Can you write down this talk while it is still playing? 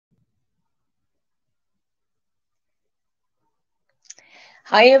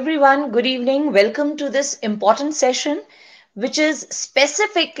Hi everyone, good evening. Welcome to this important session, which is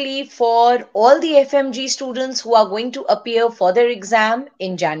specifically for all the FMG students who are going to appear for their exam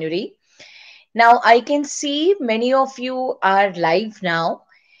in January. Now, I can see many of you are live now.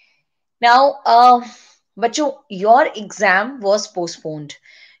 Now, बच्चों, your exam was postponed.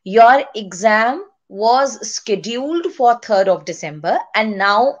 Your exam was scheduled for 3rd of December and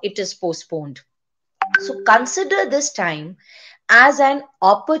now it is postponed. So consider this time as an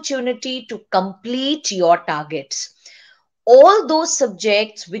opportunity to complete your targets. All those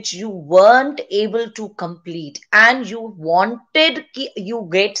subjects which you weren't able to complete and you wanted you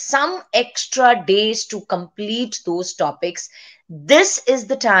get some extra days to complete those topics, this is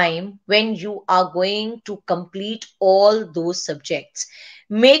the time when you are going to complete all those subjects.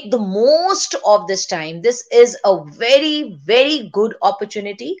 Make the most of this time. This is a very, very good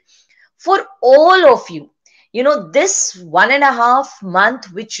opportunity for all of you. You know, this 1.5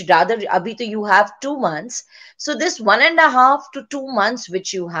 month, which rather abhi to you have 2 months, so this 1.5 to 2 months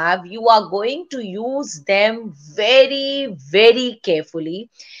which you have, you are going to use them very, very carefully.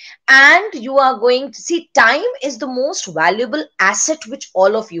 And you are going to see, time is the most valuable asset which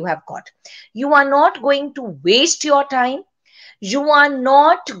all of you have got. You are not going to waste your time. You are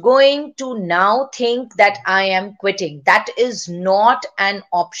not going to now think that I am quitting. That is not an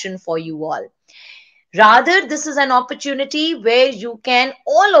option for you all. Rather, this is an opportunity where you can,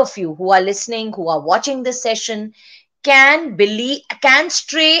 all of you who are listening, who are watching this session, can believe, can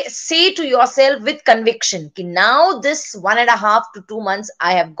say to yourself with conviction, ki now this 1.5 to 2 months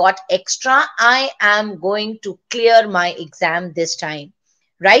I have got extra, I am going to clear my exam this time,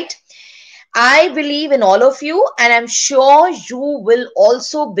 right? I believe in all of you, and I'm sure you will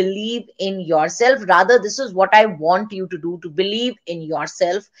also believe in yourself. Rather, this is what I want you to do, to believe in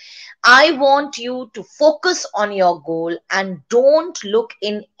yourself. I want you to focus on your goal and don't look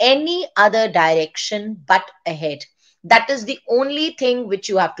in any other direction but ahead. That is the only thing which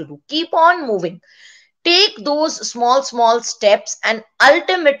you have to do. Keep on moving. Take those small, small steps, and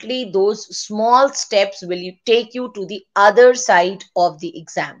ultimately, those small steps will take you to the other side of the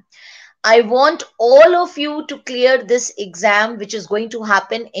exam. I want all of you to clear this exam, which is going to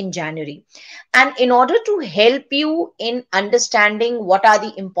happen in January. And in order to help you in understanding what are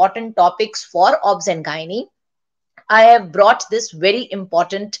the important topics for OBS and gynae, I have brought this very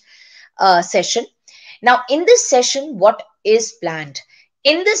important session. Now, in this session, what is planned?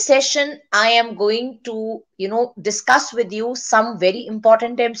 In this session, I am going to, discuss with you some very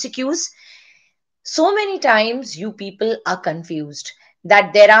important MCQs. So many times you people are confused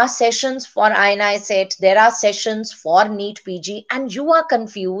that there are sessions for INI set, there are sessions for NEET PG, and you are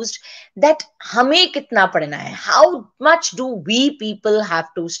confused that हमें कितना पढ़ना है? How much do we people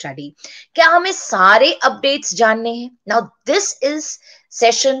have to study? क्या हमें सारे updates जानने हैं? Now this is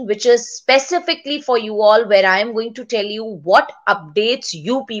session which is specifically for you all, where I am going to tell you what updates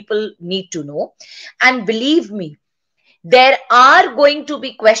you people need to know. And believe me, there are going to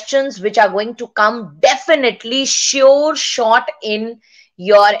be questions which are going to come definitely sure shot in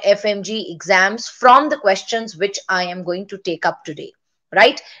your FMG exams from the questions which I am going to take up today,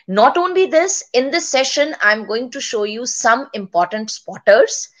 right? Not only this, in this session, I'm going to show you some important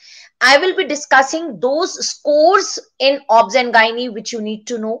spotters. I will be discussing those scores in OBS and gynae which you need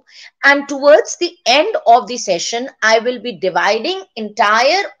to know. And towards the end of the session, I will be dividing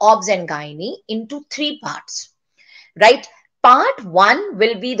entire OBS and gynae into 3 parts, right? Part one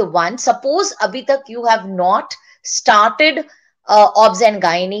will be the one, suppose abhi tak you have not started OBS and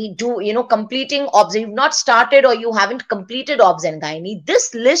gynae, completing OBS, you've not started or you haven't completed OBS and gynae.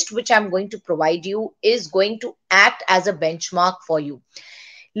 This list which I'm going to provide you is going to act as a benchmark for you.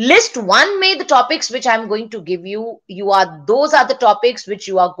 List one may the topics which I'm going to give you, those are the topics which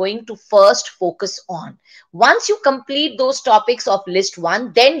you are going to first focus on. Once you complete those topics of list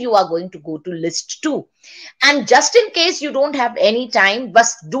one, then you are going to go to list two. And just in case you don't have any time,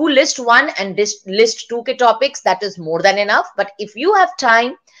 bas do list one and list two ke topics, that is more than enough. But if you have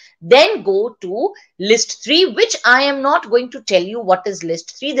time, then go to list three, which I am not going to tell you what is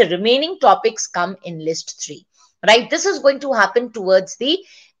list three. The remaining topics come in list three, right? This is going to happen towards the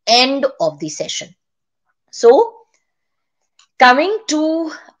end of the session. So, coming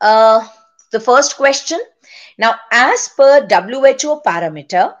to the first question. Now, as per WHO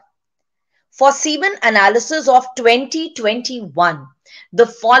parameter, for semen analysis of 2021, the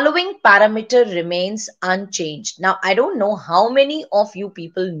following parameter remains unchanged. Now, I don't know how many of you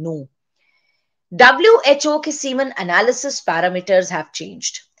people know. WHO ke semen analysis parameters have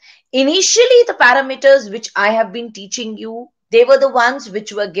changed. Initially, the parameters which I have been teaching you, they were the ones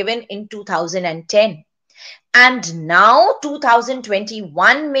which were given in 2010. And now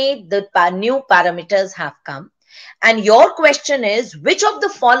 2021 May, the new parameters have come. And your question is, which of the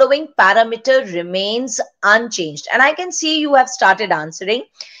following parameter remains unchanged? And I can see you have started answering.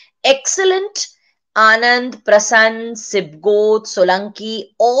 Excellent. Anand, Prasann, Sibgot,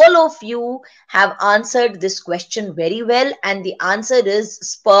 Solanki, all of you have answered this question very well. And the answer is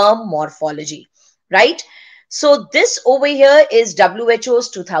sperm morphology, right? So this over here is WHO's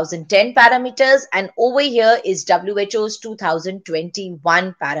 2010 parameters, and over here is WHO's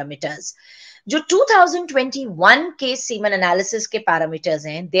 2021 parameters. जो 2021 के semen analysis के parameters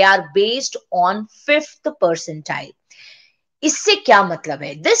हैं, they are based on 5th percentile. इससे क्या मतलब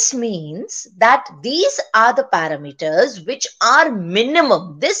है? This means that these are the parameters which are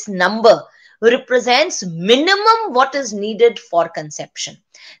minimum. This number represents minimum what is needed for conception.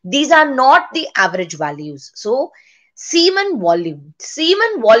 These are not the average values. So semen volume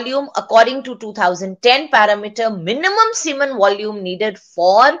according to 2010 parameter, minimum semen volume needed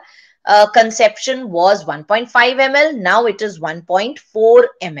for conception was 1.5 ml. Now it is 1.4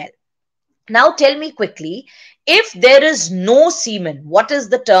 ml. Now tell me quickly, if there is no semen, what is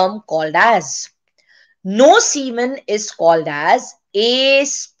the term called as? No semen is called as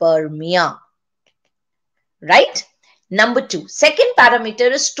aspermia, right? Number 2, second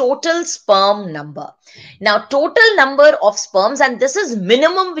parameter is total sperm number. Now total number of sperms, and this is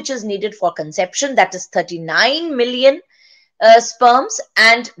minimum which is needed for conception, that is 39 million sperms,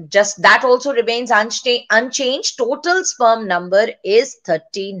 and just that also remains unchanged. Total sperm number is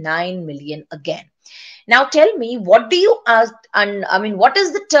 39 million again. Now tell me, what do you ask? What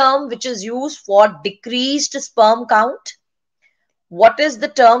is the term which is used for decreased sperm count? What is the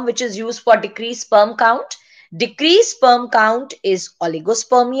term which is used for decreased sperm count? Decreased sperm count is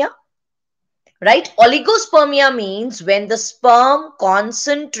oligospermia, right? Oligospermia means when the sperm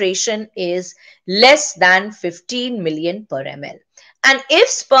concentration is less than 15 million per ml. And if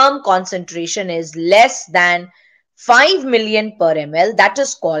sperm concentration is less than 5 million per ml, that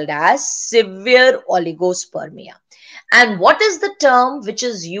is called as severe oligospermia. And what is the term which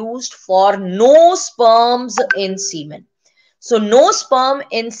is used for no sperms in semen? So no sperm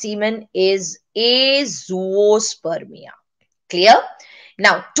in semen is azoospermia. Clear?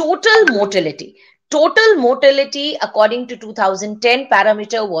 Now, total motility. Total motility according to 2010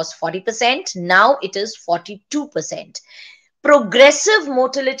 parameter was 40%. Now it is 42%. Progressive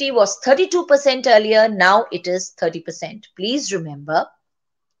motility was 32% earlier. Now it is 30%. Please remember,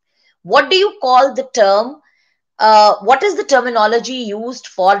 what do you call the term? What is the terminology used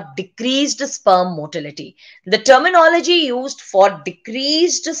for decreased sperm motility? The terminology used for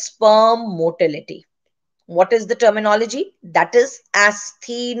decreased sperm motility. What is the terminology? That is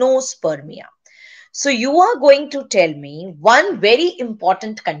asthenospermia. So you are going to tell me one very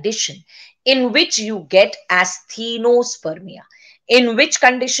important condition in which you get asthenospermia. In which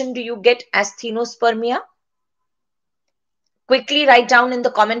condition do you get asthenospermia? Quickly write down in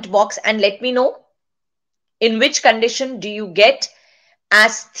the comment box and let me know. In which condition do you get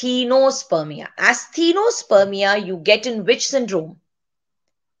asthenospermia? Asthenospermia you get in which syndrome?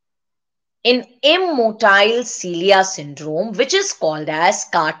 In immotile cilia syndrome, which is called as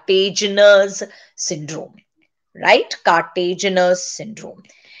Cartagener's syndrome, right? Cartagener's syndrome.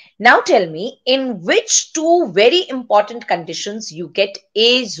 Now tell me, in which two very important conditions you get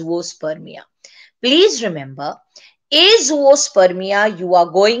azoospermia? Please remember, azoospermia you are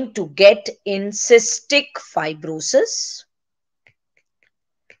going to get in cystic fibrosis,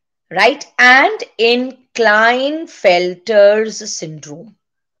 right? And in Klinefelter's syndrome.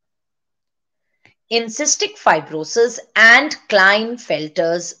 In cystic fibrosis and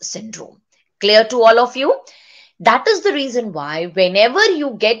Klinefelter's syndrome. Clear to all of you? That is the reason why whenever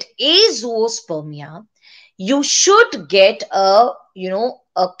you get azoospermia, you should get a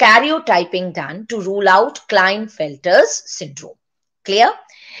karyotyping done to rule out Klinefelter's syndrome. Clear?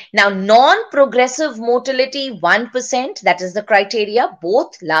 Now, non-progressive motility 1%, that is the criteria,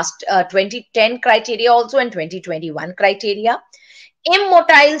 both last 2010 criteria also and 2021 criteria.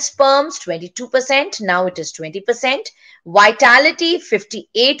 Immotile sperms 22%, now it is 20%. Vitality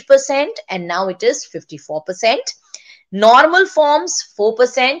 58%, and now it is 54%. Normal forms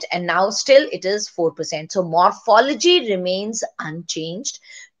 4%, and now still it is 4%. So morphology remains unchanged.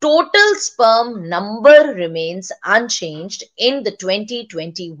 Total sperm number remains unchanged in the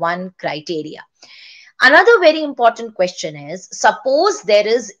 2021 criteria. Another very important question is, suppose there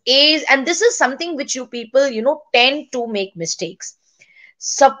is and this is something which you people, tend to make mistakes.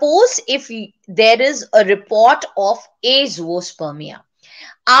 Suppose if there is a report of azoospermia,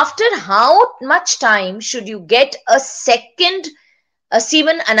 after how much time should you get a second a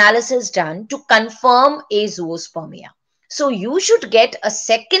semen analysis done to confirm a zoospermia. So you should get a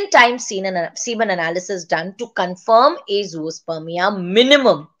second time semen analysis done to confirm a zoospermia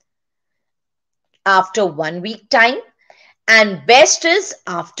minimum after 1 week time, and best is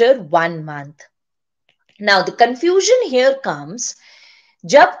after 1 month. Now the confusion here comes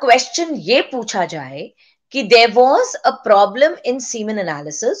जब question ये पूछा जाए कि there was a problem in semen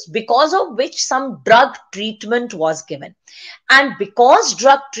analysis because of which some drug treatment was given. And because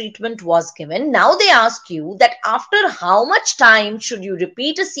drug treatment was given, now they ask you that after how much time should you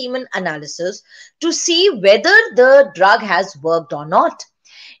repeat a semen analysis to see whether the drug has worked or not.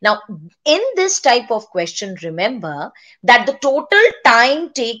 Now, in this type of question, remember that the total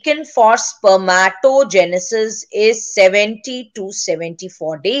time taken for spermatogenesis is 70 to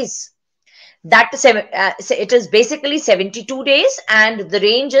 74 days. It is basically 72 days and the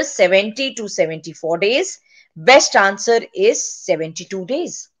range is 70 to 74 days. Best answer is 72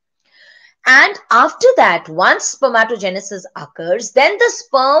 days. And after that, once spermatogenesis occurs, then the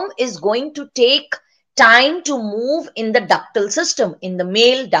sperm is going to take time to move in the ductal system, in the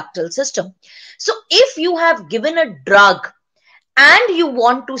male ductal system. So if you have given a drug and you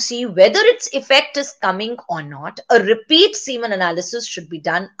want to see whether its effect is coming or not, a repeat semen analysis should be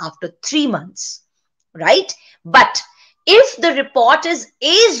done after 3 months, right? But if the report is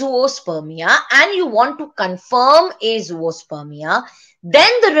azoospermia and you want to confirm azoospermia, then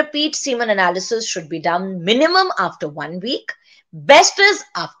the repeat semen analysis should be done minimum after 1 week, best is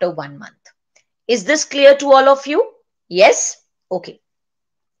after 1 month. Is this clear to all of you? Yes? Okay.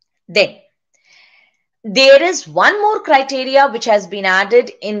 Then, there is one more criteria which has been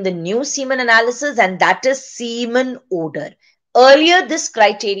added in the new semen analysis, and that is semen odor. Earlier, this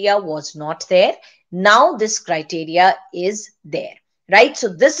criteria was not there. Now, this criteria is there, right? So,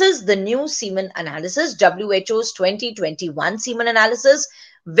 this is the new semen analysis, WHO's 2021 semen analysis.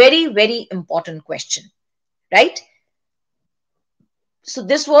 Very, very important question, right? So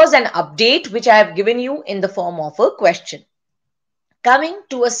this was an update which I have given you in the form of a question. Coming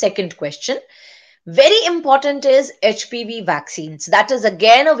to a second question, very important is HPV vaccines. That is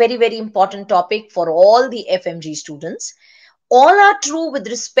again a very, very important topic for all the FMG students. All are true with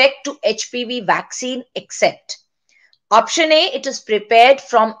respect to HPV vaccine except option A, it is prepared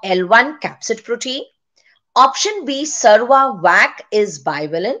from L1 capsid protein. Option B, Serva-Vac is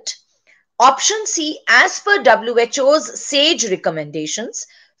bivalent. Option C, as per WHO's SAGE recommendations,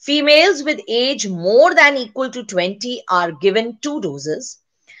 females with age more than equal to 20 are given 2 doses.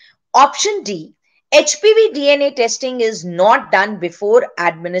 Option D, HPV DNA testing is not done before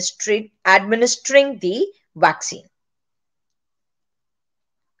administering the vaccine.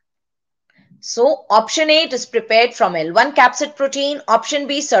 So, option A, it is prepared from L1 capsid protein. Option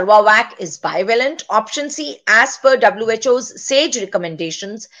B, Serva-Vac is bivalent. Option C, as per WHO's SAGE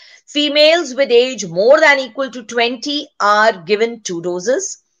recommendations, females with age more than equal to 20 are given 2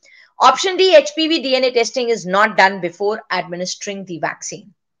 doses. Option D, HPV DNA testing is not done before administering the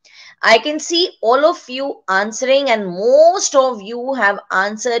vaccine. I can see all of you answering, and most of you have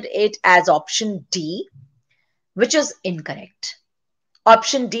answered it as option D, which is incorrect.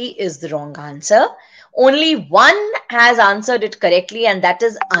 Option D is the wrong answer. Only one has answered it correctly, and that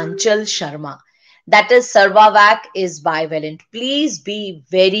is Anchal Sharma. That is Serva-Vac is bivalent. Please be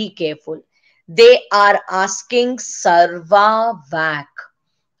very careful. They are asking Serva-Vac,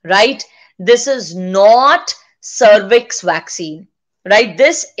 right? This is not cervix vaccine, right?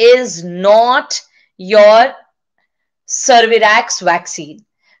 This is not your Cervirax vaccine,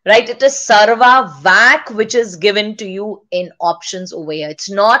 right? It is Serva-Vac which is given to you in options over here. It's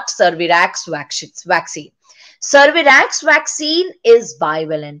not Cervirax vaccine. Cervirax vaccine is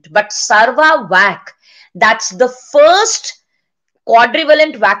bivalent, but Serva-Vac, that's the first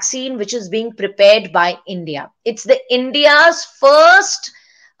quadrivalent vaccine which is being prepared by India. It's the India's first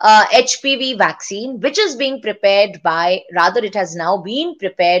HPV vaccine, which is being prepared by, rather it has now been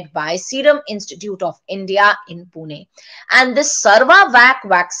prepared by Serum Institute of India in Pune. And this Serva-Vac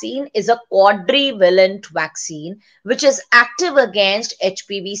vaccine is a quadrivalent vaccine, which is active against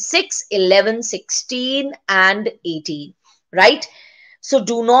HPV 6, 11, 16 and 18, right? So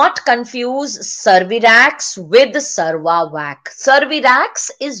do not confuse Cervirax with Serva-Vac.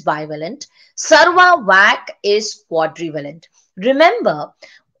 Cervirax is bivalent. Serva-Vac is quadrivalent. Remember,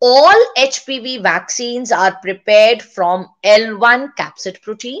 all HPV vaccines are prepared from L1 capsid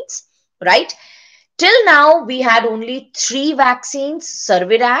proteins, right? Till now, we had only 3 vaccines,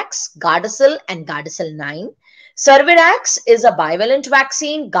 Cervirax, Gardasil and Gardasil 9. Cervirax is a bivalent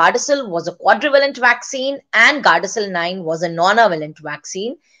vaccine, Gardasil was a quadrivalent vaccine, and Gardasil 9 was a nonavalent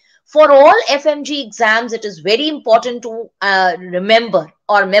vaccine. For all FMG exams, it is very important to remember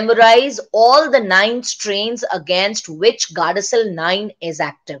or memorize all the 9 strains against which Gardasil 9 is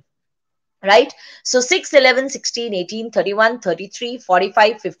active. Right? So 6, 11, 16, 18, 31, 33,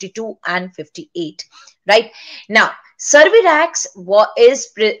 45, 52, and 58. Right? Now, Cervirax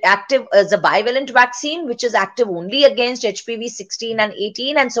is active as a bivalent vaccine, which is active only against HPV 16 and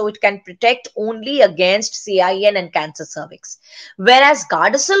 18, and so it can protect only against CIN and cancer cervix. Whereas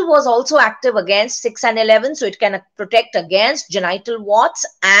Gardasil was also active against 6 and 11, so it can protect against genital warts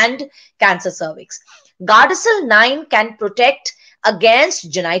and cancer cervix. Gardasil 9 can protect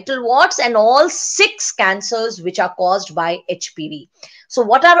against genital warts and all 6 cancers which are caused by HPV. So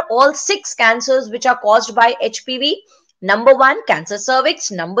what are all 6 cancers which are caused by HPV? Number 1, cancer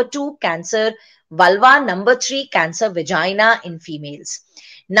cervix. Number 2, cancer vulva. Number 3, cancer vagina in females.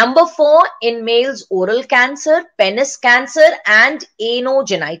 Number 4, in males, oral cancer, penis cancer, and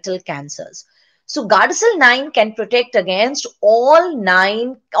anogenital cancers. So Gardasil 9 can protect against all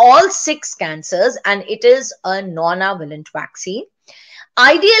 6 cancers, and it is a non-avalent vaccine.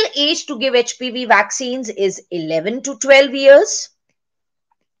 Ideal age to give HPV vaccines is 11 to 12 years.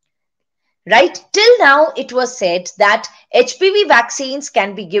 Right? Till now, it was said that HPV vaccines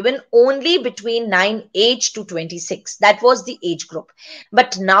can be given only between 9 age to 26. That was the age group.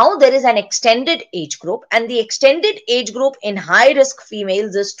 But now there is an extended age group, and the extended age group in high-risk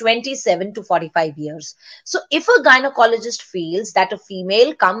females is 27 to 45 years. So if a gynecologist feels that a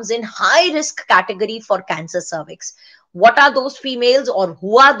female comes in high-risk category for cancer cervix, what are those females, or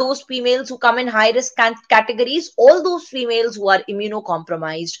who are those females who come in high risk categories? All those females who are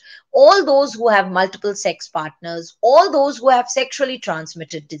immunocompromised, all those who have multiple sex partners, all those who have sexually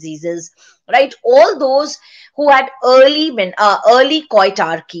transmitted diseases, right? All those who had early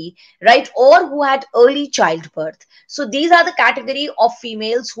coitarchy, right? Or who had early childbirth. So these are the category of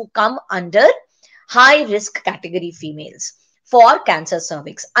females who come under high risk category females for cancer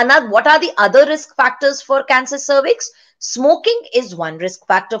cervix. Another, what are the other risk factors for cancer cervix? Smoking is one risk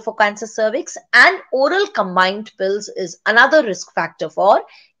factor for cancer cervix, and oral combined pills is another risk factor for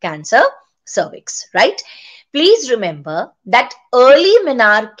cancer cervix, right? Please remember that early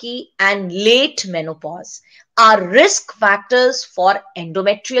menarche and late menopause are risk factors for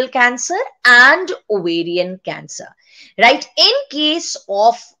endometrial cancer and ovarian cancer, right? In case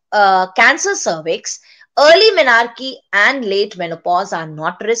of cancer cervix, early menarche and late menopause are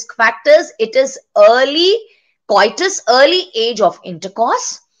not risk factors. It is early coitus, early age of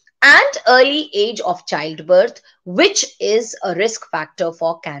intercourse, and early age of childbirth, which is a risk factor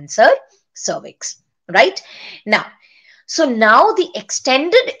for cancer cervix, right? So now the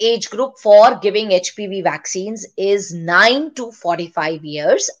extended age group for giving HPV vaccines is 9 to 45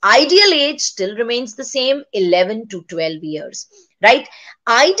 years. Ideal age still remains the same, 11 to 12 years, right?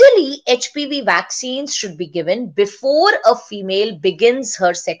 Ideally, HPV vaccines should be given before a female begins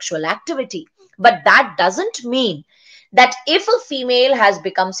her sexual activity. But that doesn't mean that if a female has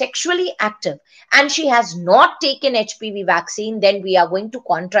become sexually active and she has not taken HPV vaccine, then we are going to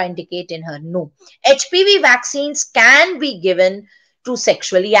contraindicate in her. No. HPV vaccines can be given to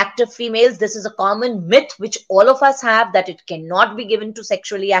sexually active females. This is a common myth which all of us have, that it cannot be given to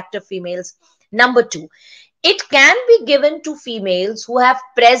sexually active females. Number 2, it can be given to females who have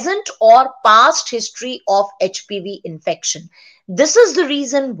present or past history of HPV infection. This is the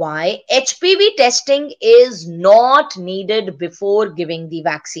reason why HPV testing is not needed before giving the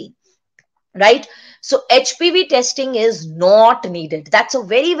vaccine, right? So HPV testing is not needed. That's a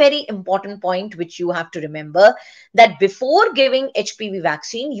very, very important point which you have to remember, that before giving HPV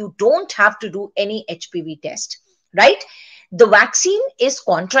vaccine, you don't have to do any HPV test, right? The vaccine is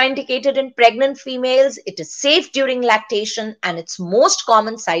contraindicated in pregnant females. It is safe during lactation, and its most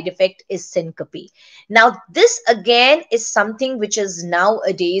common side effect is syncope. Now, this again is something which is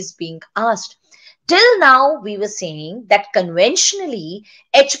nowadays being asked. Till now, we were saying that conventionally,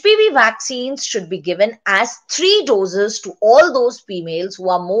 HPV vaccines should be given as 3 doses to all those females who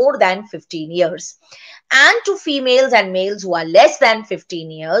are more than 15 years. And to females and males who are less than 15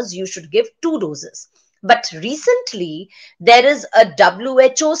 years, you should give 2 doses. But recently, there is a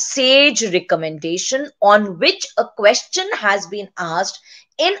WHO SAGE recommendation on which a question has been asked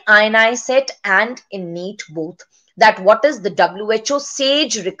in INI-SET and in NEET both. That what is the WHO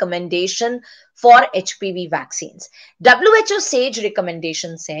SAGE recommendation for HPV vaccines? WHO SAGE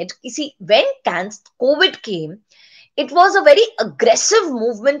recommendation said, you see, when COVID came, it was a very aggressive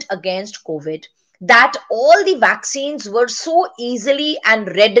movement against COVID, that all the vaccines were so easily and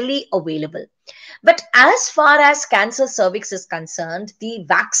readily available. But as far as cancer cervix is concerned, the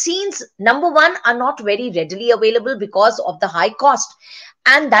vaccines, number 1, are not very readily available because of the high cost.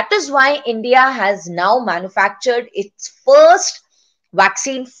 And that is why India has now manufactured its first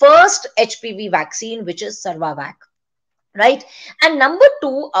vaccine, first HPV vaccine, which is Sarvavac. Right. And number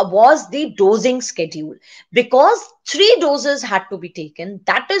two was the dosing schedule, because 3 doses had to be taken.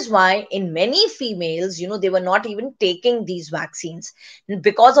 That is why in many females, they were not even taking these vaccines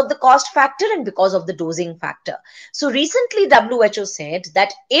because of the cost factor and because of the dosing factor. So recently WHO said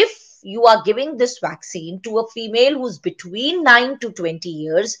that if you are giving this vaccine to a female who's between 9 to 20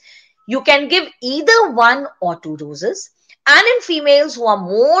 years, you can give either 1 or 2 doses. And in females who are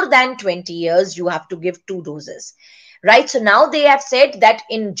more than 20 years, you have to give 2 doses. Right. So now they have said that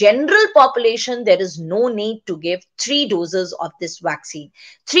in general population, there is no need to give 3 doses of this vaccine.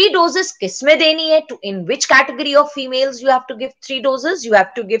 3 doses kisme deni hai, in which category of females you have to give 3 doses? You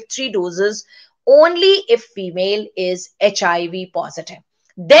have to give 3 doses only if female is HIV positive.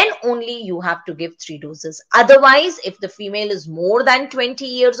 Then only you have to give 3 doses. Otherwise, if the female is more than 20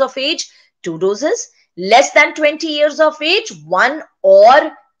 years of age, 2 doses. Less than 20 years of age, 1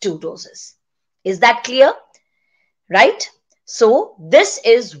 or 2 doses. Is that clear? Right? So this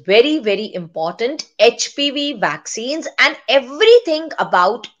is very, very important. HPV vaccines and everything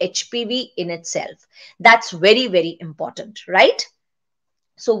about HPV in itself. That's very, very important, right?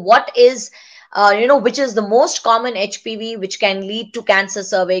 So what is, which is the most common HPV which can lead to cancer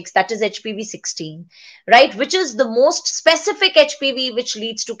cervix? That is HPV 16, right? Which is the most specific HPV which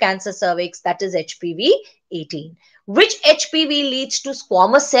leads to cancer cervix? That is HPV 18. Which HPV leads to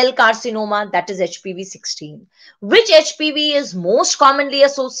squamous cell carcinoma? That is HPV 16. Which HPV is most commonly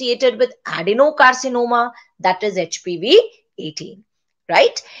associated with adenocarcinoma? That is HPV 18.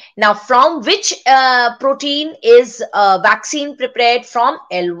 Right? Now, from which protein is vaccine prepared? From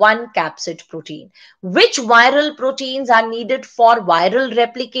L1 capsid protein. Which viral proteins are needed for viral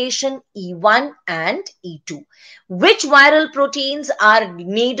replication? E1 and E2. Which viral proteins are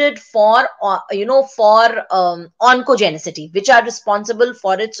needed for, oncogenicity, which are responsible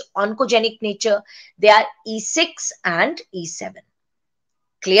for its oncogenic nature? They are E6 and E7.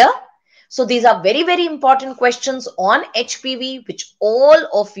 Clear? So these are very, very important questions on HPV, which all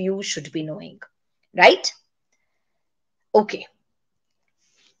of you should be knowing, right? Okay.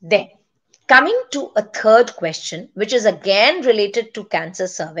 Then coming to a third question, which is again related to cancer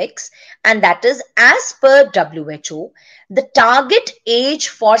cervix, and that is, as per WHO, the target age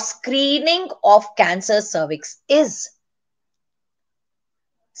for screening of cancer cervix is.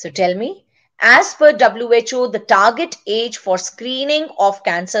 So tell me. As per WHO, the target age for screening of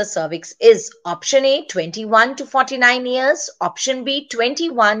cancer cervix is option A, 21 to 49 years, option B,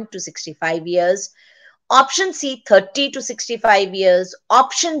 21 to 65 years, option C, 30 to 65 years,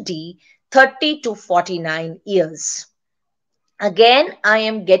 option D, 30 to 49 years. Again, I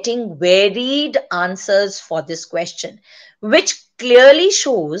am getting varied answers for this question, which clearly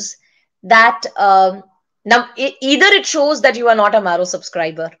shows that now either it shows that you are not a Maro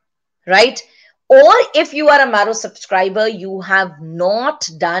subscriber, right? Or if you are a Maro subscriber, you have not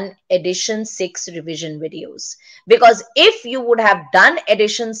done edition 6 revision videos. Because if you would have done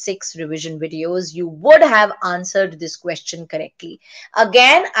edition 6 revision videos, you would have answered this question correctly.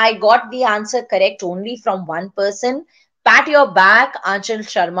 Again, I got the answer correct only from one person. Pat your back, Anchal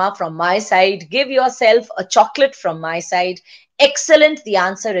Sharma, from my side. Give yourself a chocolate from my side. Excellent. The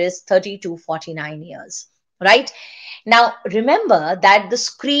answer is 30 to 49 years, right? Now, remember that the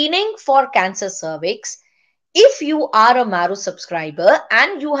screening for cancer cervix, if you are a Maro subscriber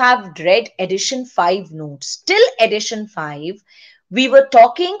and you have read edition 5 notes, till edition 5, we were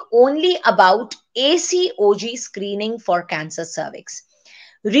talking only about ACOG screening for cancer cervix.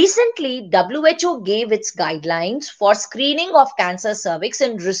 Recently, WHO gave its guidelines for screening of cancer cervix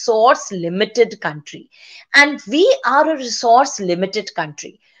in resource limited country. And we are a resource limited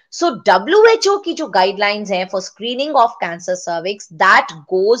country. So WHO की जो guidelines हैं for screening of cancer cervix, that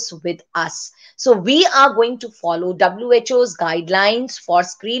goes with us. So we are going to follow WHO's guidelines for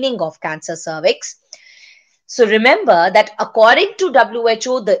screening of cancer cervix. So remember that according to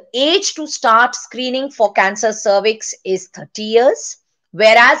WHO, the age to start screening for cancer cervix is 30 years.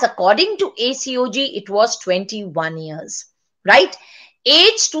 Whereas according to ACOG, it was 21 years, right?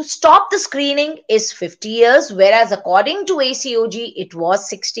 Age to stop the screening is 50 years, whereas according to ACOG, it was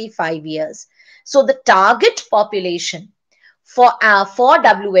 65 years. So the target population for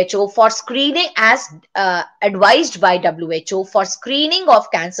WHO for screening, as advised by WHO, for screening of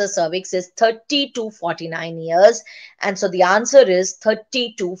cancer cervix is 30 to 49 years. And so the answer is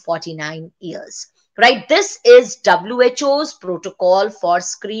 30 to 49 years. Right? This is WHO's protocol for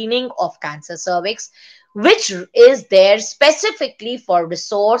screening of cancer cervix, which is there specifically for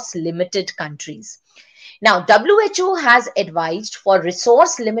resource limited countries. Now, WHO has advised for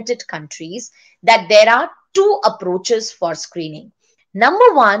resource-limited countries that there are two approaches for screening.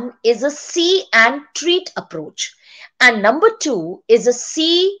 Number one is a see and treat approach, and number two is a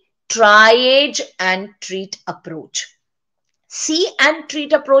see, triage and treat approach. C and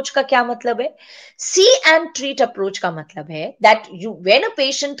treat approach का क्या मतलब है? सी and treat approach का मतलब है that you, when a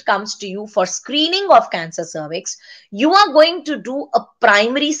patient comes to you for screening of cancer cervix, you are going to do a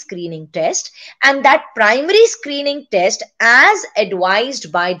primary screening test, and that primary screening test, as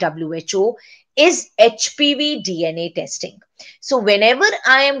advised by WHO, is HPV DNA testing. So whenever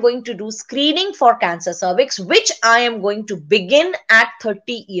I am going to do screening for cancer cervix, which I am going to begin at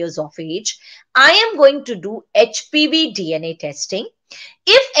 30 years of age, I am going to do HPV DNA testing.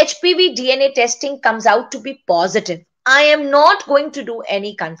 If HPV DNA testing comes out to be positive, I am not going to do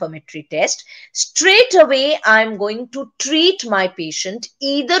any confirmatory test. Straight away, I am going to treat my patient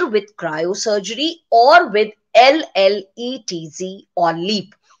either with cryosurgery or with LLETZ or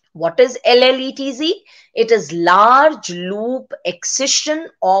LEAP. What is LLETZ? It is large loop excision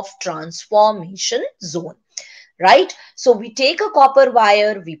of transformation zone. Right? So we take a copper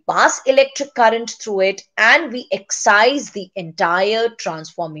wire, we pass electric current through it, and we excise the entire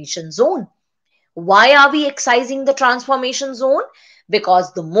transformation zone. Why are we excising the transformation zone?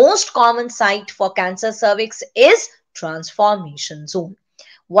 Because the most common site for cancer cervix is transformation zone.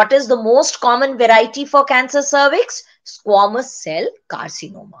 What is the most common variety for cancer cervix? Squamous cell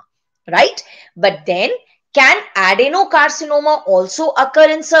carcinoma, right? But then, can adenocarcinoma also occur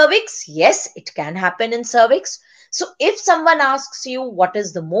in cervix? Yes, it can happen in cervix. So if someone asks you what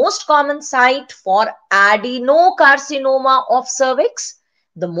is the most common site for adenocarcinoma of cervix,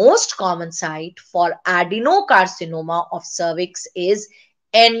 the most common site for adenocarcinoma of cervix is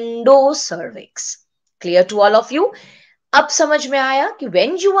endocervix. Clear to all of you? अब समझ में आया कि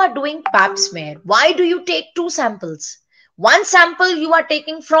when you are doing pap smear, why do you take two samples? One sample you are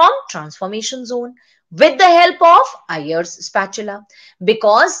taking from transformation zone with the help of Ayer's spatula,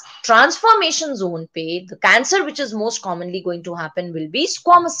 because transformation zone pe the cancer which is most commonly going to happen will be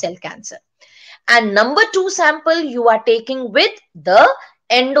squamous cell cancer. And number two sample you are taking with the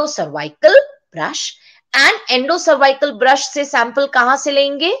endocervical brush, and endocervical brush से sample कहाँ से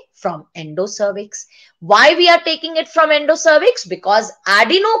लेंगे? From endocervix. Why we are taking it from endocervix? Because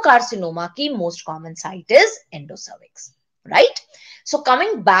adenocarcinoma की most common site is endocervix, right? So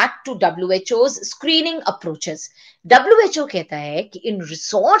coming back to WHO's screening approaches, WHO कहता है कि in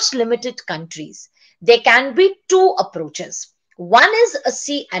resource limited countries there can be two approaches. One is a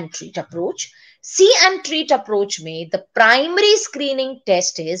see and treat approach. See and treat approach में the primary screening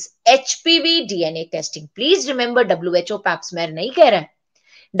test is HPV DNA testing. Please remember, WHO pap smear नहीं कह रहा है.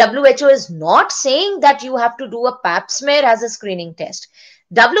 WHO is not saying that you have to do a pap smear as a screening test.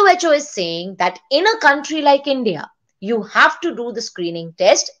 WHO is saying that in a country like India, you have to do the screening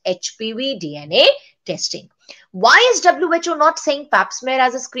test HPV DNA testing. Why is WHO not saying pap smear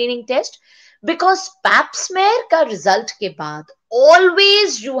as a screening test? Because pap smear का result के बाद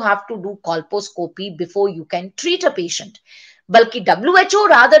always you have to do colposcopy before you can treat a patient. बल्कि WHO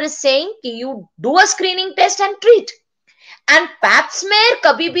rather is saying कि you do a screening test and treat. And pap smear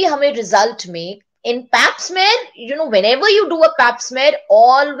कभी भी हमें result में, in pap smear, you know, whenever you do a pap smear,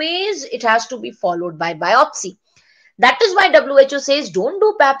 always it has to be followed by biopsy. That is why WHO says don't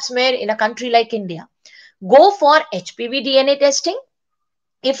do pap smear in a country like India. Go for HPV DNA testing.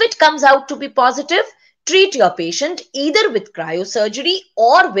 If it comes out to be positive, treat your patient either with cryosurgery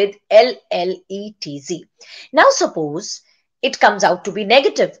or with LLETZ. Now suppose it comes out to be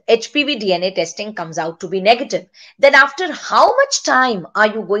negative. HPV DNA testing comes out to be negative. Then after how much time are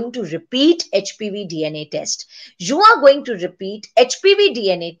you going to repeat HPV DNA test? You are going to repeat HPV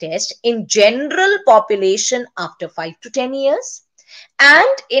DNA test in general population after 5 to 10 years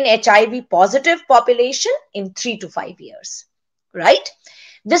and in HIV positive population in 3 to 5 years, right?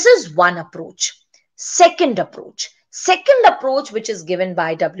 This is one approach. Second approach which is given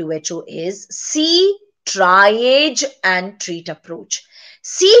by WHO is see, triage and treat approach.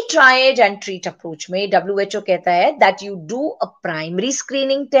 See, triage and treat approach में WHO कहता है that you do a primary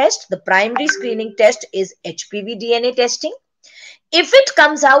screening test. The primary screening test is HPV DNA testing. If it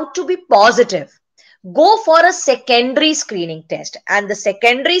comes out to be positive, go for a secondary screening test, and the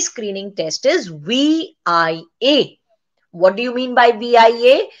secondary screening test is VIA. What do you mean by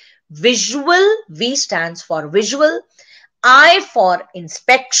VIA? Visual. V stands for visual, I for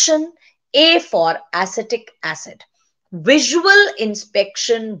inspection, A for acetic acid. Visual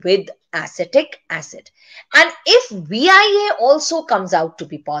inspection with acetic acid. And if VIA also comes out to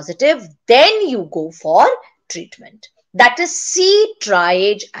be positive, then you go for treatment. That is see,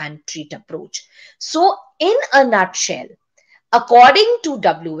 triage and treat approach. So in a nutshell, according to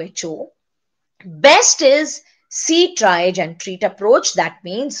WHO, best is see, try, and treat approach. That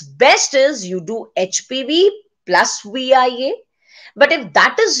means best is you do HPV plus VIA. But if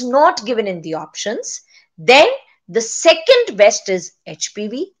that is not given in the options, then the second best is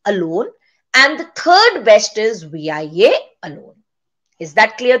HPV alone and the third best is VIA alone. Is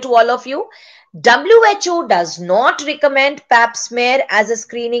that clear to all of you? WHO does not recommend pap smear as a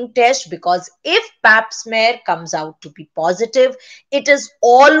screening test because if pap smear comes out to be positive,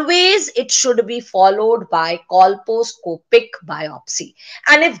 it should be followed by colposcopic biopsy.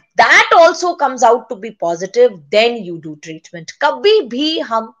 And if that also comes out to be positive, then you do treatment. कभी भी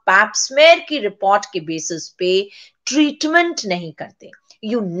हम pap smear की report के basis पे treatment नहीं करते.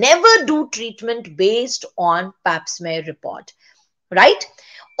 You never do treatment based on pap smear report. Right?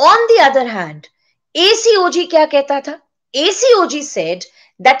 On the other hand, ACOG kya kehta tha? ACOG said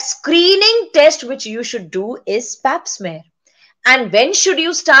that screening test which you should do is pap smear. And when should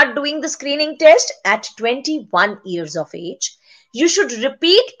you start doing the screening test? At 21 years of age. You should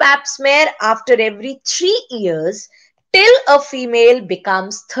repeat pap smear after every 3 years till a female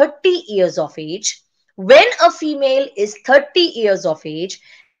becomes 30 years of age. When a female is 30 years of age,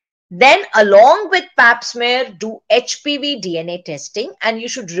 then along with pap smear, do HPV DNA testing and you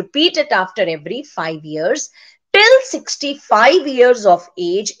should repeat it after every 5 years till 65 years of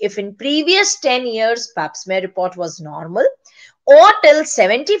age if in previous 10 years pap smear report was normal, or till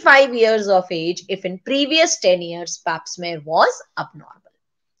 75 years of age if in previous 10 years pap smear was abnormal.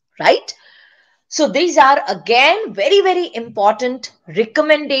 Right? So these are again very, very important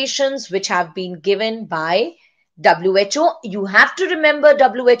recommendations which have been given by WHO. You have to remember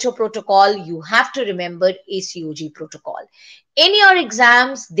WHO protocol. You have to remember ACOG protocol. In your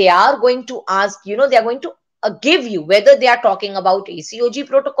exams, they are going to ask, they are going to give you whether they are talking about ACOG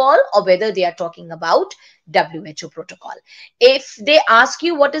protocol or whether they are talking about WHO protocol. If they ask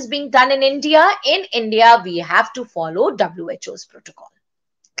you what is being done in India, we have to follow WHO's protocol.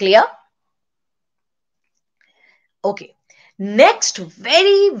 Clear? Okay. Next,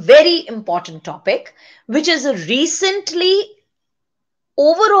 very, very important topic, which is a recently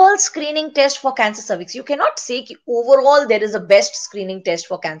overall screening test for cancer cervix. You cannot say overall there is a best screening test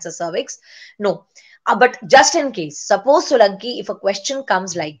for cancer cervix. No. But just in case, suppose Solanki, if a question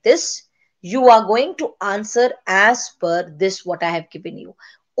comes like this, you are going to answer as per this what I have given you.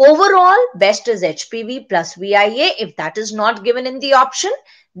 Overall, best is HPV plus VIA. If that is not given in the option,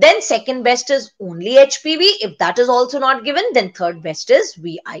 then second best is only HPV. If that is also not given, then third best is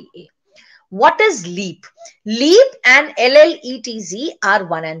VIA. What is LEAP? LEAP and LLETZ are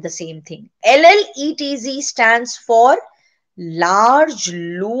one and the same thing. LLETZ stands for large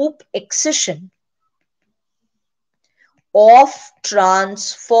loop excision of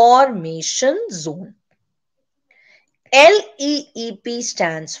transformation zone. LEEP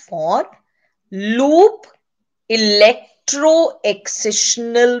stands for loop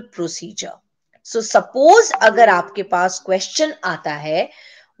electroexcisional procedure. So suppose अगर आपके पास question आता है,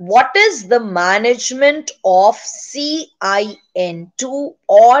 what is the management of CIN2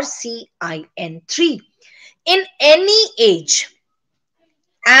 or CIN3 in any age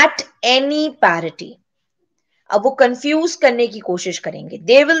at any parity? अब वो confuse करने की कोशिश करेंगे.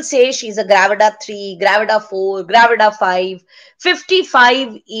 They will say she is a gravida 3, gravida 4, gravida 5,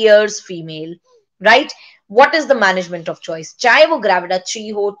 55 years female, right? What is the management of choice? चाहे वो gravida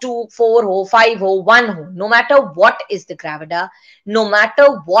 3 हो, 2, 4 हो, 5 हो, 1 हो, no matter what is the gravida, no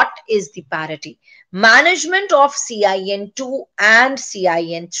matter what is the parity, management of CIN2 and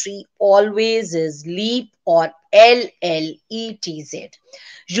CIN3 always is LEAP or LLETZ.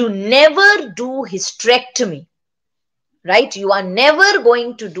 You never do hysterectomy. Right? You are never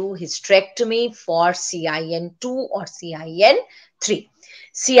going to do hysterectomy for CIN2 or CIN3.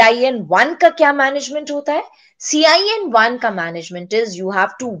 CIN1 का क्या management होता है? CIN1 का management is you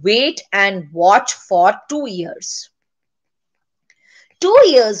have to wait and watch for 2 years. 2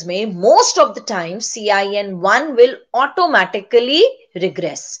 years में most of the time CIN1 will automatically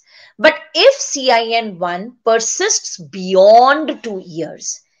regress. But if CIN1 persists beyond 2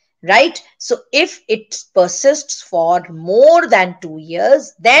 years, right? So if it persists for more than 2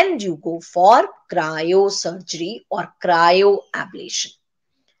 years, then you go for cryosurgery or cryoablation.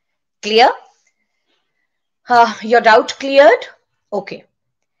 Clear? Your doubt cleared? Okay.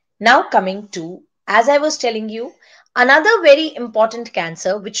 Now coming to, as I was telling you, another very important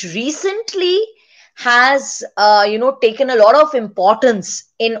cancer which recently has taken a lot of importance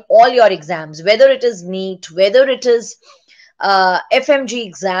in all your exams, whether it is NEET, whether it is FMG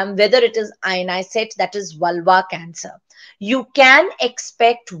exam, whether it is INI set, that is vulva cancer. you can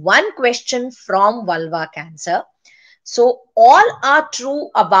expect one question from vulva cancer. So all are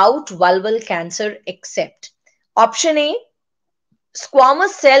true about vulval cancer except option A, squamous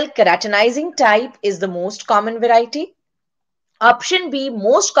cell keratinizing type is the most common variety. Option B,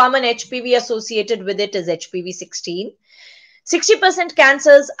 most common HPV associated with it is HPV 16. 60%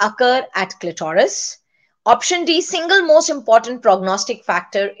 cancers occur at clitoris. Option D, single most important prognostic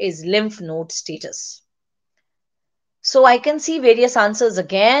factor is lymph node status. So I can see various answers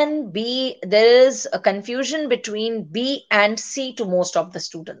again. B, there is a confusion between B and C to most of the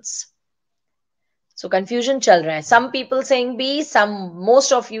students. So confusion chal raha hai. Some people saying B,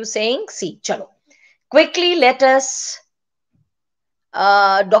 most of you saying C. Chalo. Quickly let us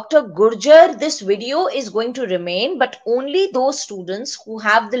Dr. Gurjar, this video is going to remain, but only those students who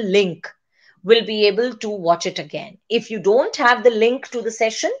have the link will be able to watch it again. If you don't have the link to the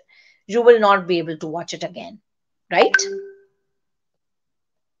session, you will not be able to watch it again, right?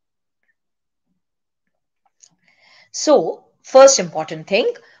 So, first important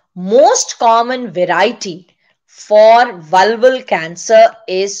thing, most common variety for vulval cancer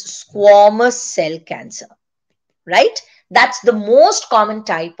is squamous cell cancer, right? That's the most common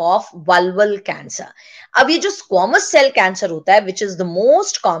type of vulval cancer. अब ये जो squamous cell cancer होता है, which is the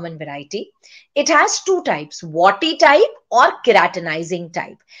most common variety, it has two types, warty type or keratinizing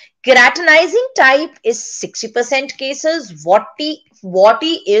type. Keratinizing type is 60% cases,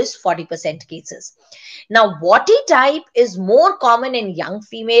 warty is 40% cases. Now, warty type is more common in young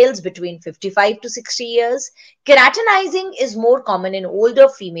females between 55 to 60 years. Keratinizing is more common in older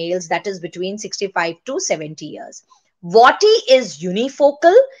females, that is between 65 to 70 years. Warty is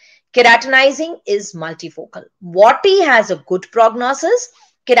unifocal. Keratinizing is multifocal. Warty has a good prognosis.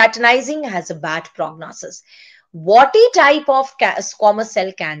 Keratinizing has a bad prognosis. Warty type of squamous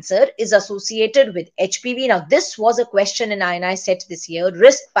cell cancer is associated with HPV. Now, this was a question in INI set this year,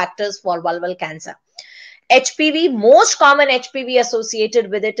 risk factors for vulval cancer. HPV, most common HPV associated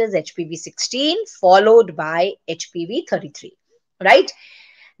with it is HPV 16, followed by HPV 33, right?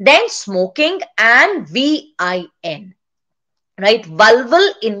 Then smoking and VIN, right?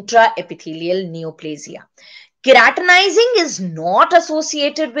 Vulval intraepithelial neoplasia. Keratinizing is not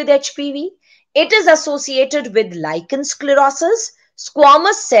associated with HPV. It is associated with lichen sclerosis,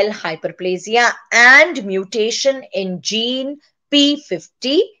 squamous cell hyperplasia, and mutation in gene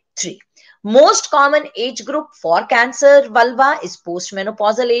P53. Most common age group for cancer vulva is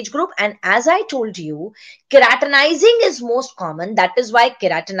postmenopausal age group. And as I told you, keratinizing is most common. That is why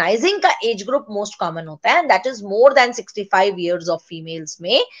keratinizing ka age group most common hota hai. And that is more than 65 years of females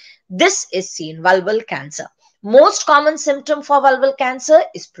may this is seen, vulval cancer. Most common symptom for vulval cancer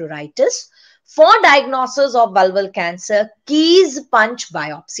is pruritus. For diagnosis of vulval cancer, Keys punch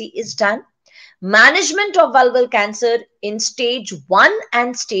biopsy is done. Management of vulval cancer in stage 1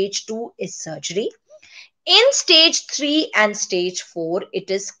 and stage 2 is surgery. In stage 3 and stage 4, it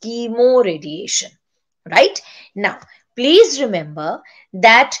is chemoradiation, right? Now, please remember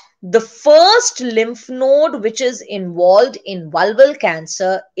that the first lymph node which is involved in vulval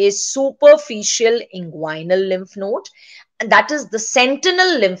cancer is superficial inguinal lymph node, and that is the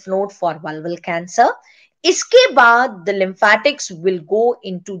sentinel lymph node for vulval cancer. इसके बाद the lymphatics will go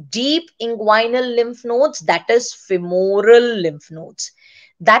into deep inguinal lymph nodes, that is femoral lymph nodes.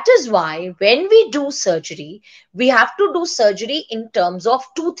 That is why when we do surgery, we have to do surgery in terms of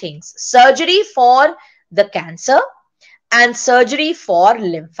two things, surgery for the cancer and surgery for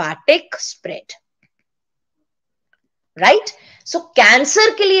lymphatic spread, right? So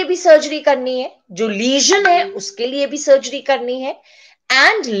cancer के लिए भी surgery करनी है, जो lesion है उसके लिए भी surgery करनी है,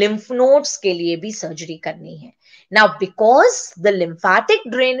 and lymph nodes के लिए भी surgery करनी है. Now, because the lymphatic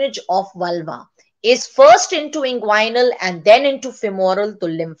drainage of vulva is first into inguinal and then into femoral, तो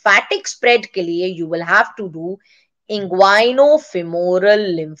lymphatic spread के लिए you will have to do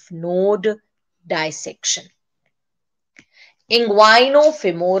inguinofemoral lymph node dissection.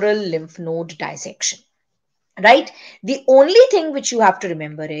 Inguinofemoral lymph node dissection. Right? The only thing which you have to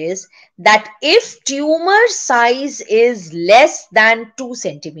remember is that if tumor size is less than 2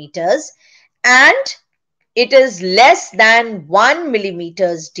 centimeters and it is less than 1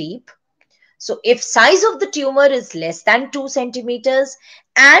 millimeters deep, so if size of the tumor is less than 2 centimeters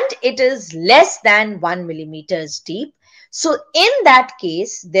and it is less than 1 millimeters deep, so in that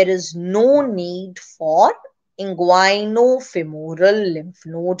case, there is no need for inguinofemoral lymph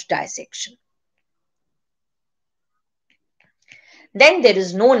node dissection. then there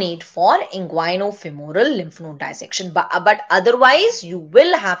is no need for inguinofemoral lymph node dissection. But otherwise, you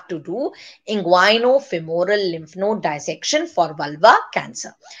will have to do inguinofemoral lymph node dissection for vulva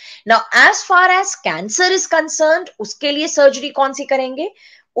cancer. Now, as far as cancer is concerned, उसके लिए surgery कौन सी करेंगे?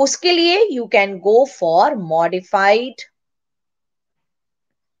 उसके लिए you can go for modified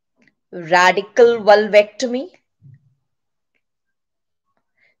radical vulvectomy.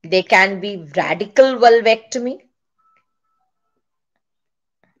 They can be radical vulvectomy.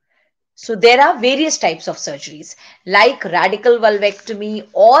 So there are various types of surgeries like radical vulvectomy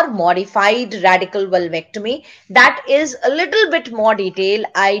or modified radical vulvectomy. That is a little bit more detail.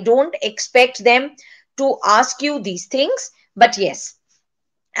 I don't expect them to ask you these things, but yes,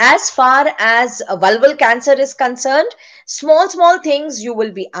 as far as vulval cancer is concerned, small things you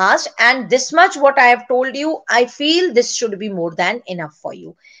will be asked, and this much what I have told you, I feel this should be more than enough for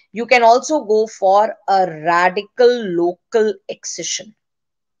you. You can also go for a radical local excision.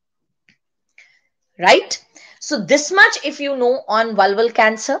 Right? So this much if you know on vulval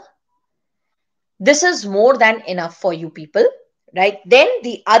cancer, this is more than enough for you people, right? Then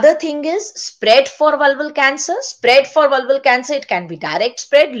the other thing is spread for vulval cancer. Spread for vulval cancer, it can be direct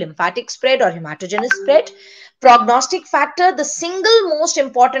spread, lymphatic spread, or hematogenous spread. Prognostic factor, the single most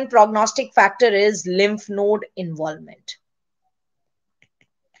important prognostic factor is lymph node involvement.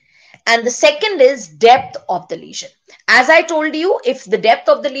 And the second is depth of the lesion. As I told you, if the depth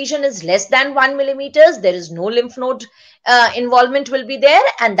of the lesion is less than 1 millimeters, there is no lymph node involvement will be there,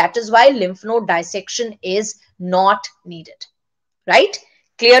 and that is why lymph node dissection is not needed. Right?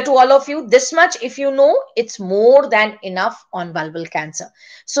 Clear to all of you? This much if you know, it's more than enough on vulval cancer.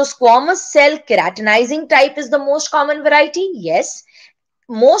 So squamous cell keratinizing type is the most common variety. Yes.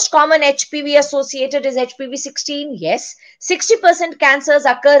 Most common HPV associated is HPV 16. Yes. 60% cancers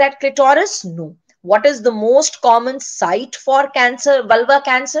occur at clitoris. No. What is the most common site for cancer, vulva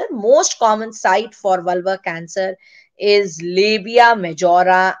cancer? Most common site for vulva cancer is labia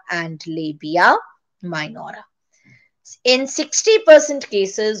majora and labia minora. In 60%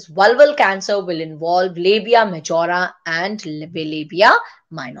 cases, vulval cancer will involve labia majora and labia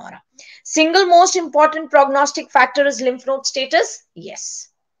minora. Single most important prognostic factor is lymph node status. Yes.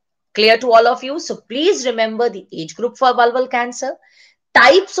 Clear to all of you? So please remember the age group for vulval cancer,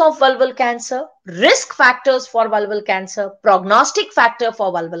 types of vulval cancer, risk factors for vulval cancer, prognostic factor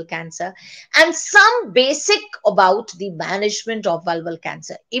for vulval cancer, and some basic about the management of vulval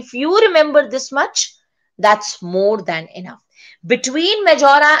cancer. If you remember this much, that's more than enough. Between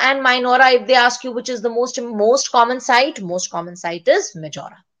majora and minora, if they ask you which is the most common site is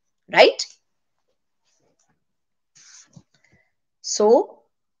majora, right? So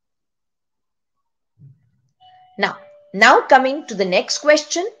now coming to the next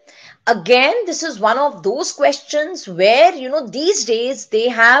question. Again, this is one of those questions where, these days they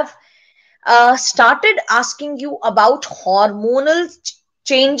have started asking you about hormonal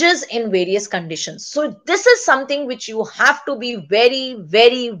changes in various conditions. So this is something which you have to be very,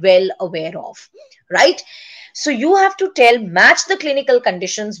 very well aware of, right? So you have to match the clinical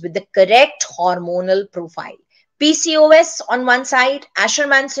conditions with the correct hormonal profile. PCOS on one side,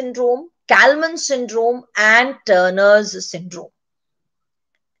 Asherman syndrome, Kalman syndrome, and Turner's syndrome.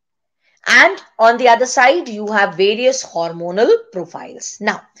 And on the other side, you have various hormonal profiles.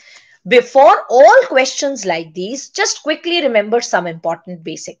 Now, before all questions like these, just quickly remember some important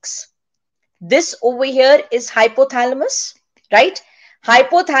basics. This over here is hypothalamus, right?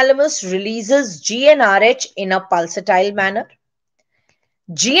 Hypothalamus releases GnRH in a pulsatile manner.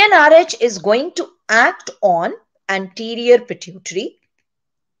 GnRH is going to act on anterior pituitary.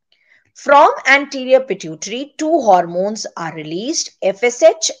 From anterior pituitary, two hormones are released,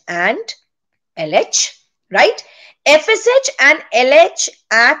 FSH and LH, right? FSH and LH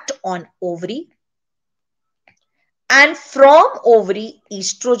act on ovary, and from ovary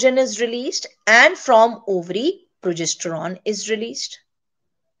estrogen is released, and from ovary progesterone is released,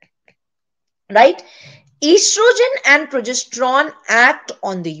 right? Estrogen and progesterone act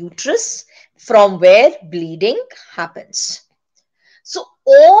on the uterus, from where bleeding happens. So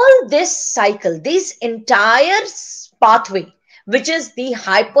all this cycle, this entire pathway, which is the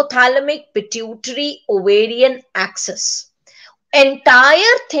hypothalamic pituitary ovarian axis,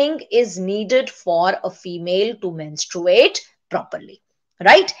 entire thing is needed for a female to menstruate properly,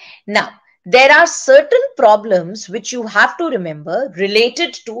 right? Now, there are certain problems which you have to remember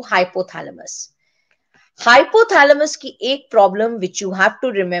related to hypothalamus. Hypothalamus की एक problem which you have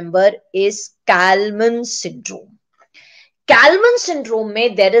to remember is Kalman syndrome. Kalman syndrome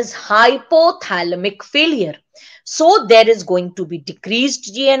में there is hypothalamic failure. So there is going to be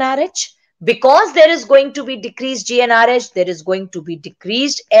decreased GnRH, Because there is going to be decreased GnRH, there is going to be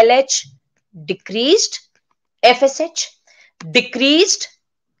decreased LH, decreased FSH, decreased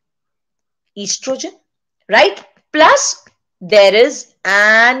estrogen, right? Plus there is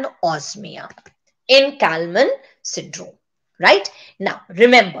anosmia in Kalman syndrome, right? Now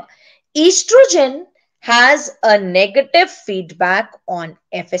remember, estrogen has a negative feedback on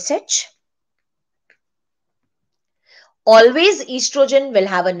FSH. Always estrogen will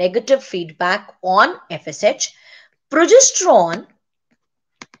have a negative feedback on FSH. Progesterone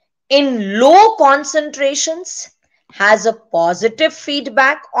in low concentrations has a positive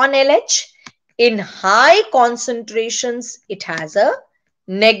feedback on LH. In high concentrations, it has a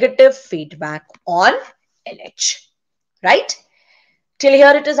negative feedback on LH, right? Till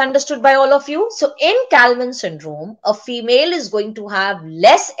here it is understood by all of you. So in Kalman syndrome, a female is going to have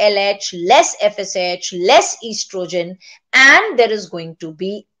less LH, less FSH, less estrogen, and there is going to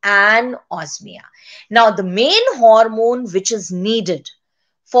be anosmia. Now the main hormone which is needed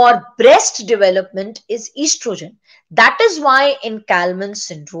for breast development is estrogen. That is why in Kalman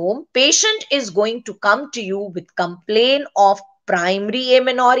syndrome, patient is going to come to you with complaint of primary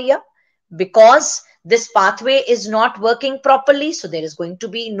amenorrhea because this pathway is not working properly. So there is going to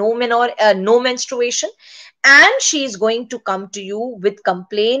be no menstruation. And she is going to come to you with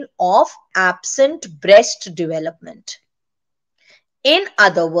complaint of absent breast development. In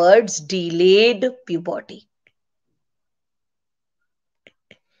other words, delayed puberty.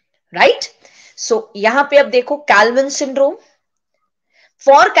 Right? So यहाँ पे अब देखो Kalman syndrome.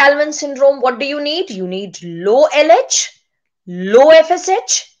 For Kalman syndrome, what do you need? You need low LH, low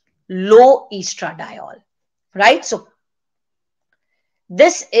FSH, low estradiol. Right? So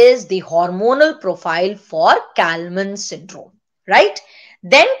this is the hormonal profile for Kalman syndrome. Right?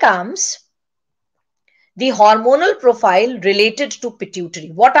 Then comes the hormonal profile related to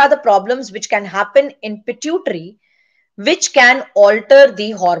pituitary. What are the problems which can happen in pituitary which can alter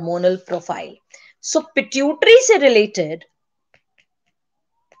the hormonal profile? So pituitary se related,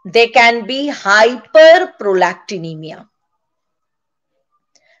 there can be hyperprolactinemia.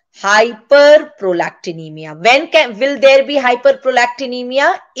 Hyperprolactinemia. When will there be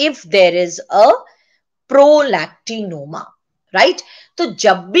hyperprolactinemia? If there is a prolactinoma, right? तो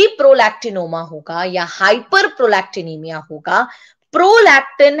जब भी prolactinoma होगा या hyperprolactinemia होगा,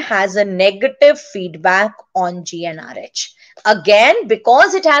 prolactin has a negative feedback on GnRH. Again,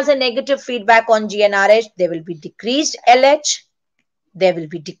 because it has a negative feedback on GnRH, there will be decreased LH, there will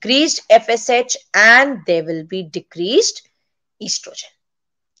be decreased FSH, and there will be decreased estrogen.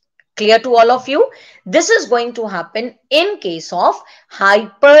 Clear to all of you? This is going to happen in case of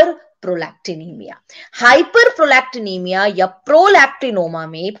hyperprolactinemia. Hyperprolactinemia या prolactinoma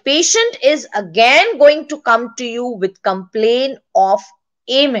में patient is again going to come to you with complaint of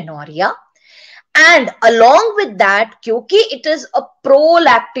amenorrhea. And along with that, क्योंकि it is a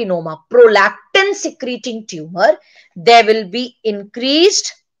prolactinoma, prolactin secreting tumor, there will be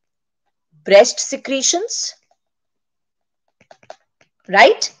increased breast secretions,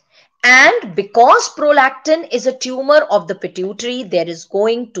 right? And because prolactin is a tumor of the pituitary, there is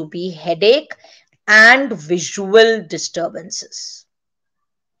going to be headache and visual disturbances.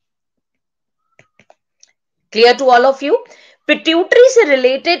 Clear to all of you? Pituitary से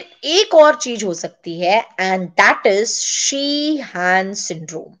related एक और चीज हो सकती है, and that is Sheehan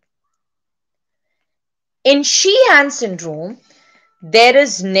syndrome. In Sheehan syndrome, there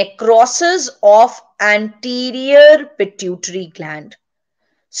is necrosis of anterior pituitary gland.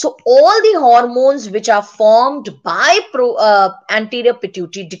 So all the hormones which are formed by anterior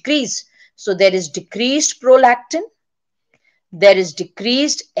pituitary decrease. So there is decreased prolactin, there is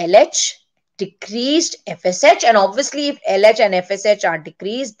decreased LH, decreased FSH, and obviously if LH and FSH are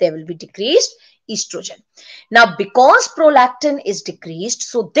decreased, there will be decreased estrogen. Now, because prolactin is decreased,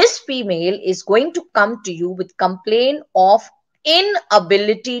 so this female is going to come to you with complaint of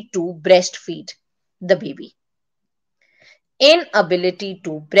inability to breastfeed the baby. Inability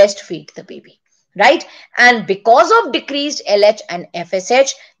to breastfeed the baby, right? And because of decreased LH and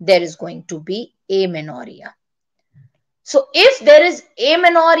FSH, there is going to be amenorrhea. So if there is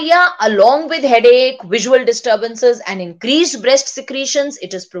amenorrhea along with headache, visual disturbances, and increased breast secretions,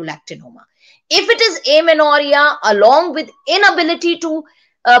 it is prolactinoma. If it is amenorrhea along with inability to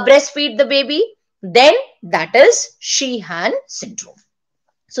breastfeed the baby, then that is Sheehan syndrome.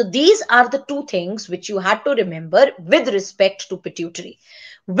 So these are the two things which you had to remember with respect to pituitary.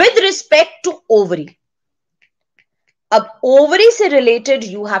 With respect to ovary, अब ovary से related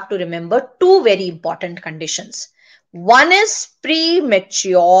you have to remember two very important conditions. One is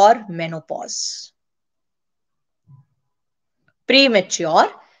premature menopause. Premature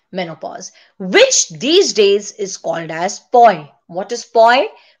menopause, which these days is called as POI. What is POI?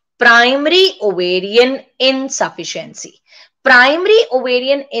 Primary ovarian insufficiency. Primary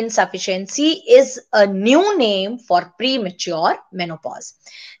ovarian insufficiency is a new name for premature menopause.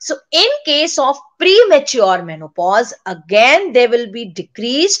 So in case of premature menopause, again, there will be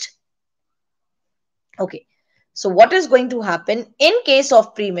decreased. Okay. So what is going to happen in case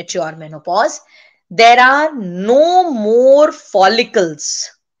of premature menopause? There are no more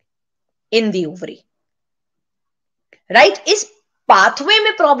follicles in the ovary. Right? Is pathway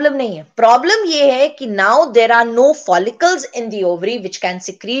में problem नहीं है. Problem ये है कि now there are no follicles in the ovary which can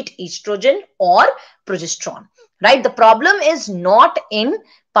secrete estrogen or progesterone. Right? The problem is not in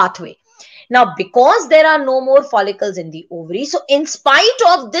pathway. Now, because there are no more follicles in the ovary, so in spite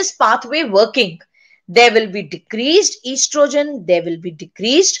of this pathway working, there will be decreased estrogen, there will be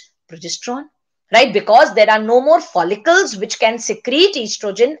decreased progesterone. Right? Because there are no more follicles which can secrete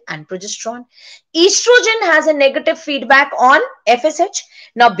estrogen and progesterone. Estrogen has a negative feedback on FSH.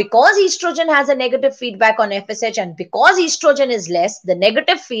 Now, because estrogen has a negative feedback on FSH and because estrogen is less, the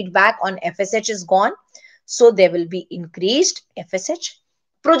negative feedback on FSH is gone. So there will be increased FSH.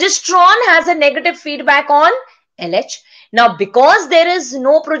 Progesterone has a negative feedback on LH. Now, because there is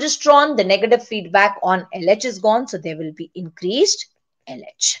no progesterone, the negative feedback on LH is gone. So there will be increased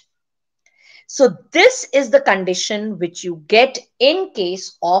LH. So this is the condition which you get in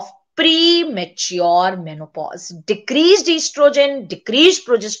case of premature menopause. Decreased estrogen, decreased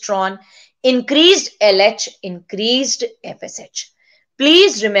progesterone, increased LH, increased FSH.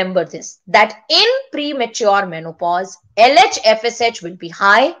 Please remember this, that in premature menopause, LH, FSH will be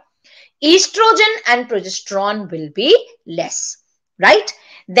high, estrogen and progesterone will be less, right?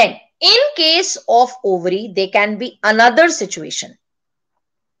 Then in case of ovary, there can be another situation.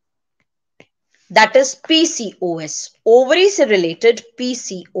 That is PCOS, ovary से related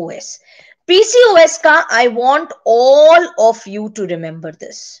PCOS. PCOS का I want all of you to remember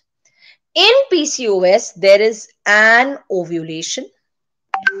this. In PCOS, there is an ovulation.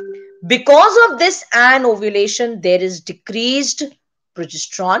 Because of this an ovulation, there is decreased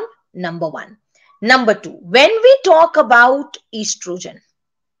progesterone, number one. Number two, when we talk about estrogen,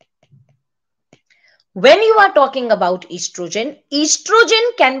 when you are talking about estrogen,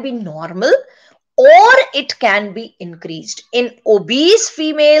 estrogen can be normal or it can be increased. In obese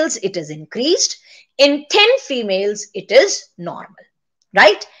females, it is increased. In thin females, it is normal,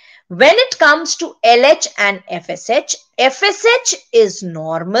 right? When it comes to LH and FSH, FSH is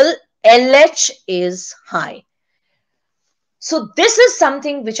normal, LH is high. So this is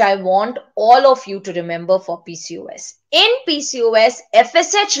something which I want all of you to remember for PCOS. In PCOS,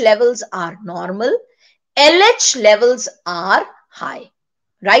 FSH levels are normal, LH levels are high.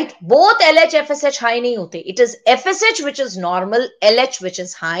 Right? Both LH, FSH high nahi hote. It is FSH which is normal, LH which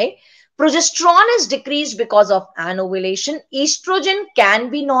is high. Progesterone is decreased because of anovulation. Estrogen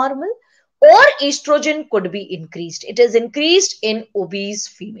can be normal or estrogen could be increased. It is increased in obese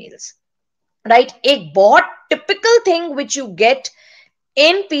females. Right? A बहुत typical thing which you get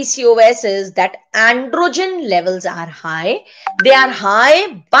in PCOS is that androgen levels are high. They are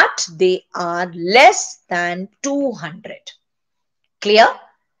high, but they are less than 200. Clear?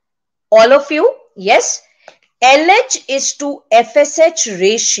 All of you? Yes. LH is to FSH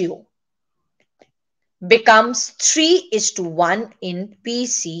ratio becomes 3:1 in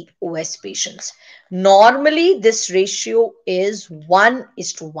PCOS patients. Normally, this ratio is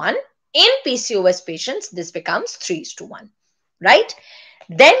 1:1. In PCOS patients, this becomes 3:1. Right?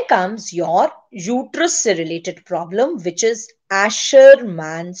 Then comes your uterus-related problem, which is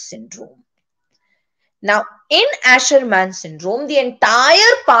Asherman syndrome. Now, in Asherman syndrome, the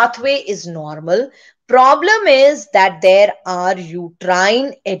entire pathway is normal. Problem is that there are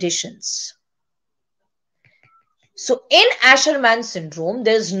uterine adhesions. So, in Asherman syndrome,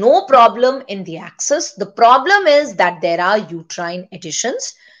 there is no problem in the axis. The problem is that there are uterine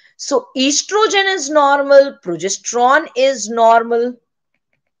adhesions. So, estrogen is normal, progesterone is normal,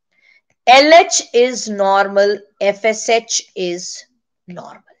 LH is normal, FSH is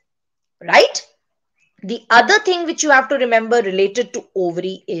normal, right? The other thing which you have to remember related to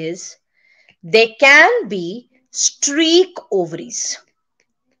ovary is there can be streak ovaries.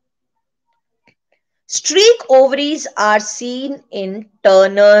 Streak ovaries are seen in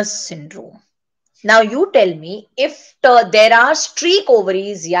Turner's syndrome. Now you tell me, if there are streak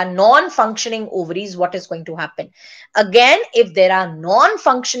ovaries, non-functioning ovaries, what is going to happen? Again, if there are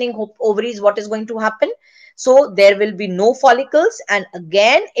non-functioning ovaries, what is going to happen? So there will be no follicles, and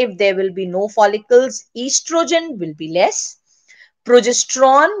again, if there will be no follicles, estrogen will be less,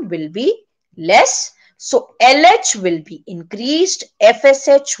 progesterone will be less. So LH will be increased,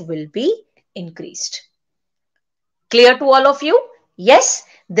 FSH will be increased. Clear to all of you? Yes.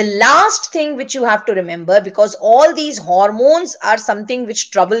 The last thing which you have to remember, because all these hormones are something which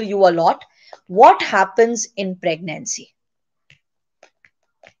trouble you a lot, what happens in pregnancy?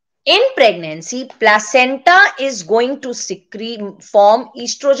 In pregnancy, placenta is going to form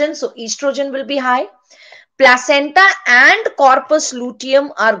estrogen. So estrogen will be high. Placenta and corpus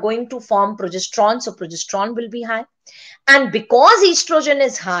luteum are going to form progesterone. So progesterone will be high. And because estrogen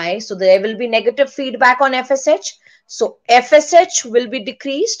is high, so there will be negative feedback on FSH. So FSH will be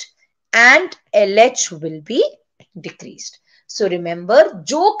decreased and LH will be decreased. So remember,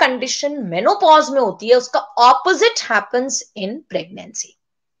 जो condition menopause में होती है, उसका opposite happens in pregnancy.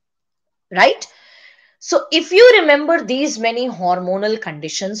 Right? So if you remember these many hormonal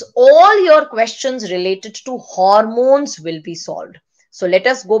conditions, all your questions related to hormones will be solved. So let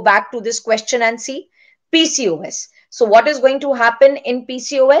us go back to this question and see PCOS. So what is going to happen in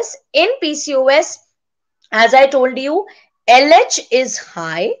PCOS? In PCOS, as I told you, LH is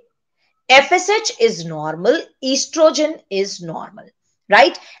high, FSH is normal, estrogen is normal,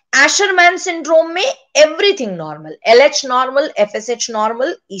 right? Asherman syndrome में everything normal, LH normal, FSH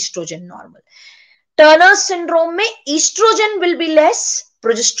normal, estrogen normal. Turner syndrome में estrogen will be less,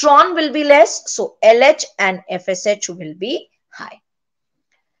 progesterone will be less, so LH and FSH will be high,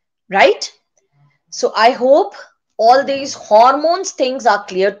 right? So I hope all these hormones things are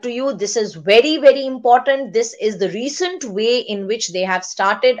clear to you. This is very, very important. This is the recent way in which they have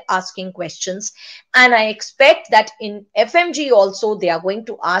started asking questions. And I expect that in FMG also, they are going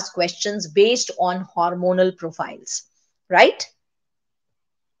to ask questions based on hormonal profiles, right?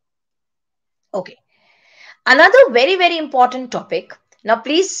 Okay. Another very, very important topic. Now,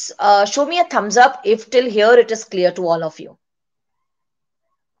 please show me a thumbs up if till here it is clear to all of you.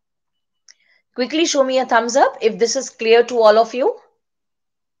 Quickly show me a thumbs up if this is clear to all of you.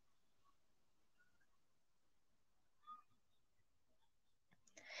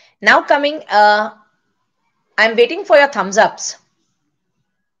 Now coming, I'm waiting for your thumbs ups.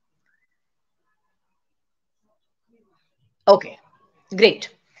 Okay, great.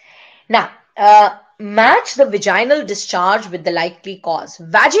 Now, match the vaginal discharge with the likely cause.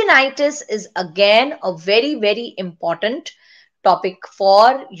 Vaginitis is again a very, very important topic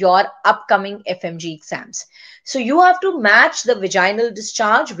for your upcoming FMG exams. So you have to match the vaginal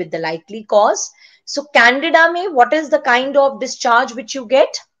discharge with the likely cause. So Candida mein, what is the kind of discharge which you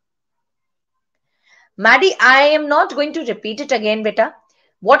get? Maddie, I am not going to repeat it again, beta.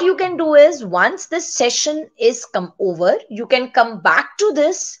 What you can do is once this session is come over, you can come back to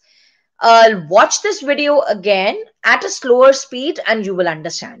this, watch this video again at a slower speed and you will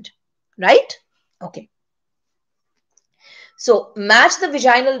understand, right? Okay. So match the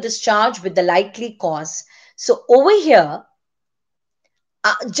vaginal discharge with the likely cause. So over here,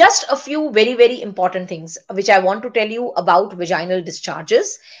 just a few very, very important things which I want to tell you about vaginal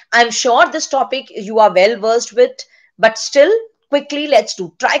discharges. I'm sure this topic you are well versed with, but still quickly let's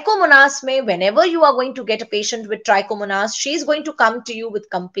do trichomonas. Mein, whenever you are going to get a patient with trichomonas, she's going to come to you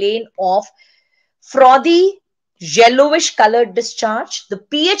with complaint of frothy, yellowish colored discharge. The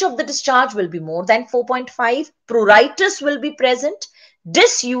pH of the discharge will be more than 4.5. Pruritus will be present.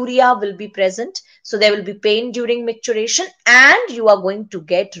 Dysuria will be present. So there will be pain during micturition and you are going to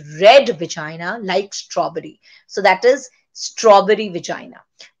get red vagina like strawberry. So that is strawberry vagina.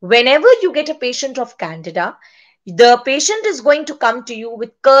 Whenever you get a patient of Candida, the patient is going to come to you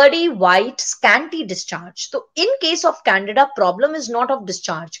with curdy, white, scanty discharge. So in case of Candida, problem is not of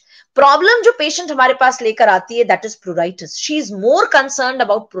discharge. Problem जो patient हमारे पास लेकर आती है, that is pruritus. She is more concerned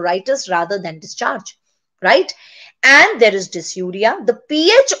about pruritus rather than discharge, right? And there is dysuria. The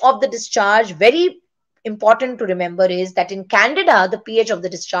pH of the discharge, very important to remember, is that in Candida, the pH of the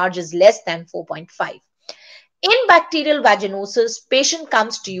discharge is less than 4.5. In bacterial vaginosis, patient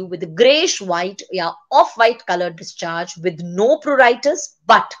comes to you with a grayish white, off-white colored discharge with no pruritus,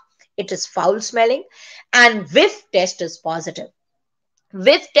 but it is foul smelling and whiff test is positive.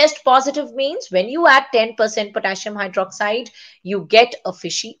 Whiff test positive means when you add 10% potassium hydroxide, you get a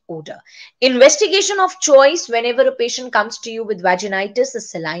fishy odor. Investigation of choice whenever a patient comes to you with vaginitis is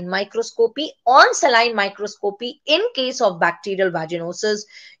saline microscopy. On saline microscopy, in case of bacterial vaginosis,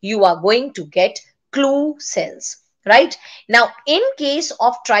 you are going to get clue cells. Right? Now, in case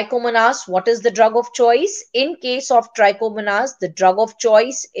of trichomonas, what is the drug of choice? In case of trichomonas, the drug of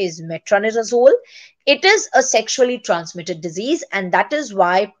choice is metronidazole. It is a sexually transmitted disease and that is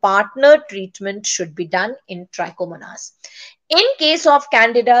why partner treatment should be done in trichomonas. In case of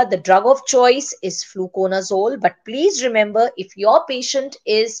Candida, the drug of choice is fluconazole. But please remember, if your patient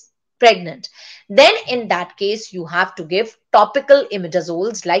is pregnant, then in that case you have to give topical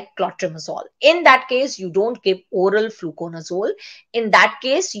imidazoles like clotrimazole. In that case you don't give oral fluconazole. In that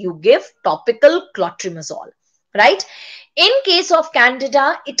case you give topical clotrimazole, right? In case of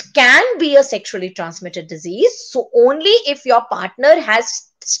candida, it can be a sexually transmitted disease, so only if your partner has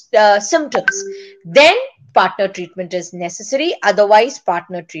symptoms, then partner treatment is necessary. Otherwise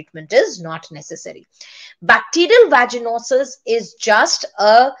partner treatment is not necessary. Bacterial vaginosis is just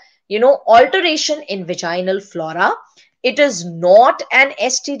a alteration in vaginal flora. It is not an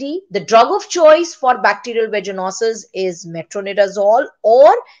STD. The drug of choice for bacterial vaginosis is metronidazole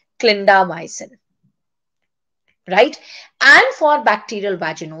or clindamycin, right? And for bacterial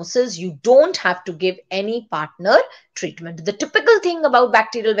vaginosis, you don't have to give any partner treatment. The typical thing about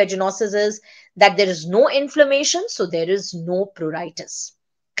bacterial vaginosis is that there is no inflammation, so there is no pruritus.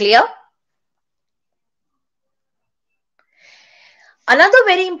 Clear? Another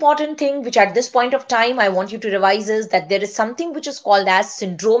very important thing which at this point of time I want you to revise is that there is something which is called as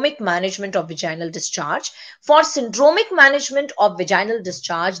syndromic management of vaginal discharge. For syndromic management of vaginal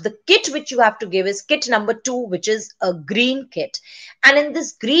discharge, the kit which you have to give is kit number 2, which is a green kit. And in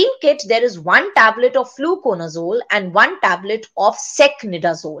this green kit, there is 1 tablet of fluconazole and 1 tablet of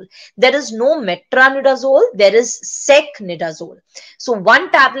secnidazole. There is no metronidazole, there is secnidazole. So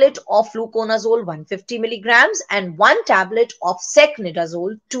 1 tablet of fluconazole, 150 milligrams, and 1 tablet of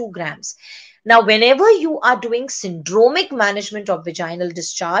secnidazole, 2 grams. Now, whenever you are doing syndromic management of vaginal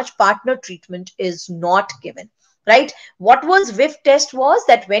discharge, partner treatment is not given, right? What was whiff test was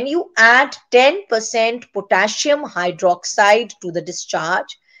that when you add 10% potassium hydroxide to the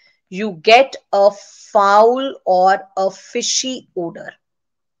discharge, you get a foul or a fishy odor,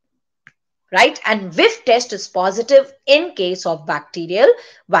 right? And whiff test is positive in case of bacterial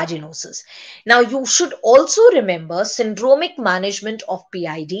vaginosis. Now, you should also remember syndromic management of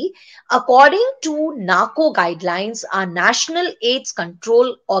PID. According to NACO guidelines, our National AIDS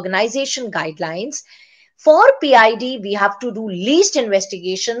Control Organization guidelines, for PID, we have to do least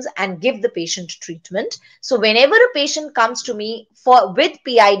investigations and give the patient treatment. So whenever a patient comes to me with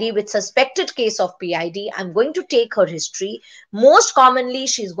PID, with suspected case of PID, I'm going to take her history. Most commonly,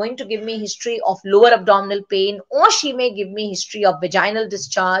 she's going to give me history of lower abdominal pain, or she may give me history of vaginal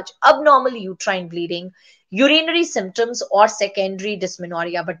discharge, abnormal uterine bleeding, urinary symptoms, or secondary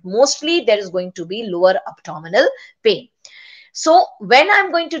dysmenorrhea. But mostly there is going to be lower abdominal pain. So when I'm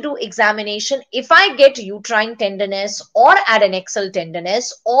going to do examination, if I get uterine tenderness or adnexal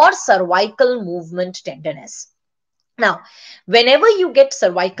tenderness or cervical movement tenderness. Now, whenever you get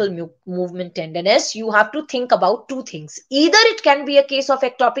cervical movement tenderness, you have to think about 2 things. Either it can be a case of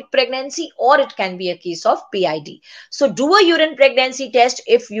ectopic pregnancy or it can be a case of PID. So do a urine pregnancy test.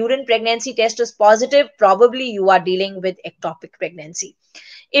 If urine pregnancy test is positive, probably you are dealing with ectopic pregnancy.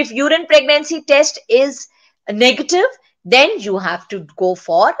 If urine pregnancy test is negative, then you have to go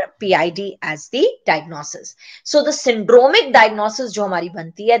for PID as the diagnosis. So the syndromic diagnosis jo hamari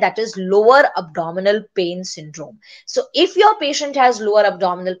banti hai, that is lower abdominal pain syndrome. So if your patient has lower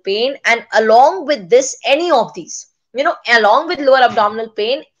abdominal pain and along with this, any of these, along with lower abdominal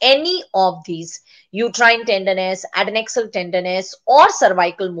pain, any of these, uterine tenderness, adnexal tenderness, or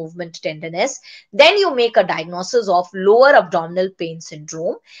cervical movement tenderness, then you make a diagnosis of lower abdominal pain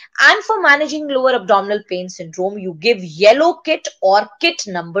syndrome. And for managing lower abdominal pain syndrome, you give yellow kit or kit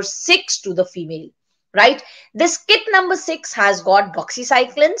number 6 to the female, right? This kit number 6 has got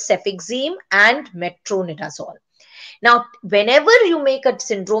doxycycline, cefixime, and metronidazole. Now, whenever you make a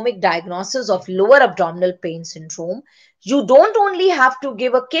syndromic diagnosis of lower abdominal pain syndrome, you don't only have to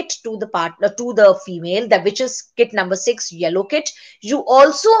give a kit to the partner, to the female, which is kit number 6, yellow kit. You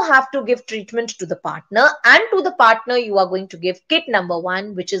also have to give treatment to the partner, and to the partner you are going to give kit number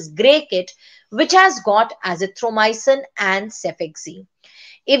 1, which is gray kit, which has got azithromycin and cefixime.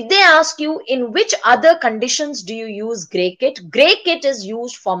 If they ask you in which other conditions do you use gray kit is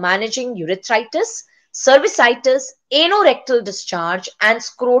used for managing urethritis, cervicitis, anorectal discharge, and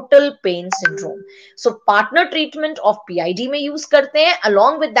scrotal pain syndrome. So partner treatment of PID में use करते हैं,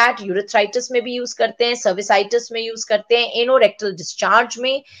 along with that urethritis में भी use करते हैं, cervicitis में use करते हैं, anorectal discharge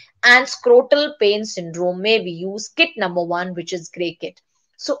में, and scrotal pain syndrome में we use kit number 1, which is gray kit.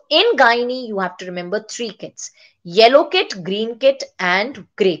 So in gynae, you have to remember 3 kits: yellow kit, green kit, and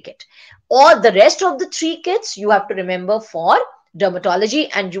gray kit. Or the rest of the 3 kits you have to remember for dermatology,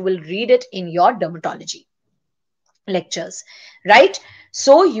 and you will read it in your dermatology lectures, right?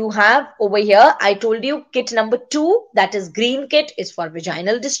 So you have over here, I told you kit number 2, that is green kit, is for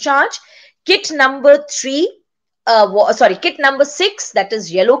vaginal discharge. Kit number 3, kit number 6, that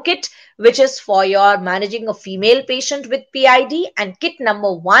is yellow kit, which is for your managing a female patient with PID. And kit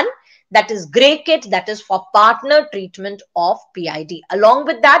number 1, that is gray kit, that is for partner treatment of PID. Along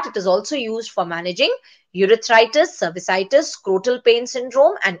with that, it is also used for managing urethritis, cervicitis, scrotal pain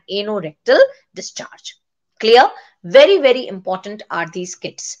syndrome, and anorectal discharge. Clear? Very, very important are these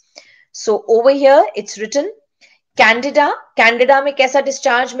kits. So over here, it's written Candida. Candida में कैसा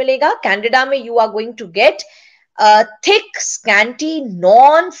discharge मिलेगा? Candida में you are going to get a thick, scanty,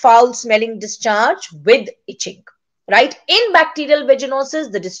 non-foul smelling discharge with itching. Right? In bacterial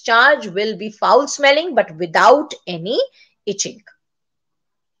vaginosis, the discharge will be foul smelling but without any itching.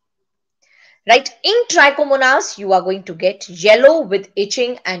 Right? In trichomonas, you are going to get yellow with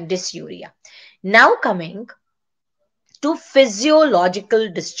itching and dysuria. Now coming to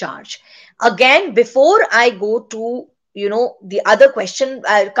physiological discharge. Again, before I go to the other question,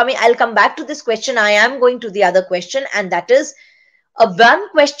 I'll come back to this question. I am going to the other question, and that is one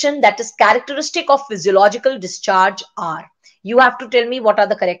question that is characteristic of physiological discharge are. You have to tell me what are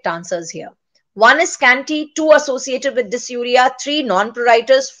the correct answers here. 1 is scanty, 2 associated with dysuria, 3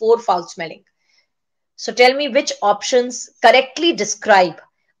 non-pruritus, 4 foul smelling. So tell me which options correctly describe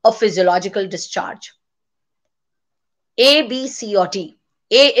a physiological discharge. A, B, C, or D.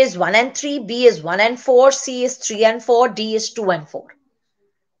 A is 1 and 3, B is 1 and 4, C is 3 and 4, D is 2 and 4.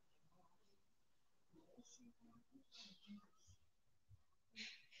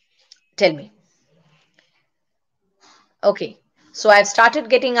 Tell me. Okay, so I've started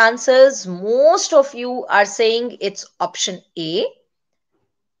getting answers. Most of you are saying it's option A.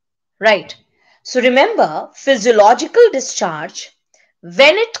 Right. So remember, physiological discharge,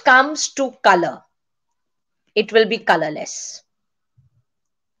 when it comes to color, it will be colorless.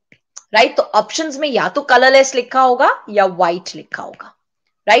 Right? So options में या तो colorless लिखा होगा या white लिखा होगा.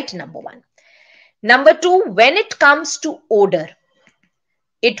 Right? Number 1. Number 2, when it comes to odor,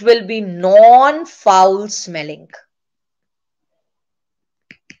 it will be non-foul smelling.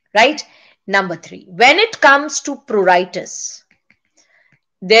 Right? Number 3, when it comes to pruritus,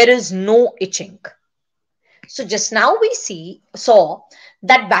 there is no itching. So just now we saw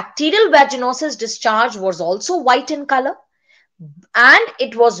that bacterial vaginosis discharge was also white in color and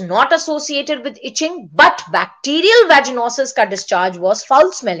it was not associated with itching, but bacterial vaginosis ka discharge was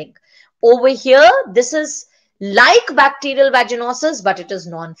foul smelling. Over here, this is like bacterial vaginosis, but it is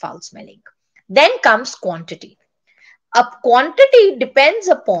non-foul smelling. Then comes quantity. A quantity depends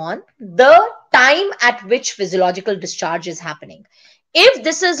upon the time at which physiological discharge is happening. If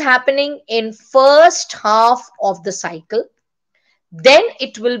this is happening in first half of the cycle, then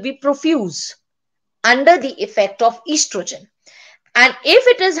it will be profuse under the effect of estrogen. And if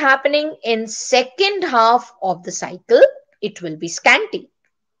it is happening in second half of the cycle, it will be scanty.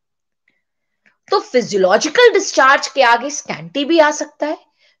 तो physiological discharge के आगे scanty भी आ सकता है,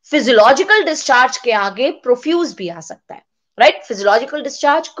 physiological discharge के आगे profuse भी आ सकता है. Right? Physiological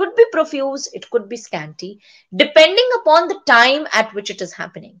discharge could be profuse, it could be scanty, depending upon the time at which it is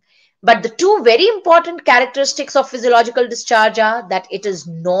happening. But the two very important characteristics of physiological discharge are that it is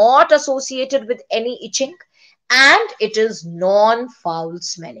not associated with any itching and it is non-foul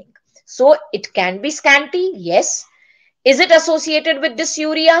smelling. So it can be scanty, yes. Is it associated with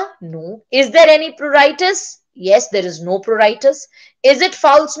dysuria? No. Is there any pruritus? Yes, there is no pruritus. Is it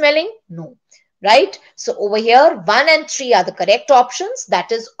foul smelling? No. Right? So over here, 1 and 3 are the correct options.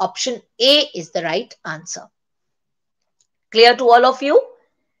 That is option A is the right answer. Clear to all of you?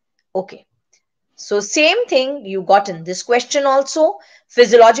 Okay. So same thing you got in this question also.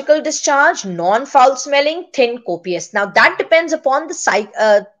 Physiological discharge, non-foul smelling, thin, copious. Now that depends upon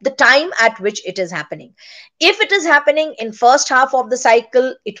the time at which it is happening. If it is happening in first half of the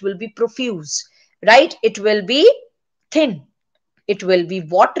cycle, it will be profuse, right? It will be thin. It will be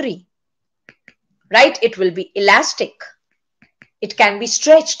watery, right? It will be elastic. It can be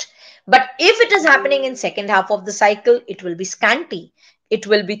stretched. But if it is happening in second half of the cycle, it will be scanty. It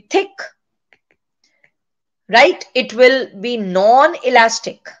will be thick. Right? It will be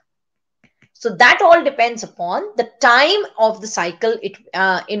non-elastic. So that all depends upon the time of the cycle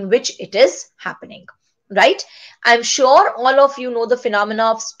in which it is happening. Right? I'm sure all of you know the phenomena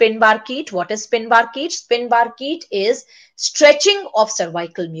of spin Barkeet. What is spin Barkeet? Spin Barkeet is stretching of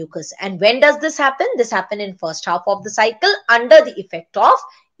cervical mucus. And when does this happen? This happens in first half of the cycle under the effect of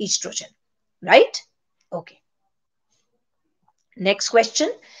estrogen. Right? Okay. Next question.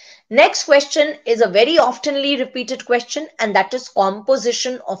 Next question is a very oftenly repeated question, and that is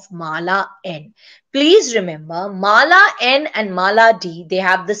composition of mala N. Please remember, Mala N and Mala D, they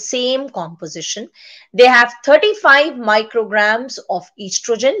have the same composition. They have 35 micrograms of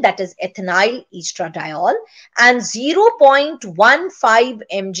estrogen, that is ethinyl estradiol, and 0.15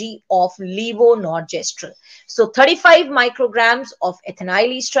 mg of levonorgestrel. So 35 micrograms of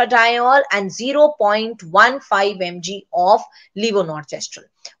ethinyl estradiol and 0.15 mg of levonorgestrel.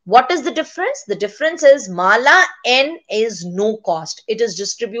 What is the difference? The difference is Mala N is no cost. It is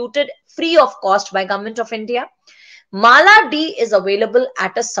distributed free of cost by Government of India. Mala D is available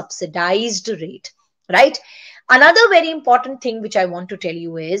at a subsidized rate, right? Another very important thing which I want to tell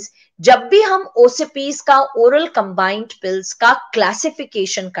you is, जब भी हम OCPs का oral combined pills का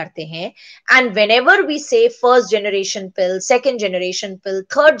classification करते हैं, and whenever we say first generation pill, second generation pill,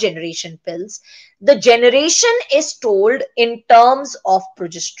 third generation pills, the generation is told in terms of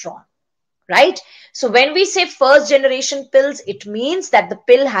progesterone. Right? So when we say first generation pills, it means that the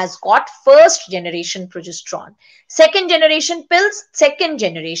pill has got first generation progesterone. Second generation pills, second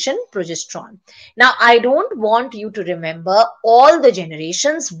generation progesterone. Now, I don't want you to remember all the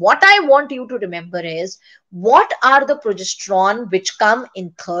generations. What I want you to remember is what are the progesterone which come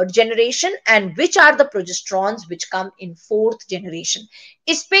in third generation and which are the progesterones which come in fourth generation.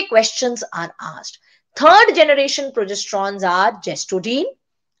 Is pe questions are asked. Third generation progesterones are gestodine,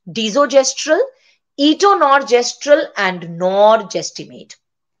 desogestrel, etonorgestrel, and norgestimate.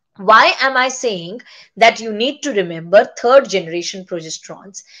 Why am I saying that you need to remember third generation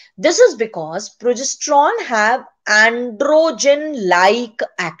progesterones? This is because progesterone have androgen-like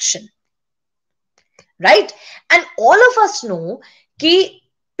action, right? And all of us know कि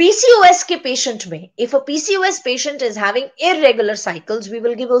PCOS के patient में, if a PCOS patient is having irregular cycles, we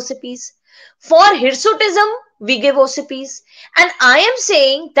will give OCPs. For hirsutism, we give OCPs. And I am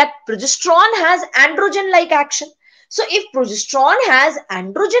saying that progesterone has androgen-like action. So if progesterone has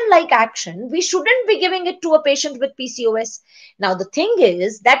androgen-like action, we shouldn't be giving it to a patient with PCOS. Now, the thing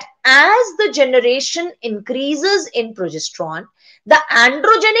is that as the generation increases in progesterone, the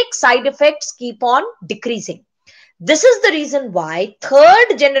androgenic side effects keep on decreasing. This is the reason why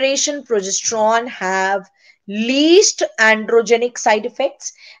third generation progesterone have least androgenic side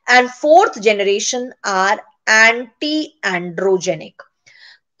effects and fourth generation are anti-androgenic.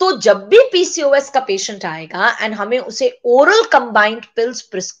 तो जब भी PCOS का patient आएगा and हमें उसे oral combined pills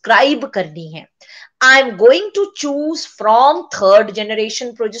prescribe करनी है, I'm going to choose from third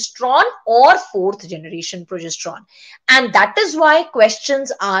generation progesterone or fourth generation progesterone. And that is why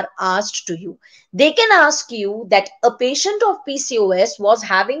questions are asked to you. They can ask you that a patient of PCOS was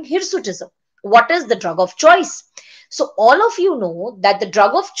having hirsutism. What is the drug of choice? So all of you know that the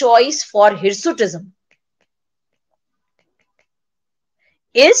drug of choice for hirsutism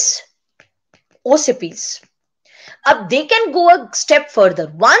is OCPs. They can go a step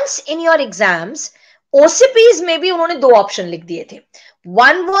further. Once in your exams, OCPs में भी उन्होंने दो option लिख दिए थे.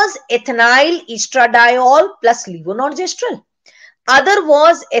 One was ethinyl estradiol plus levonorgestrel. Other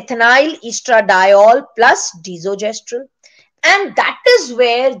was ethinyl estradiol plus desogestrel. And that is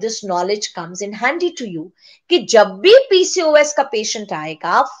where this knowledge comes in handy to you. कि जब भी PCOS का patient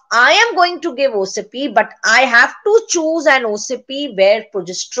आएगा, I am going to give OCP, but I have to choose an OCP where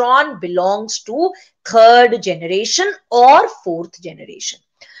progesterone belongs to third generation or fourth generation.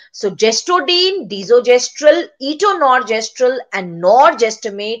 So gestodine, desogestrel, etonorgestrel, and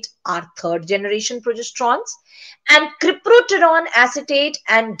norgestimate are third generation progesterones, and criproterone acetate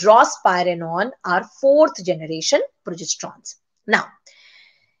and drospirenone are fourth generation progesterones. Now,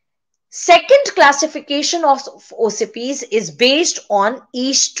 second classification of OCPs is based on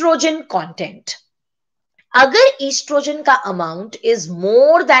estrogen content. अगर estrogen का amount is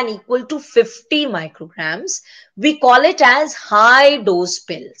more than equal to 50 micrograms, we call it as high dose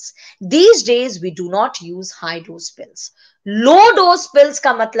pills. These days, we do not use high dose pills. Low dose pills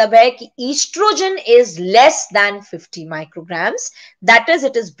का मतलब है कि estrogen is less than 50 micrograms. That is,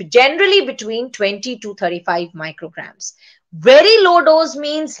 it is generally between 20 to 35 micrograms. Very low dose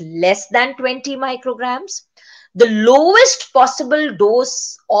means less than 20 micrograms. The lowest possible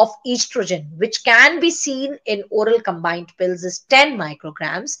dose of estrogen, which can be seen in oral combined pills, is 10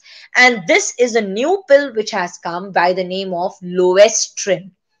 micrograms. And this is a new pill which has come by the name of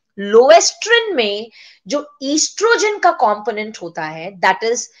Lowestrin. Lowestrin में जो estrogen का component होता है, that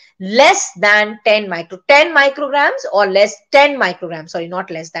is less than 10 micrograms or less 10 micrograms. Sorry,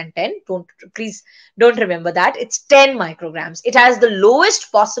 not less than 10. Please don't remember that. It's 10 micrograms. It has the lowest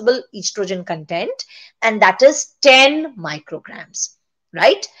possible estrogen content, and that is 10 micrograms,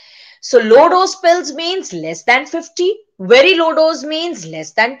 right? So low dose pills means less than 50. Very low dose means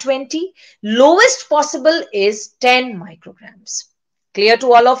less than 20. Lowest possible is 10 micrograms. Clear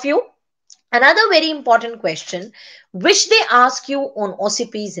to all of you? Another very important question which they ask you on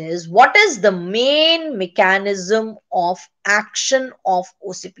OCPs is, what is the main mechanism of action of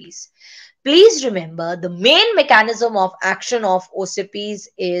OCPs? Please remember, the main mechanism of action of OCPs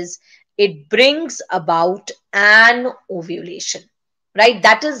is it brings about an ovulation, right?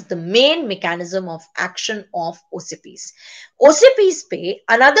 That is the main mechanism of action of OCPs. OCPs pay.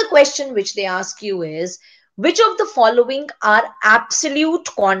 Another question which they ask you is, which of the following are absolute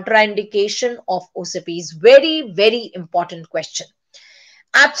contraindication of OCPs? Very, very important question.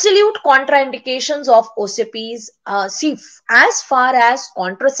 Absolute contraindications of OCPs, see, as far as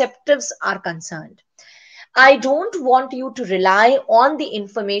contraceptives are concerned, I don't want you to rely on the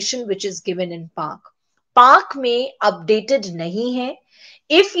information which is given in PARC. PARC में updated नहीं है.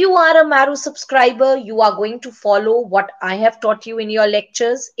 If you are a Maru subscriber, you are going to follow what I have taught you in your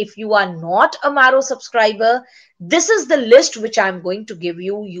lectures. If you are not a Maru subscriber, this is the list which I'm going to give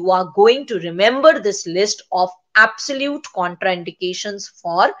you. You are going to remember this list of absolute contraindications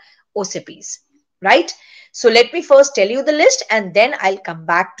for OCPs, right? So let me first tell you the list and then I'll come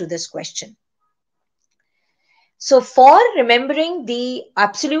back to this question. So for remembering the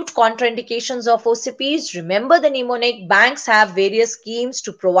absolute contraindications of OCPs, remember the mnemonic: banks have various schemes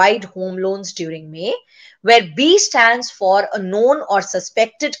to provide home loans during May, where B stands for a known or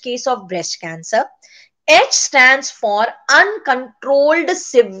suspected case of breast cancer. H stands for uncontrolled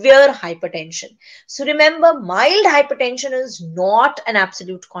severe hypertension. So remember, mild hypertension is not an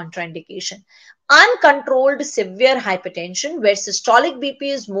absolute contraindication. Uncontrolled severe hypertension, where systolic BP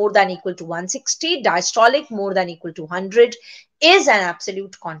is more than equal to 160, diastolic more than equal to 100, is an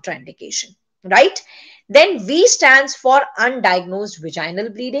absolute contraindication, right? Then V stands for undiagnosed vaginal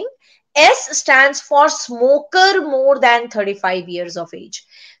bleeding. S stands for smoker more than 35 years of age.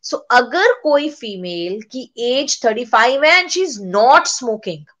 So अगर कोई female की age 35 है and she's not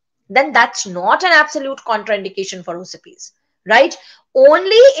smoking, then that's not an absolute contraindication for OCPs, right?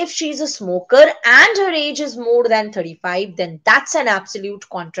 Only if she's a smoker and her age is more than 35, then that's an absolute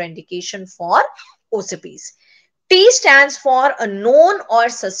contraindication for OCPs. T stands for a known or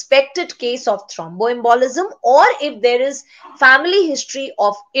suspected case of thromboembolism, or if there is family history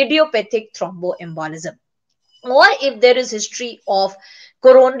of idiopathic thromboembolism, or if there is history of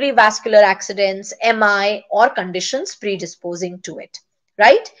coronary vascular accidents, MI, or conditions predisposing to it,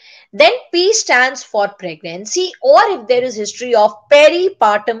 right? Then P stands for pregnancy, or if there is history of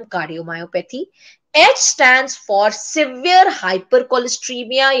peripartum cardiomyopathy. H stands for severe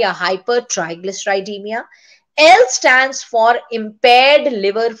hypercholesteremia या hypertriglyceridemia. L stands for impaired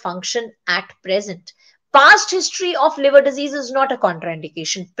liver function at present. Past history of liver disease is not a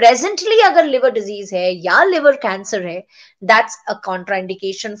contraindication. Presently अगर liver disease है या liver cancer है, that's a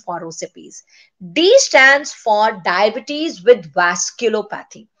contraindication for OCPs. D stands for diabetes with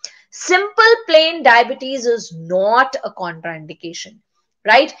vasculopathy. Simple plain diabetes is not a contraindication,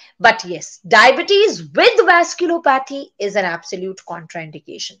 right? But yes, diabetes with vasculopathy is an absolute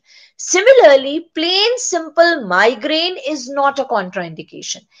contraindication. Similarly, plain simple migraine is not a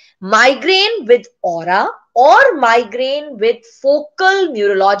contraindication. Migraine with aura or migraine with focal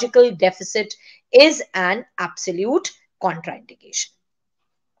neurological deficit is an absolute contraindication.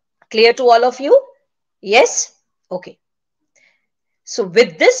 Clear to all of you? Yes? Okay. So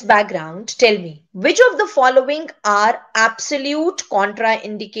with this background, tell me, which of the following are absolute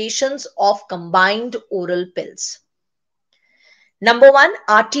contraindications of combined oral pills? Number one,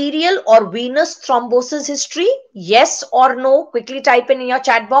 arterial or venous thrombosis history. Yes or no? Quickly type in your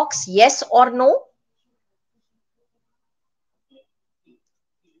chat box. Yes or no?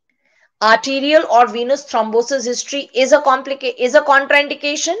 Arterial or venous thrombosis history is a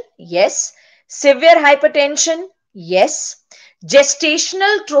contraindication. Yes. Severe hypertension. Yes.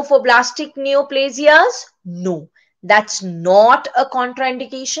 Gestational trophoblastic neoplasias? No, that's not a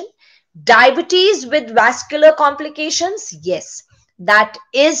contraindication. Diabetes with vascular complications? Yes, that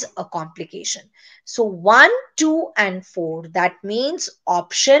is a complication. So 1, 2, and 4, that means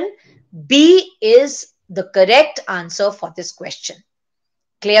option B is the correct answer for this question.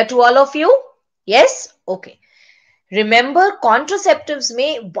 Clear to all of you? Yes? Okay. Remember, contraceptives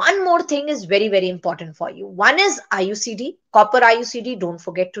में one more thing is very, very important for you. One is IUCD, copper IUCD, don't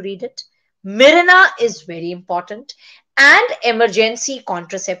forget to read it. Mirena is very important. And emergency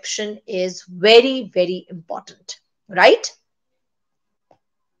contraception is very, very important, right?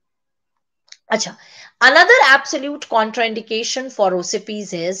 Achha. Another absolute contraindication for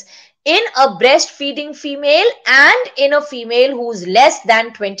OCPs is in a breastfeeding female and in a female who's less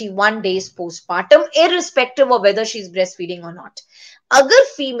than 21 days postpartum, irrespective of whether she's breastfeeding or not. Agar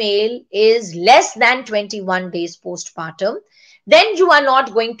female is less than 21 days postpartum, then you are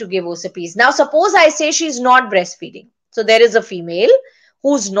not going to give OCPs. Now, suppose I say she's not breastfeeding. So there is a female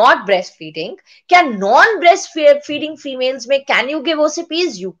who's not breastfeeding. Can non-breastfeeding females can you give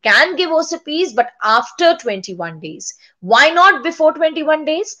OCPs? You can give OCPs, but after 21 days. Why not before 21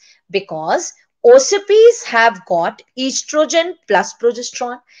 days? Because OCPs have got estrogen plus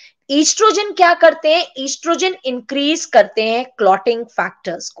progesterone. Estrogen क्या करते हैं? Estrogen increase करते हैं clotting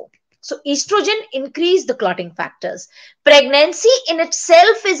factors को. So estrogen increase the clotting factors. Pregnancy in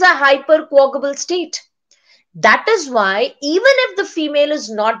itself is a hypercoagulable state. That is why even if the female is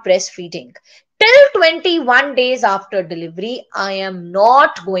not breastfeeding, till 21 days after delivery, I am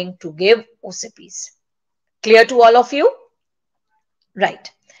not going to give OCPs. Clear to all of you?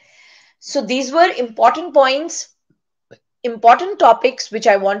 Right. So these were important points, important topics which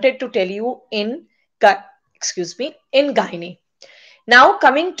I wanted to tell you in gynae. Now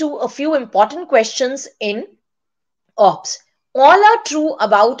coming to a few important questions in OBS. All are true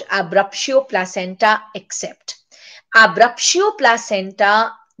about abruptio placenta except abruptio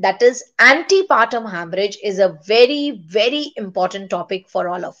placenta, that is antepartum hemorrhage, is a very, very important topic for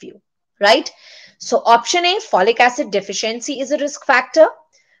all of you, right? So option A, folic acid deficiency is a risk factor.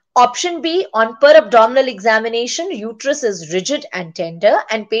 Option B, on per abdominal examination, uterus is rigid and tender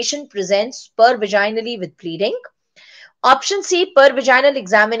and patient presents per vaginally with bleeding. Option C, per vaginal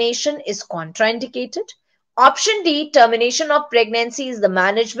examination is contraindicated. Option D, termination of pregnancy is the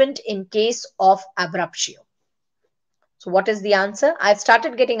management in case of abruptio. So what is the answer? I've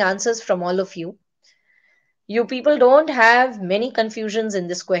started getting answers from all of you. You people don't have many confusions in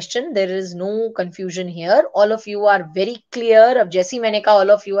this question. There is no confusion here. All of you are very clear. Ab jaisi maine kaha,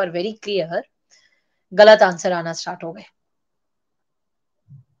 all of you are very clear. Galat answer aana start ho gaye.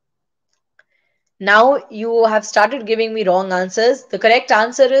 Now you have started giving me wrong answers. The correct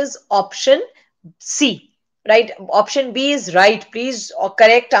answer is option C, right? Option B is right. Please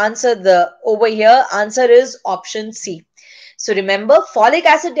correct answer over here. Answer is option C. So remember, folic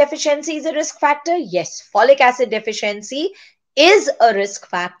acid deficiency is a risk factor. Yes, folic acid deficiency is a risk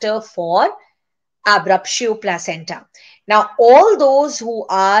factor for abruptio placenta. Now, all those who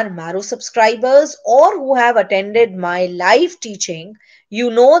are Marrow subscribers or who have attended my live teaching, you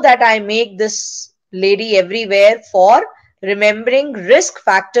know that I make this lady everywhere for remembering risk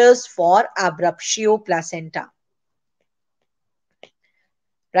factors for abruptio placenta.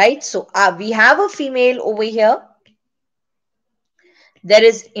 Right? So, we have a female over here. There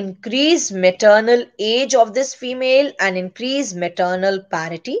is increased maternal age of this female and increased maternal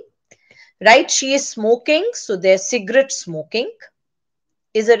parity. Right? She is smoking. So, there's cigarette smoking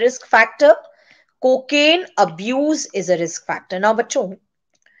is a risk factor. Cocaine abuse is a risk factor. Now, bachcho,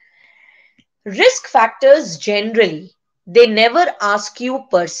 risk factors generally, they never ask you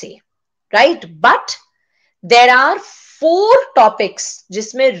per se, right? But there are 4 topics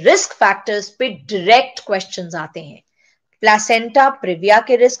जिसमें risk factors पे direct questions आते हैं. Placenta previa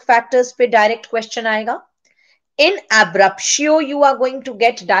के risk factors पे direct question आएगा. In abruptio, you are going to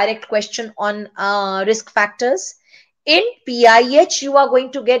get direct question on risk factors. In PIH, you are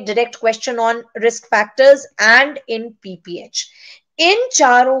going to get direct question on risk factors, and in PPH. In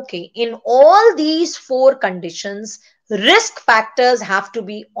charo ke, in all these 4 conditions, risk factors have to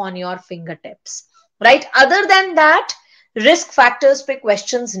be on your fingertips, right? Other than that, risk factors pe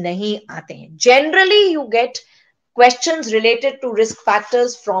questions nahi aate hain. Generally, you get questions related to risk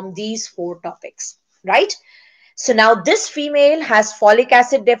factors from these 4 topics, right? So now this female has folic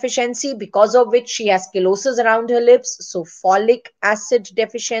acid deficiency, because of which she has killosis around her lips. So folic acid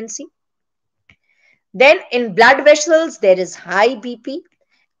deficiency. Then in blood vessels, there is high BP,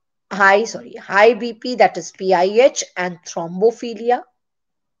 high BP, that is PIH, and thrombophilia.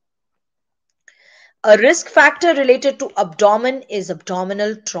 A risk factor related to abdomen is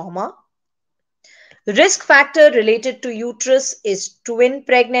abdominal trauma. Risk factor related to uterus is twin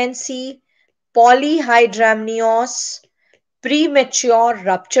pregnancy, polyhydramnios, premature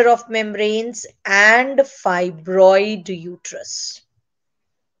rupture of membranes, and fibroid uterus.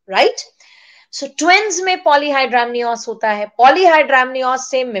 Right? So twins में polyhydramnios होता है. Polyhydramnios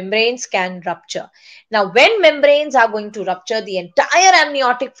से membranes can rupture. Now when membranes are going to rupture, the entire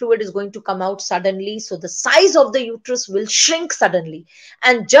amniotic fluid is going to come out suddenly. So the size of the uterus will shrink suddenly.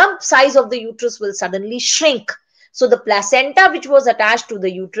 And jump size of the uterus will suddenly shrink. So the placenta which was attached to the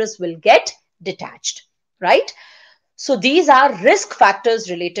uterus will get detached. Right? So these are risk factors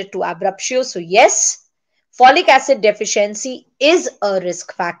related to abruptio. So yes, folic acid deficiency is a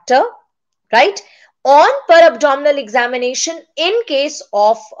risk factor. Right? On per abdominal examination, in case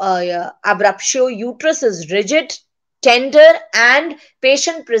of abruptio, uterus is rigid tender, and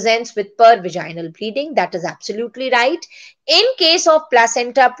patient presents with pervaginal bleeding. That is absolutely right. In case of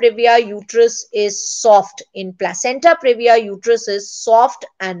placenta previa, uterus is soft. In placenta previa, uterus is soft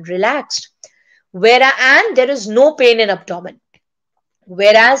and relaxed. Whereas, and there is no pain in abdomen.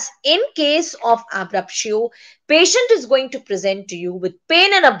 Whereas in case of abruptio, patient is going to present to you with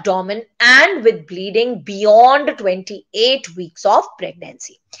pain in abdomen and with bleeding beyond 28 weeks of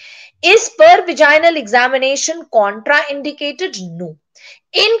pregnancy. Is pervaginal examination contraindicated? No.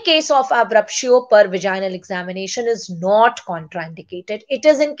 In case of abruptio, pervaginal examination is not contraindicated. It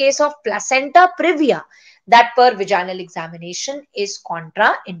is in case of placenta previa that pervaginal examination is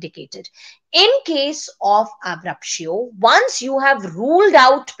contraindicated. In case of abruptio, once you have ruled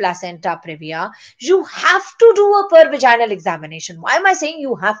out placenta previa, you have to do a pervaginal examination. Why am I saying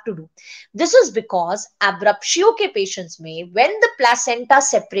you have to do? This is because abruptio ke patients mein, when the placenta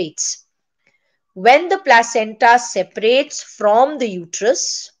separates from the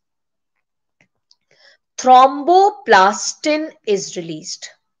uterus, thromboplastin is released,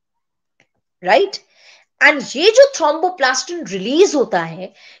 right? And ये जो thromboplastin release होता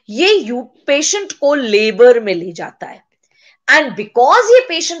है, ये patient को labour में ले जाता है. एंड बिकॉज ये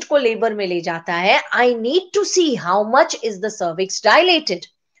पेशेंट को लेबर में ले जाता है, I need to see how much is the cervix dilated,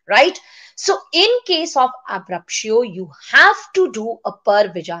 right? So in case of abruptio, you have to do a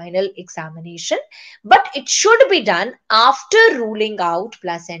pervaginal examination, but it should be done after ruling out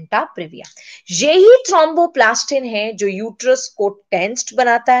placenta previa. यही thromboplastin है जो uterus को tensed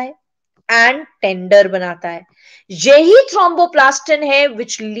बनाता है and tender बनाता है. यही thromboplastin है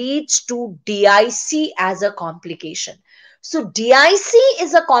which leads to DIC as a complication. So DIC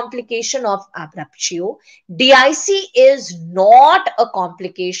is a complication of abruptio. DIC is not a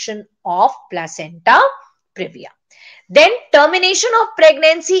complication of placenta previa. Then termination of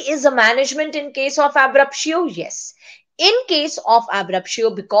pregnancy is a management in case of abruptio. Yes. In case of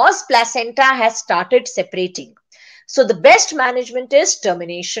abruptio, because placenta has started separating, so the best management is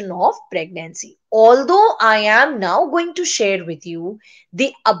termination of pregnancy. Although I am now going to share with you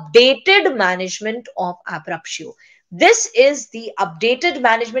the updated management of abruptio. This is the updated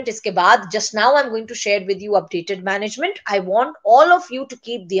management. Iske baad, just now I'm going to share with you updated management. I want all of you to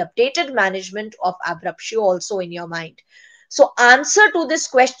keep the updated management of abruptio also in your mind. So answer to this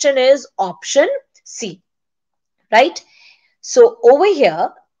question is option C, right? So over here,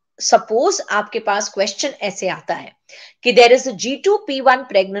 suppose आपके पास question ऐसे आता है कि there is a G2P1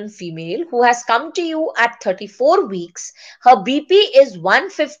 pregnant female who has come to you at 34 weeks. Her BP is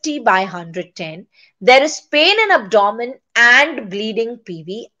 150 by 110. There is pain in abdomen and bleeding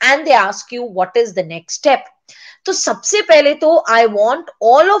PV, and they ask you what is the next step. तो सबसे पहले तो I want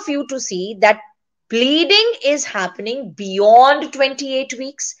all of you to see that bleeding is happening beyond 28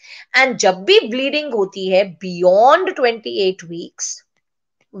 weeks, and जब भी bleeding होती है beyond 28 weeks,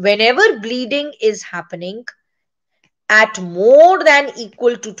 whenever bleeding is happening at more than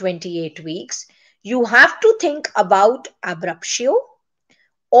equal to 28 weeks, you have to think about abruptio,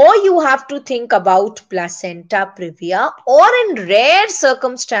 or you have to think about placenta previa, or in rare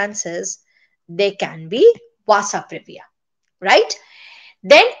circumstances, they can be vasa previa, right?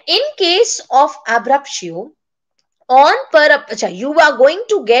 Then in case of abruptio, you are going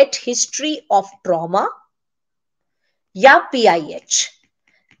to get history of trauma या PIH.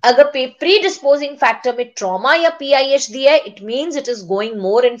 अगर predisposing factor में trauma या PIH दिया है, it means it is going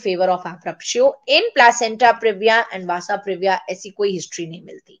more in favor of abruptio. In placenta previa and vasa previa ऐसी कोई history नहीं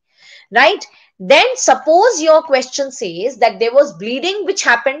मिलती, right? Then suppose your question says that there was bleeding which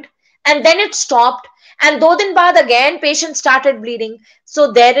happened and then it stopped, and 2 दिन बाद again patient started bleeding,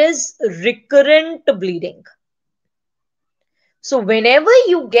 so there is recurrent bleeding. So whenever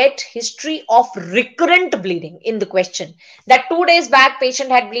you get history of recurrent bleeding in the question, that 2 days back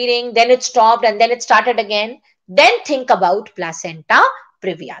patient had bleeding, then it stopped and then it started again, then think about placenta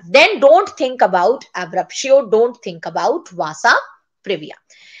previa. Then don't think about abruptio, don't think about vasa previa.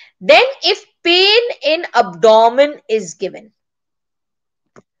 Then if pain in abdomen is given,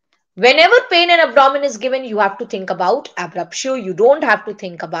 whenever pain in abdomen is given, you have to think about abruptio. You don't have to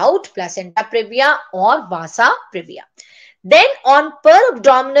think about placenta previa or vasa previa. Then on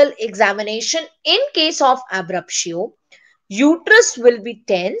per-abdominal examination, in case of abruptio, uterus will be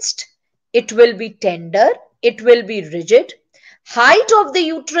tensed, it will be tender, it will be rigid. Height of the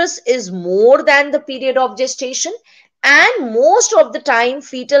uterus is more than the period of gestation, and most of the time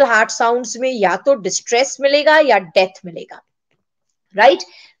fetal heart sounds में या तो distress मिलेगा या death मिलेगा, right?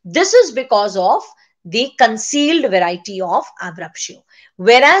 This is because of the concealed variety of abruptio.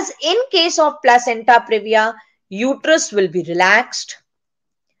 Whereas in case of placenta previa, uterus will be relaxed,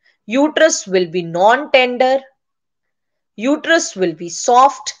 uterus will be non-tender, uterus will be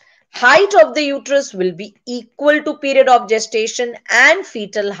soft, height of the uterus will be equal to period of gestation, and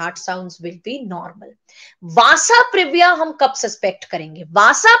fetal heart sounds will be normal. Vasa previa हम कब suspect करेंगे?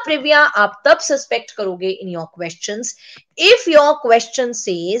 वासा previa आप तब suspect करोगे in your questions if your question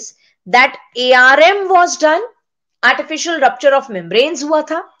says that ARM was done, artificial rupture of membranes हुआ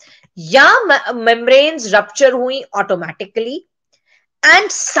था, या membranes rupture हुई automatically, and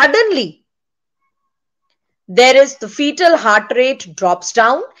suddenly there is the fetal heart rate drops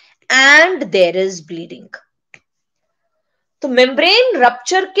down and there is bleeding. तो membrane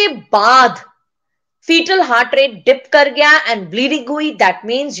rupture के बाद fetal heart rate dip कर गया and bleeding हुई, that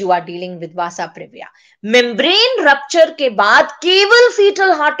means you are dealing with vasa previa. Membrane rupture के बाद केवल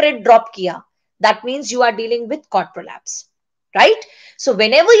fetal heart rate drop किया, that means you are dealing with cord prolapse, right? So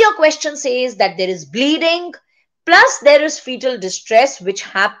whenever your question says that there is bleeding plus there is fetal distress which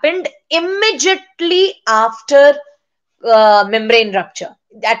happened immediately after membrane rupture,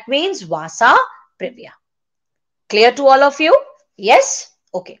 that means vasa previa. Clear to all of you? Yes?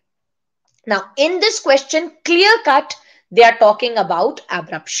 Okay. Now, in this question, clear cut, they are talking about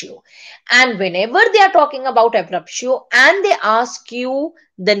abruptio. And whenever they are talking about abruptio and they ask you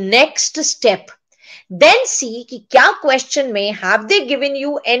the next step, then see ki kya question mein have they given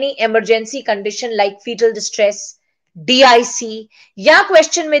you any emergency condition like fetal distress, DIC, ya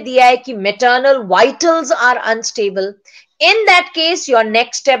question mein diya hai ki maternal vitals are unstable. In that case, your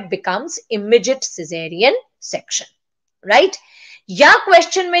next step becomes immediate cesarean section, right? या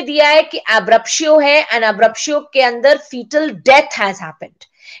question में दिया है कि abruptio है and abruptio के अंदर fetal death has happened.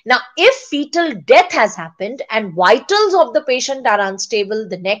 Now, if fetal death has happened and vitals of the patient are unstable,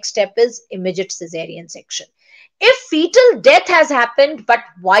 the next step is immediate cesarean section. If fetal death has happened but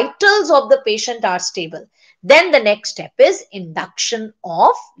vitals of the patient are stable, then the next step is induction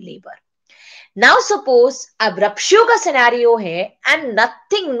of labor. Now, suppose abruptio का scenario है and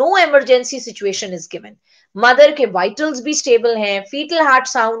nothing, no emergency situation is given. Mother के vitals भी stable हैं, fetal heart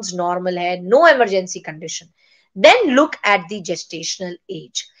sounds normal है, no emergency condition. Then look at the gestational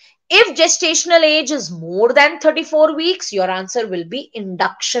age. If gestational age is more than 34 weeks, your answer will be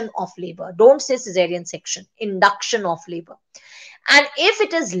induction of labor. Don't say cesarean section, induction of labor. And if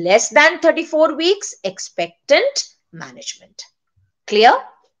it is less than 34 weeks, expectant management. Clear?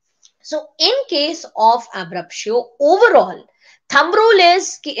 So in case of abruptio, overall, thumb rule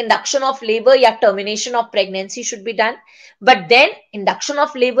is कि induction of labor या termination of pregnancy should be done. But then induction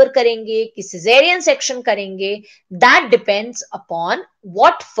of labor करेंगे कि cesarean section करेंगे, that depends upon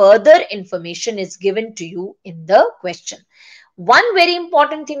what further information is given to you in the question. One very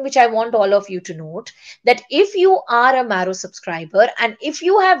important thing which I want all of you to note, that if you are a Marrow subscriber and if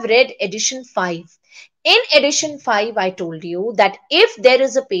you have read edition 5, in edition 5 I told you that if there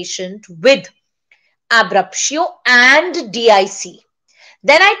is a patient with abruptio and DIC,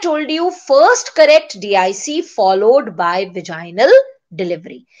 then I told you first correct DIC followed by vaginal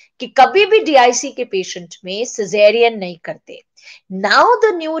delivery. कि कभी भी DIC के patient में cesarean नहीं करते. Now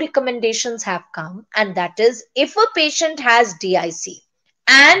the new recommendations have come, and that is if a patient has DIC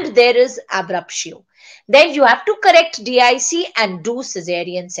and there is abruptio, then you have to correct DIC and do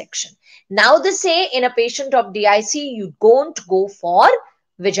cesarean section. Now they say in a patient of DIC, you don't go for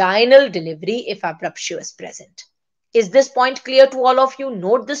vaginal delivery if abruptio is present. Is this point clear to all of you?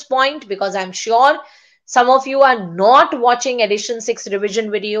 Note this point because I'm sure some of you are not watching edition 6 revision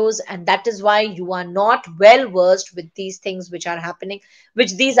videos, and that is why you are not well versed with these things which are happening,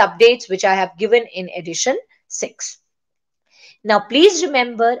 which these updates which I have given in edition 6. Now, please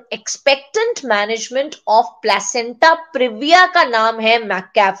remember, expectant management of placenta previa का नाम है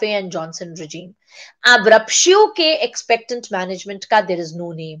McCafe and Johnson regime. Abruptio के expectant management का there is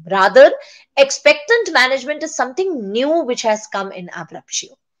no name. Rather, expectant management is something new which has come in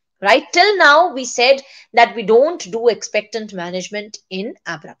abruptio. Right? Till now, we said that we don't do expectant management in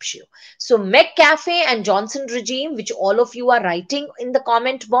abruptio. So, McCafe and Johnson regime, which all of you are writing in the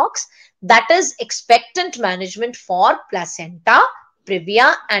comment box, that is expectant management for placenta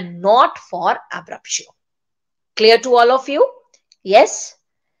previa and not for abruptio. Clear to all of you? Yes?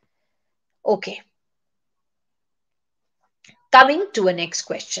 Okay. Coming to a next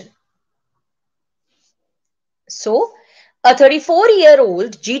question. So, a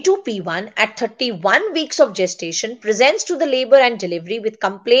 34-year-old G2P1 at 31 weeks of gestation presents to the labor and delivery with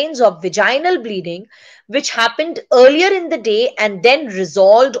complaints of vaginal bleeding which happened earlier in the day and then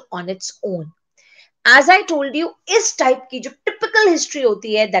resolved on its own. As I told you, इस type की जो typical history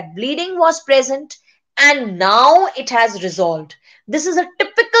होती है that bleeding was present and now it has resolved. This is a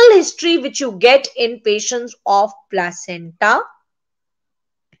typical history which you get in patients of placenta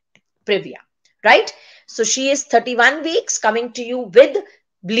previa, right? So she is 31 weeks coming to you with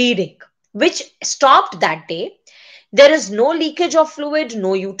bleeding, which stopped that day. There is no leakage of fluid,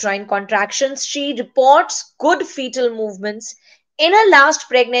 no uterine contractions. She reports good fetal movements. In her last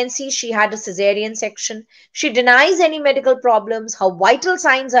pregnancy, she had a cesarean section. She denies any medical problems. Her vital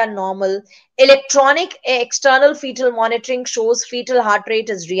signs are normal. Electronic external fetal monitoring shows fetal heart rate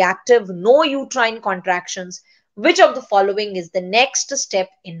is reactive, no uterine contractions. Which of the following is the next step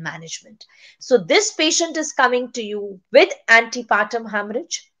in management? So, this patient is coming to you with antepartum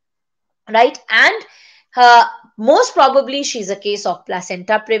hemorrhage, right? And most probably she's a case of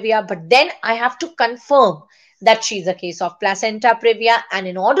placenta previa, but then I have to confirm that she's a case of placenta previa. And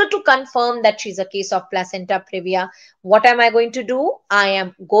in order to confirm that she's a case of placenta previa, what am I going to do? I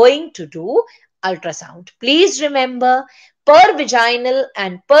am going to do ultrasound. Please remember, per vaginal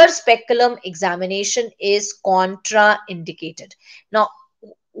and per speculum examination is contraindicated. Now,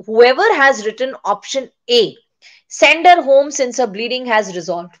 whoever has written option A, send her home since her bleeding has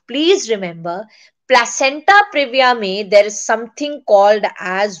resolved. Please remember, placenta previa mein there is something called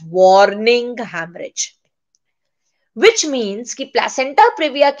as warning hemorrhage, which means कि placenta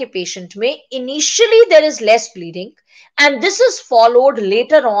previa के patient में initially there is less bleeding and this is followed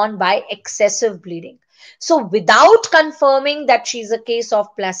later on by excessive bleeding. So without confirming that she's a case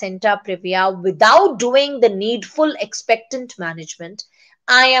of placenta previa, without doing the needful expectant management,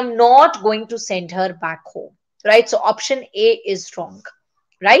 I am not going to send her back home, right? So option A is wrong,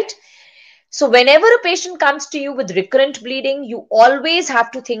 right? So whenever a patient comes to you with recurrent bleeding, you always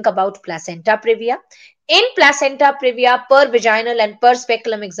have to think about placenta previa. In placenta previa, per vaginal and per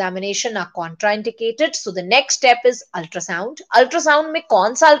speculum examination are contraindicated. So the next step is ultrasound. Ultrasound में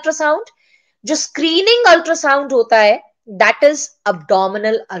कौन सा ultrasound? जो screening ultrasound होता है, that is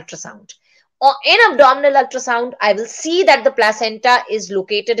abdominal ultrasound. Or in abdominal ultrasound, I will see that the placenta is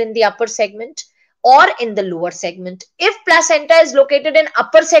located in the upper segment or in the lower segment. If placenta is located in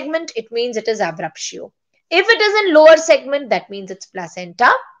upper segment, it means it is abruptio. If it is in lower segment, that means it's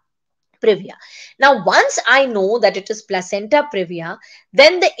placenta previa. Now, once I know that it is placenta previa,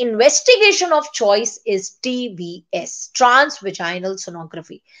 then the investigation of choice is TVS, transvaginal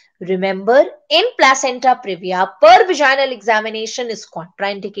sonography. Remember, in placenta previa, per vaginal examination is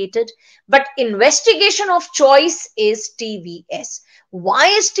contraindicated, but investigation of choice is TVS. Why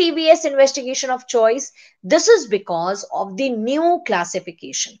is TVS investigation of choice? This is because of the new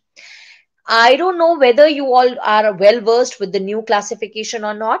classification. I don't know whether you all are well versed with the new classification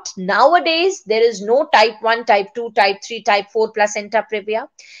or not. Nowadays, there is no type 1, type 2, type 3, type 4 placenta previa.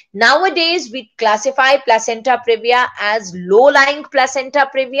 Nowadays, we classify placenta previa as low-lying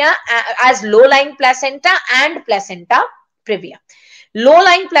placenta previa, as low-lying placenta and placenta previa.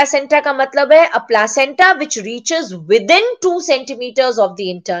 Low-lying placenta का मतलब है a placenta which reaches within 2 centimeters of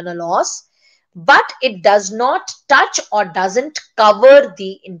the internal os, but it does not touch or doesn't cover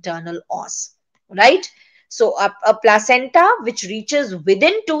the internal os, right? So a placenta which reaches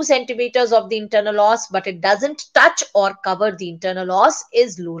within 2 centimeters of the internal os, but it doesn't touch or cover the internal os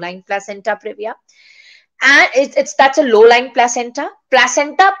is low-lying placenta previa. And that's a low-lying placenta.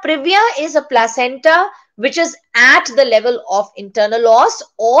 Placenta previa is a placenta which is at the level of internal os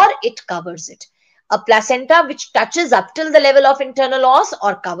or it covers it. A placenta which touches up till the level of internal os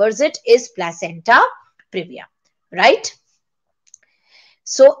or covers it is placenta previa, right?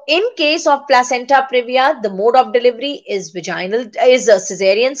 So in case of placenta previa, the mode of delivery is vaginal, is a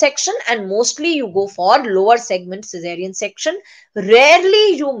cesarean section, and mostly you go for lower segment cesarean section.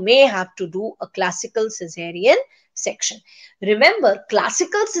 Rarely you may have to do a classical cesarean section. Remember,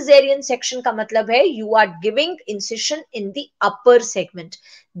 classical cesarean section का मतलब है you are giving incision in the upper segment.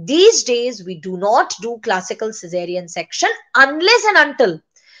 These days we do not do classical cesarean section unless and until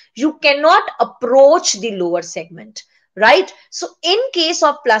you cannot approach the lower segment, right? So in case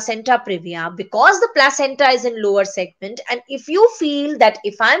of placenta previa, because the placenta is in lower segment, and if you feel that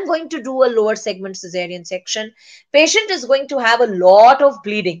if I'm going to do a lower segment cesarean section, patient is going to have a lot of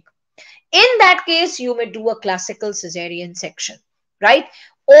bleeding, in that case you may do a classical cesarean section, right?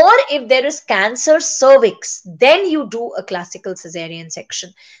 Or if there is cancer cervix, then you do a classical cesarean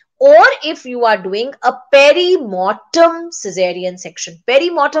section. Or if you are doing a perimortem cesarean section.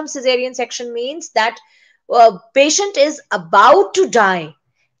 Perimortem cesarean section means that patient is about to die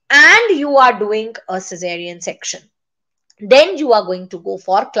and you are doing a cesarean section. Then you are going to go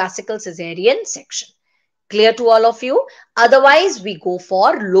for classical cesarean section. Clear to all of you? Otherwise, we go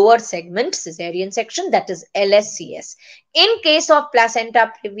for lower segment cesarean section, that is LSCS. In case of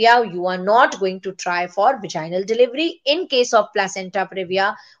placenta previa, you are not going to try for vaginal delivery. In case of placenta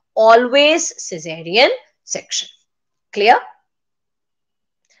previa, always cesarean section. Clear?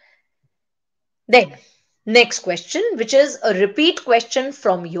 Then, Next question, which is a repeat question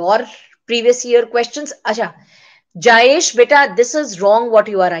from your previous year questions. Acha, Jayesh, beta, this is wrong what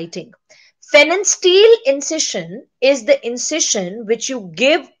you are writing. Phenensteel incision is the incision which you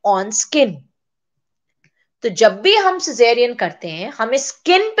give on skin. तो जब भी हम caesarean करते हैं हमें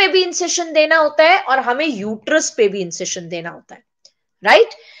skin पे भी incision देना होता है और हमें यूट्रस पे भी इंसिशन देना होता है, राइट?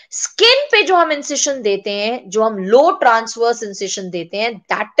 स्किन पे जो हम इंसिशन देते हैं, जो हम लो ट्रांसवर्स इंसिशन देते हैं,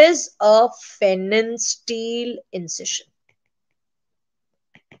 that is a फेनेंस्टील incision,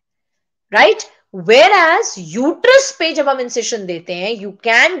 right? Whereas uterus पे जब हम इंसिशन देते हैं, you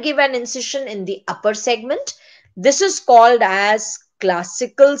can give an incision in the upper segment. This is called as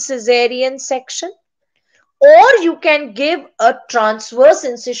classical cesarean section. Or you can give a transverse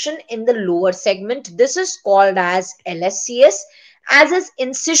incision in the lower segment. This is called as LSCS. As is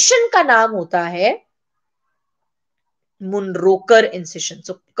incision का नाम होता है Munroker incision.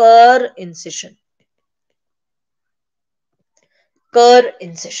 So Kerr incision. Kerr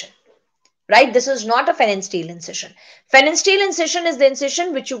incision. Right? This is not a Phenensteel incision. Phenensteel incision is the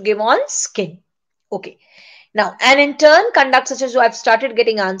incision which you give on skin. Okay. Now, an intern conducts such as, so I've started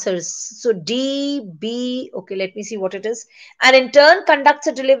getting answers. So D, B, okay, let me see what it is. An intern conducts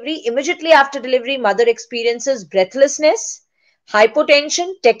a delivery. Immediately after delivery, mother experiences breathlessness,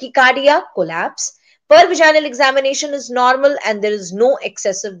 hypotension, tachycardia, collapse. Per vaginal examination is normal and there is no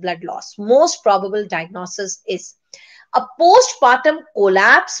excessive blood loss. Most probable diagnosis is a postpartum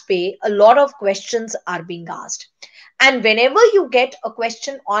collapse. Pe a lot of questions are being asked. And whenever you get a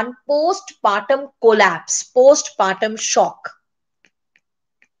question on postpartum collapse, postpartum shock,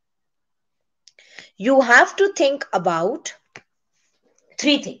 you have to think about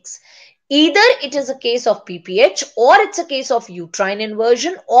three things. Either it is a case of PPH, or it's a case of uterine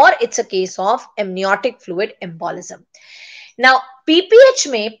inversion, or it's a case of amniotic fluid embolism. Now, PPH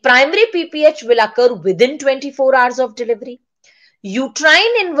में primary PPH will occur within 24 hours of delivery.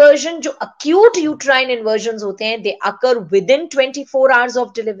 Uterine inversion, जो acute uterine inversions होते हैं, they occur within 24 hours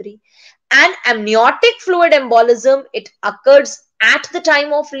of delivery. And amniotic fluid embolism, it occurs at the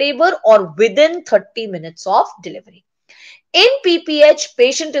time of labor or within 30 minutes of delivery. In PPH,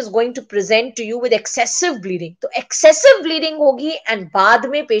 patient is going to present to you with excessive bleeding. So excessive bleeding होगी and बाद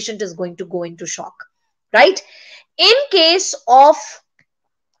में patient is going to go into shock, right? In case of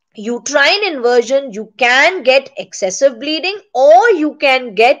uterine inversion, you can get excessive bleeding or you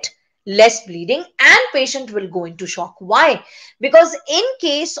can get less bleeding and patient will go into shock. Why? Because in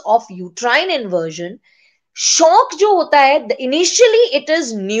case of uterine inversion, shock जो होता है, initially it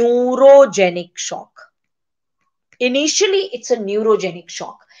is neurogenic shock. Initially it's a neurogenic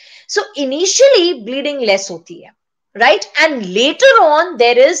shock. So initially bleeding less होती है, right? And later on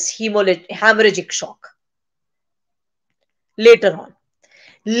there is hemorrhagic shock. Later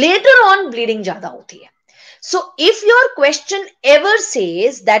on bleeding ज्यादा होती है. So if your question ever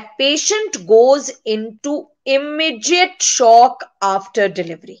says that patient goes into immediate shock after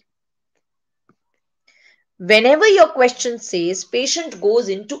delivery, whenever your question says patient goes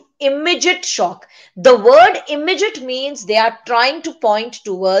into immediate shock, the word immediate means they are trying to point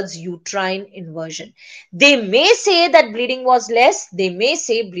towards uterine inversion. They may say that bleeding was less, they may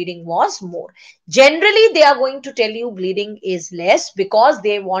say bleeding was more. Generally, they are going to tell you bleeding is less because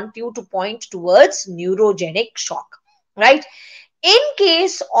they want you to point towards neurogenic shock, right? In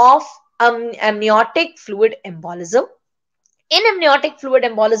case of amniotic fluid embolism,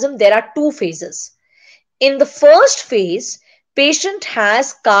 there are two phases. In the first phase, patient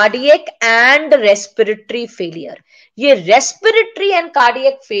has cardiac and respiratory failure. ये respiratory and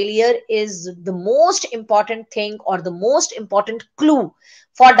cardiac failure is the most important thing or the most important clue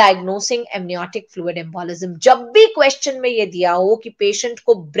for diagnosing amniotic fluid embolism. जब भी question में ये दिया हो कि patient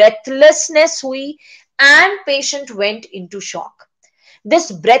को breathlessness हुई and patient went into shock.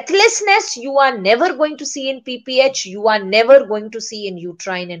 This breathlessness you are never going to see in PPH, you are never going to see in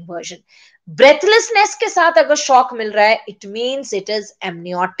uterine inversion. Breathlessness के साथ अगर shock मिल रहा है, it means it is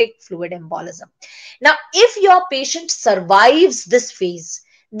amniotic fluid embolism. Now, if your patient survives this phase,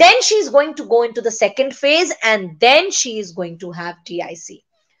 then she is going to go into the second phase and then she is going to have TIC.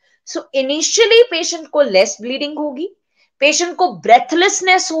 So, initially patient को less bleeding होगी, patient को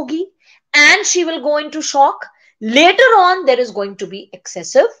breathlessness होगी and she will go into shock. Later on, there is going to be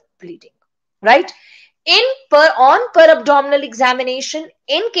excessive bleeding, right? On per abdominal examination,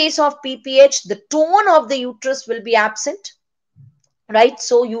 in case of PPH, the tone of the uterus will be absent, right?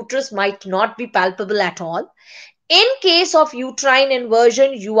 So uterus might not be palpable at all. In case of uterine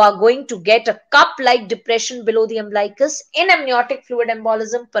inversion, you are going to get a cup-like depression below the umbilicus. In amniotic fluid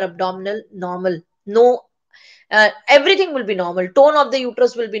embolism, per abdominal, normal. No Everything will be normal. Tone of the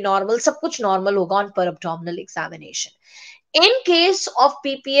uterus will be normal. सब कुछ normal होगा on per abdominal examination. In case of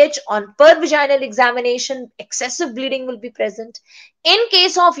PPH on per vaginal examination, excessive bleeding will be present. In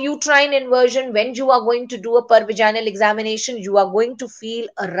case of uterine inversion, when you are going to do a per vaginal examination, you are going to feel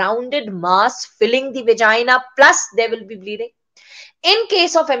a rounded mass filling the vagina, plus there will be bleeding. In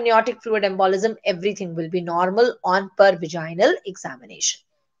case of amniotic fluid embolism, everything will be normal on per vaginal examination,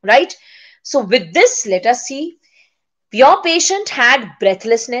 right? So with this, let us see. Your patient had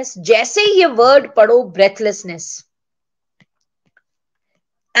breathlessness. जैसे ये word पढ़ो breathlessness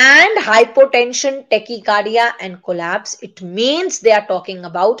and hypotension, tachycardia and collapse, it means they are talking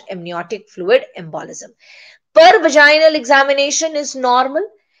about amniotic fluid embolism. Per vaginal examination is normal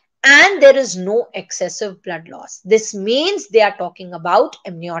and there is no excessive blood loss. This means they are talking about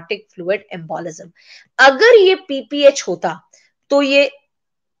amniotic fluid embolism. अगर ये PPH होता तो ये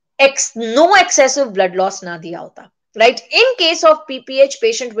no excessive blood loss ना दिया होता. Right? In case of PPH,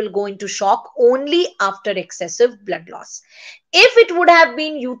 patient will go into shock only after excessive blood loss. If it would have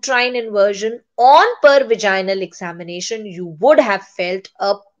been uterine inversion on per vaginal examination, you would have felt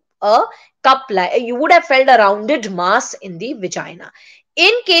a you would have felt a rounded mass in the vagina.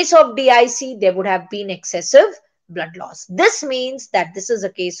 In case of DIC, there would have been excessive blood loss. This means that this is a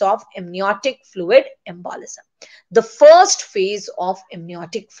case of amniotic fluid embolism, the first phase of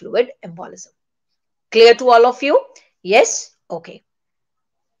amniotic fluid embolism. Clear to all of you? Yes? Okay.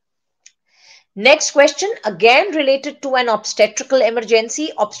 Next question, again related to an obstetrical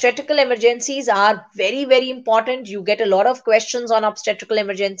emergency. Obstetrical emergencies are very, very important. You get a lot of questions on obstetrical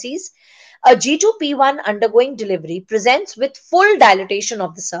emergencies. A G2P1 undergoing delivery presents with full dilatation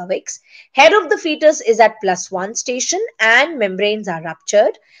of the cervix. Head of the fetus is at +1 station and membranes are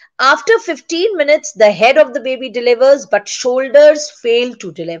ruptured. After 15 minutes, the head of the baby delivers, but shoulders fail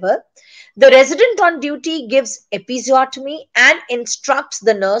to deliver. The resident on duty gives episiotomy and instructs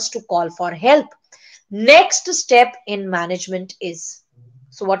the nurse to call for help. Next step in management is.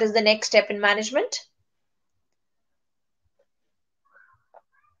 So what is the next step in management?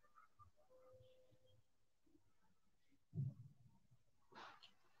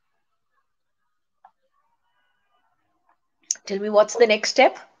 Tell me what's the next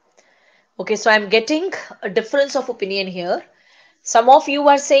step? Okay, so I'm getting a difference of opinion here. Some of you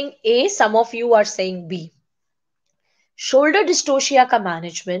are saying A, some of you are saying B. Shoulder dystocia ka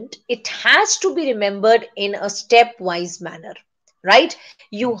management, it has to be remembered in a stepwise manner, right?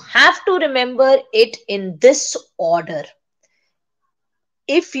 You have to remember it in this order.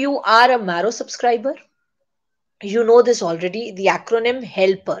 If you are a Marrow subscriber, you know this already, the acronym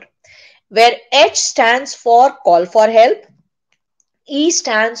HELPER, where H stands for call for help, E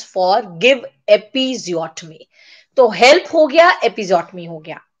stands for give episiotomy. तो help हो गया, episiotomy हो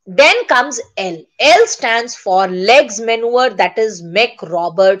गया. Then comes L. L stands for legs maneuver, that is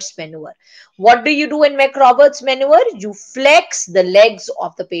McRoberts maneuver. What do you do in McRoberts maneuver? You flex the legs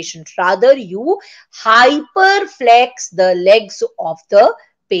of the patient. Rather, you hyperflex the legs of the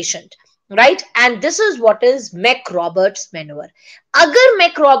patient. Right? And this is what is McRoberts maneuver. अगर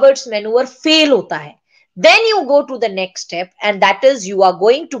McRoberts maneuver fail होता है, then you go to the next step, and that is you are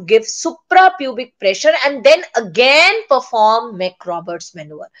going to give suprapubic pressure and then again perform McRoberts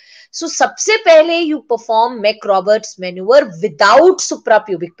maneuver. So सबसे पहले you perform McRoberts maneuver without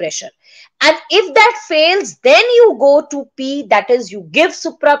suprapubic pressure. And if that fails, then you go to P, that is you give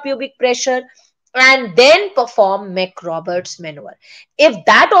suprapubic pressure and then perform McRoberts maneuver. If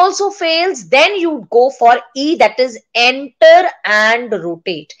that also fails, then you go for E, that is enter and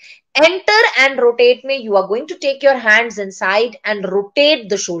rotate. Enter and rotate means you are going to take your hands inside and rotate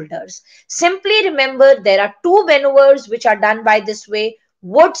the shoulders. Simply remember there are two maneuvers which are done by this way,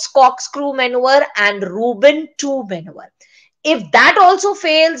 Wood's corkscrew maneuver and Rubin 2 maneuver. If that also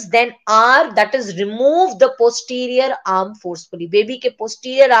fails, then R, that is remove the posterior arm forcefully. Baby ke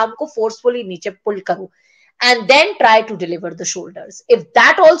posterior arm ko forcefully niche pull karo and then try to deliver the shoulders. If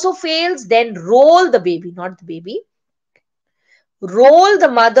that also fails, then roll the baby, not the baby. Roll the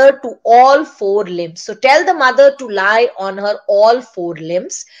mother to all four limbs. So tell the mother to lie on her all four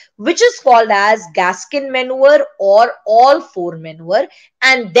limbs, which is called as Gaskin maneuver or all four maneuver,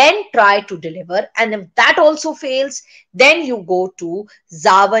 and then try to deliver. And if that also fails, then you go to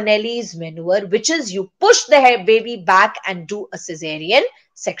Zavanelli's maneuver, which is you push the baby back and do a cesarean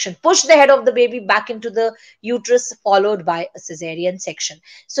section. Push the head of the baby back into the uterus followed by a cesarean section.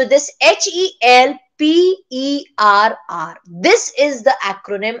 So this HELPERR, this is the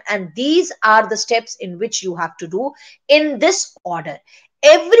acronym and these are the steps in which you have to do in this order.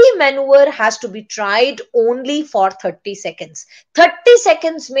 every maneuver has to be tried only for 30 seconds. 30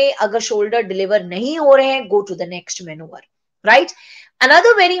 seconds में अगर shoulder deliver नहीं हो रहे हैं, go to the next maneuver, right?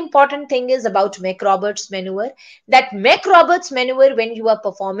 Another very important thing is about McRoberts maneuver. That McRoberts maneuver, when you are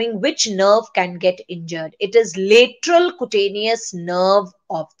performing, which nerve can get injured? It is lateral cutaneous nerve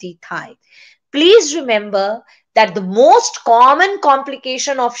of the thigh. Please remember that the most common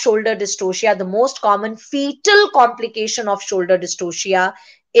complication of shoulder dystocia, the most common fetal complication of shoulder dystocia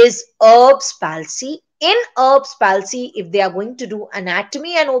is Erb's palsy. In Erb's palsy, if they are going to do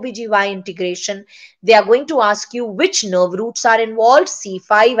anatomy and OBGY integration, they are going to ask you which nerve roots are involved.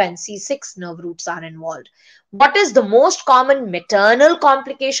 C5 and C6 nerve roots are involved. What is the most common maternal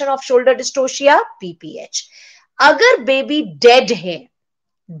complication of shoulder dystocia? PPH. Agar baby dead hai,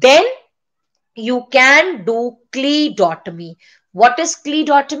 then you can do cleidotomy. What is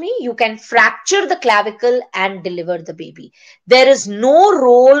cleidotomy? You can fracture the clavicle and deliver the baby. There is no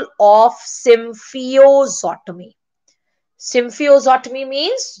role of symphyozotomy. Symphyozotomy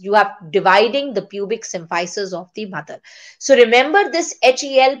means you are dividing the pubic symphysis of the mother. So remember this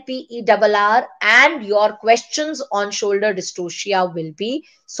HELPERR, and your questions on shoulder dystocia will be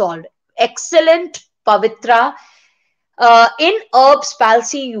solved. Excellent, Pavitra. In Erb's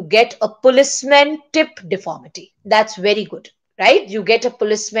palsy, you get a policeman tip deformity. That's very good, right? You get a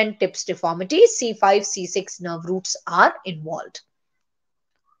policeman tips deformity. C5, C6 nerve roots are involved.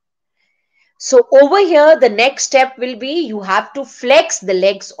 So over here, the next step will be you have to flex the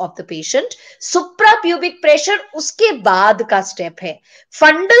legs of the patient. Suprapubic pressure uske baad ka step hai.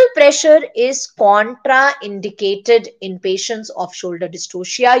 Fundal pressure is contraindicated in patients of shoulder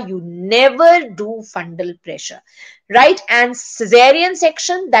dystocia. You never do fundal pressure, right? And cesarean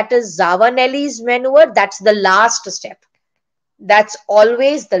section, that is Zavanelli's maneuver, that's the last step. That's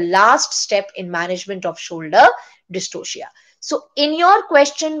always the last step in management of shoulder dystocia. So in your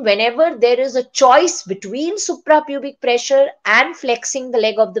question, whenever there is a choice between suprapubic pressure and flexing the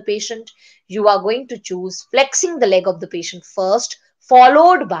leg of the patient, you are going to choose flexing the leg of the patient first,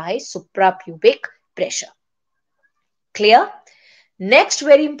 followed by suprapubic pressure. Clear? Next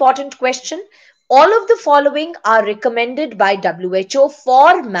very important question. All of the following are recommended by WHO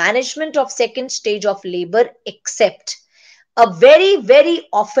for management of second stage of labor, except a very, very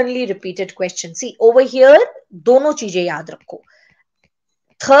oftenly repeated question. See, over here, दोनों चीजें याद रखो.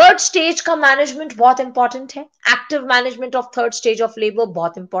 Third stage का management बहुत important है. Active management of third stage of labour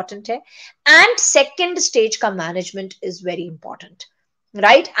बहुत important है. And second stage का management is very important.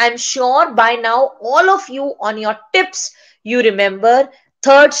 Right? I'm sure by now all of you on your tips, you remember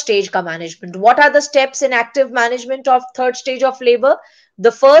third stage ka management. What are the steps in active management of third stage of labor?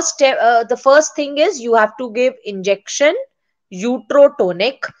 The first step, the first thing is you have to give injection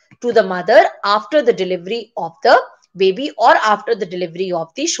uterotonic to the mother after the delivery of the baby or after the delivery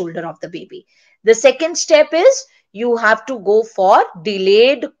of the shoulder of the baby. The second step is you have to go for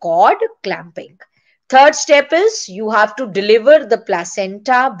delayed cord clamping. Third step is you have to deliver the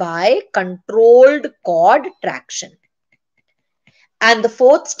placenta by controlled cord traction. And the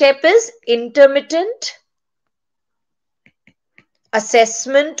fourth step is intermittent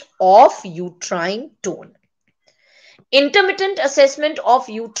assessment of uterine tone. Intermittent assessment of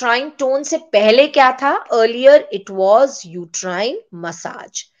uterine tone से पहले क्या था? Earlier it was uterine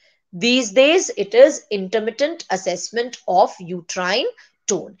massage. These days it is intermittent assessment of uterine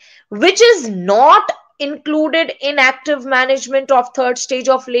tone, which is not included in active management of third stage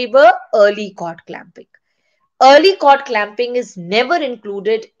of labor, early cord clamping. Early cord clamping is never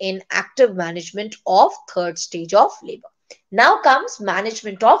included in active management of third stage of labor. Now comes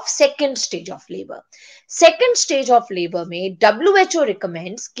management of second stage of labor. Second stage of labor में WHO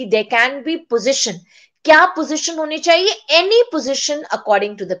recommends कि there can be position. क्या position होनी चाहिए? Any position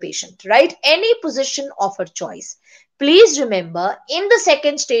according to the patient, right? Any position of her choice. Please remember, in the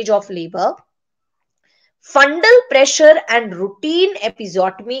second stage of labor, fundal pressure and routine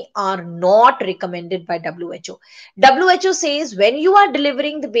episiotomy are not recommended by WHO. WHO says when you are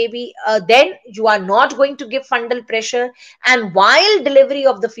delivering the baby, then you are not going to give fundal pressure, and while delivery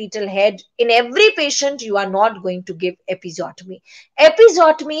of the fetal head, in every patient, you are not going to give episiotomy.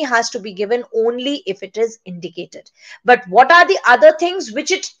 Episiotomy has to be given only if it is indicated. But what are the other things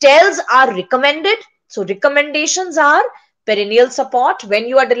which it tells are recommended? So recommendations are perineal support. When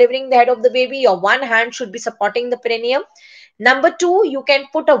you are delivering the head of the baby, your one hand should be supporting the perineum. Number two, you can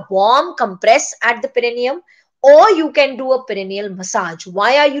put a warm compress at the perineum, or you can do a perineal massage.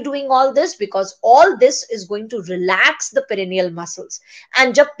 Why are you doing all this? Because all this is going to relax the perineal muscles.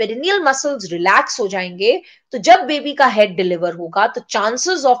 And जब perineal muscles relax हो जाएंगे, तो जब baby का head deliver होगा, तो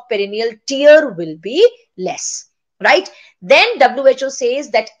chances of perineal tear will be less. right? Then WHO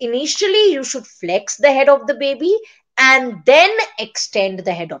says that initially you should flex the head of the baby and then extend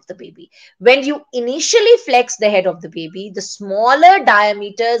the head of the baby. When you initially flex the head of the baby, the smaller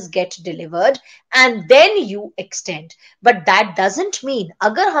diameters get delivered and then you extend. But that doesn't mean,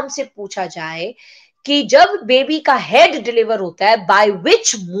 अगर हमसे पूछा जाए कि जब baby का head deliver होता है, by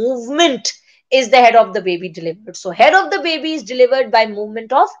which movement is the head of the baby delivered? So head of the baby is delivered by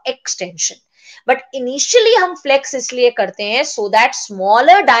movement of extension. But initially हम flex इसलिए करते हैं so that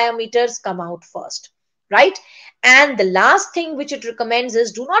smaller diameters come out first, right? And the last thing which it recommends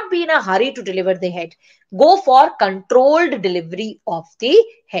is do not be in a hurry to deliver the head. Go for controlled delivery of the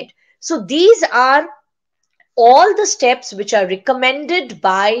head. So these are all the steps which are recommended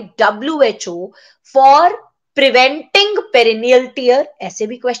by WHO for preventing perineal tear, ऐसे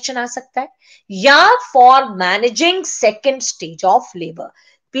भी question आ सकता है, या for managing second stage of labor.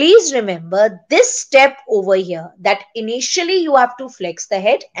 Please remember this step over here, that initially you have to flex the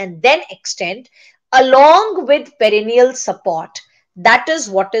head and then extend along with perineal support. That is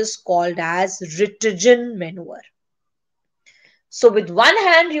what is called as Rittigen maneuver. So with one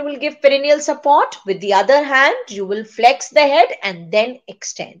hand, you will give perineal support. With the other hand, you will flex the head and then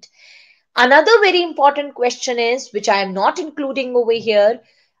extend. Another very important question is, which I am not including over here,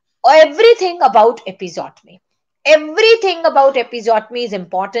 everything about episiotomy. Everything about episiotomy is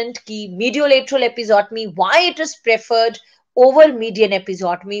important. Ki mediolateral episiotomy, why it is preferred over median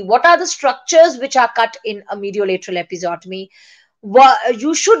episiotomy. What are the structures which are cut in a mediolateral episiotomy?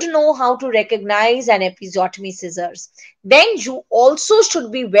 You should know how to recognize an episiotomy scissors. Then you also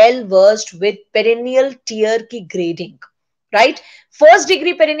should be well versed with perineal tear ki grading, right? First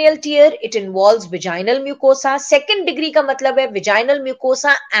degree perineal tear, it involves vaginal mucosa. Second degree ka matlab hai vaginal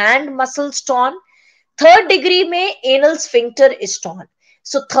mucosa and muscles torn. Third degree mein anal sphincter is torn.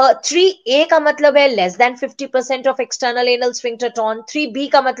 So 3A का मतलब है less than 50% of external anal sphincter torn.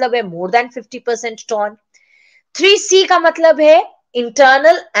 3B का मतलब है more than 50% torn. 3C का मतलब है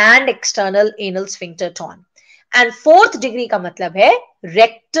internal and external anal sphincter torn. And fourth degree का मतलब है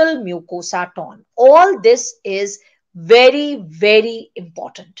rectal mucosa torn. All this is very, very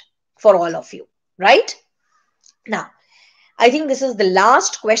important for all of you, right? Now, I think this is the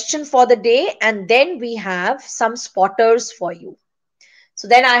last question for the day, and then we have some spotters for you. So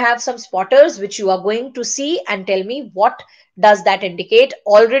then I have some spotters which you are going to see and tell me what does that indicate.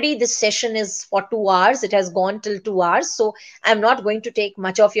 Already this session is for 2 hours. It has gone till 2 hours. So I'm not going to take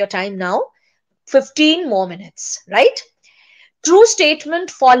much of your time now. 15 more minutes, right? True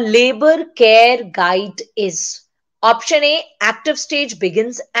statement for labor care guide is option A, active stage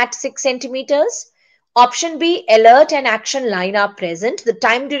begins at 6 centimeters. Option B, alert and action line are present. The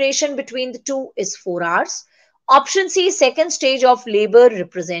time duration between the two is 4 hours. Option C, second stage of labor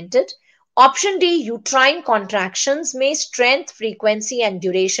represented. Option D, uterine contractions, may strength, frequency and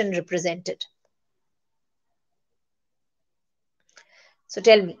duration represented. So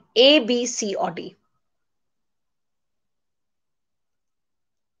tell me, A, B, C or D?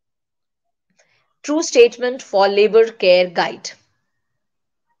 True statement for labor care guide.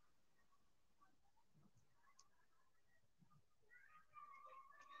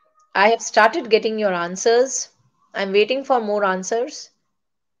 I have started getting your answers. I'm waiting for more answers.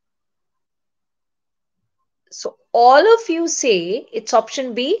 So all of you say it's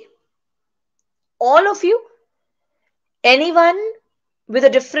option B. All of you? Anyone with a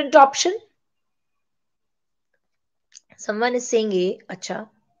different option? Someone is saying A, acha.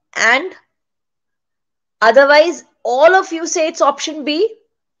 And otherwise, all of you say it's option B.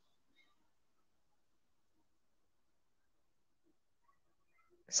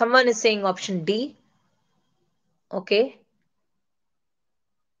 Someone is saying option D. Okay.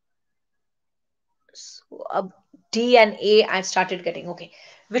 So D and A I've started getting. Okay.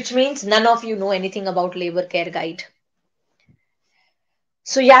 Which means none of you know anything about labor care guide.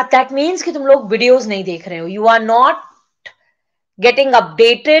 So yeah, that means कि तुम लोग videos नहीं देख रहे हो. You are not getting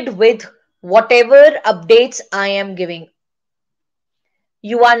updated with whatever updates I am giving.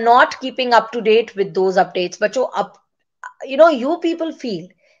 You are not keeping up to date with those updates. But you people feel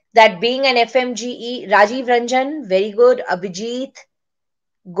that being an FMGE, Rajiv Ranjan, very good. Abhijit,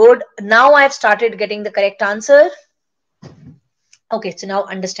 good. Now I've started getting the correct answer. Okay, so now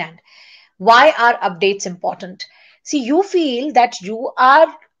understand. Why are updates important? See, you feel that you are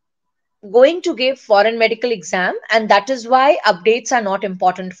going to give foreign medical exam and that is why updates are not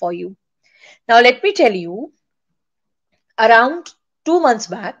important for you. Now, let me tell you, around 2 months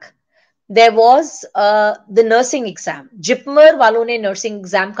back, there was the nursing exam. JIPMER वालों ने nursing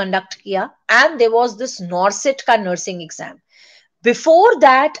exam conduct किया and there was this NORCET का nursing exam. Before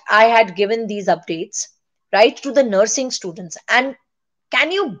that, I had given these updates right, to the nursing students. And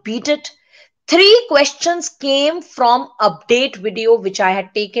can you beat it? 3 questions came from update video which I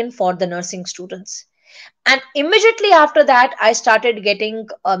had taken for the nursing students. And immediately after that, I started getting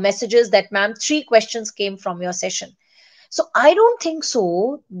messages that, ma'am, 3 questions came from your session. So I don't think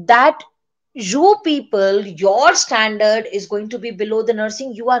so that you people, your standard is going to be below the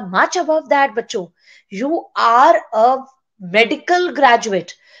nursing. You are much above that, bacho. You are a medical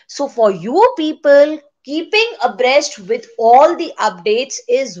graduate. So for you people, keeping abreast with all the updates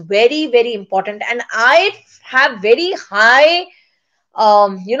is very, very important. And I have very high,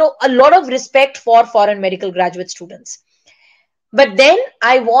 a lot of respect for foreign medical graduate students. But then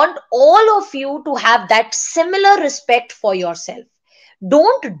I want all of you to have that similar respect for yourself.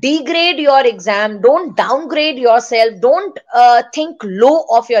 Don't degrade your exam. Don't downgrade yourself. Don't think low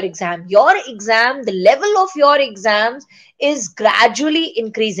of your exam. Your exam, the level of your exams is gradually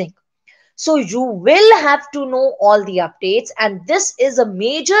increasing. So you will have to know all the updates. And this is a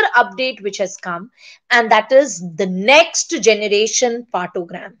major update which has come. And that is the next generation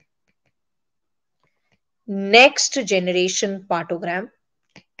partogram. Next generation partogram,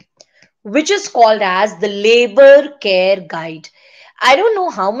 which is called as the labor care guide. I don't know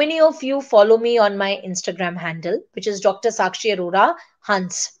how many of you follow me on my Instagram handle, which is Dr. Sakshi Arora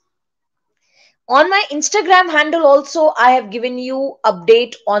Hans. On my Instagram handle also, I have given you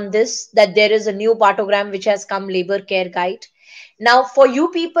update on this, that there is a new partogram which has come, labor care guide. Now for you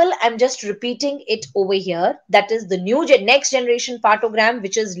people, I'm just repeating it over here. That is the new next generation partogram,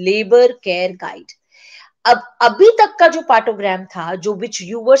 which is labor care guide. अब अभी तक का जो पार्टोग्राम था, जो which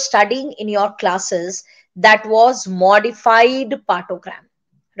you were studying in your classes, that was modified partogram,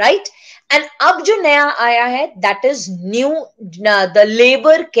 right? And अब जो नया आया है, that is new, the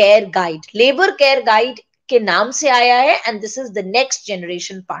labor care guide. Labor care guide के नाम से आया है, and this is the next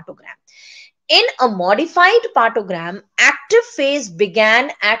generation partogram. In a modified partogram, active phase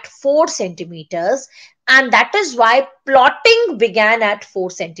began at 4 centimeters, and that is why plotting began at 4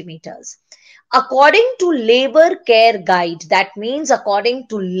 centimeters. According to labor care guide, that means according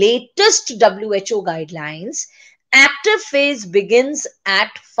to latest WHO guidelines, active phase begins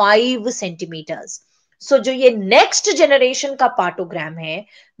at 5 centimeters. So जो ये next generation का partogram है,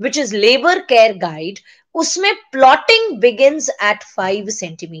 which is labor care guide, उसमें plotting begins at 5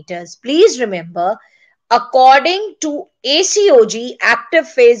 centimeters. Please remember, according to ACOG, active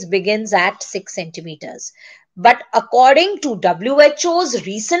phase begins at 6 centimeters. But according to WHO's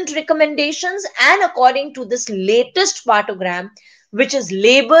recent recommendations and according to this latest partogram, which is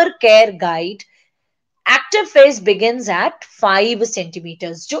labor care guide, active phase begins at 5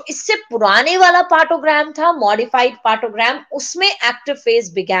 centimeters. जो इससे पुराने वाला partogram था, modified partogram, उसमें active phase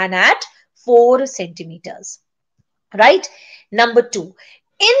began at 4 centimeters. Right? Number 2.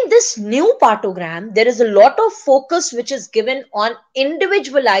 In this new partogram, there is a lot of focus which is given on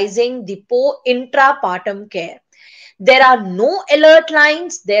individualizing the intrapartum care. There are no alert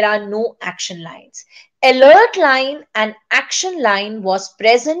lines, there are no action lines. Alert line and action line was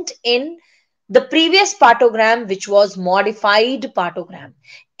present in the previous partogram, which was modified partogram.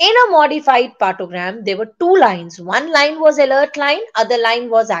 In a modified partogram, there were 2 lines. One line was alert line, other line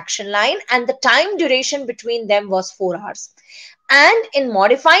was action line, and the time duration between them was 4 hours. And in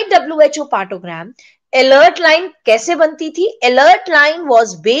modified WHO partogram, alert line कैसे बनती थी? Alert line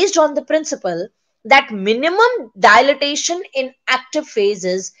was based on the principle that minimum dilatation in active phase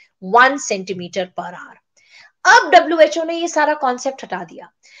is 1 centimeter per hour. अब WHO ने ये सारा concept हटा दिया.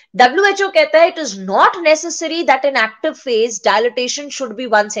 WHO कहता है it is not necessary that in active phase dilatation should be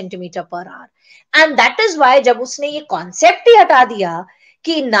 1 centimeter per hour. And that is why जब उसने ये concept ही हटा दिया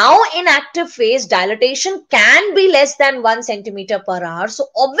कि now in active phase dilatation can be less than 1 centimeter per hour. So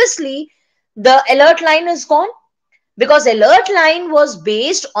obviously the alert line is gone, because alert line was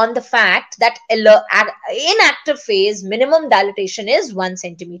based on the fact that in active phase minimum dilatation is 1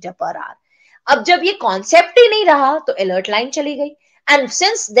 centimeter per hour. अब जब ये concept ही नहीं रहा तो alert line चली गई. And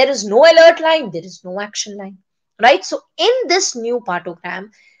since there is no alert line, there is no action line, right? So in this new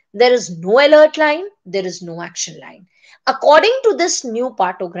partogram, there is no alert line, there is no action line. According to this new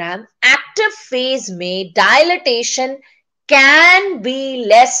partogram, active phase में dilatation can be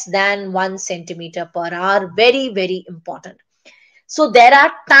less than 1 centimeter per hour. Very, very important. So there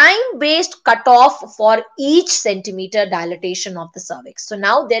are time-based cutoff for each centimeter dilatation of the cervix. So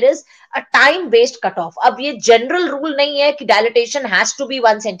now there is a time-based cutoff. अब ये general rule नहीं है कि dilatation has to be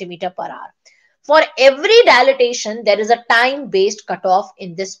 1 centimeter per hour. For every dilatation, there is a time-based cutoff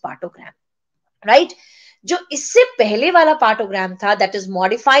in this partogram, right? जो इससे पहले वाला partogram था, that is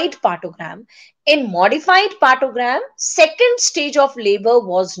modified partogram. In modified partogram, second stage of labor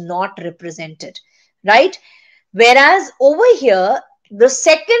was not represented. right? Whereas over here, the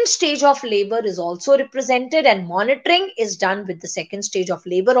second stage of labor is also represented and monitoring is done with the second stage of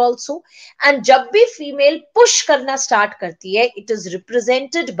labor also. And jab bhi female push karna start karti hai, it is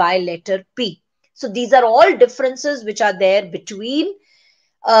represented by letter P. So these are all differences which are there between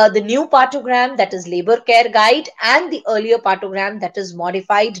the new partogram, that is labor care guide, and the earlier partogram, that is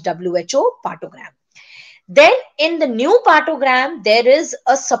modified WHO partogram. Then in the new partogram, there is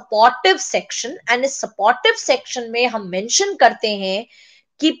a supportive section, and इस supportive section में हम mention करते हैं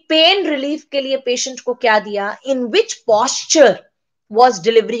कि pain relief के लिए patient को क्या दिया, in which posture was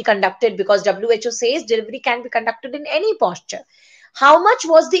delivery conducted, because WHO says delivery can be conducted in any posture. How much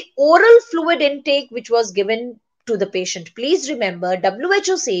was the oral fluid intake which was given to the patient? Please remember,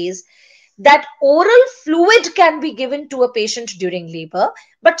 WHO says that oral fluid can be given to a patient during labor,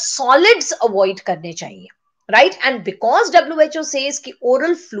 but solids avoid करने चाहिए. Right? And because WHO says कि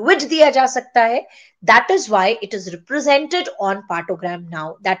oral fluid दिया जा सकता है, that is why it is represented on partogram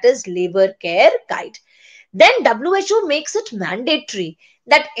now, that is labor care guide. Then WHO makes it mandatory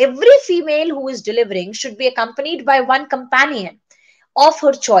that every female who is delivering should be accompanied by one companion of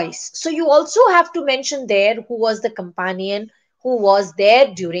her choice. So you also have to mention there who was the companion who was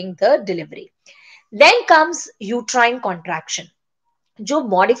there during the delivery. Then comes uterine contraction. जो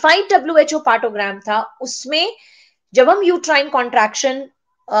modified WHO पार्टोग्राम था उसमें जब हम uterine contraction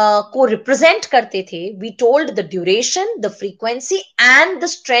को represent करते थे, we told the duration, the frequency and the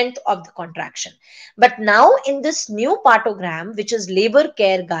strength of the contraction. But now in this new पार्टोग्राम which is labour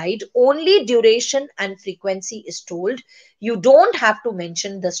care guide, only duration and frequency is told. You don't have to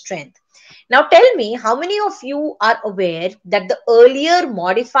mention the strength. Now tell me, how many of you are aware that the earlier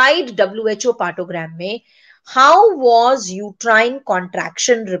modified WHO partogram mein how was uterine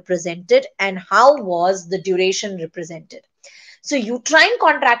contraction represented and how was the duration represented? So uterine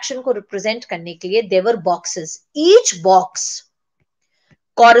contraction को represent करने के लिए there were boxes. Each box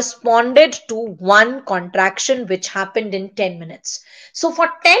corresponded to one contraction which happened in 10 minutes. So for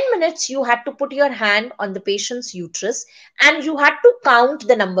 10 minutes, you had to put your hand on the patient's uterus and you had to count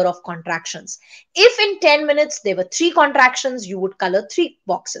the number of contractions. If in 10 minutes there were 3 contractions, you would color 3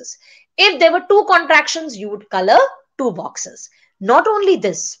 boxes. If there were 2 contractions, you would color 2 boxes. Not only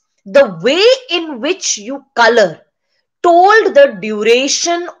this, the way in which you color told the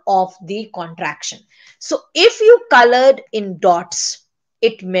duration of the contraction. So if you colored in dots,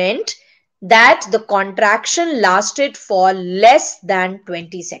 it meant that the contraction lasted for less than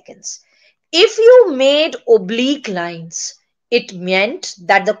 20 seconds. If you made oblique lines, it meant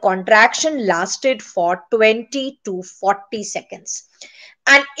that the contraction lasted for 20 to 40 seconds.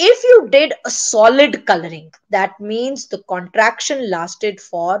 And if you did a solid coloring, that means the contraction lasted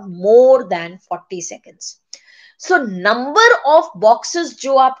for more than 40 seconds. So number of boxes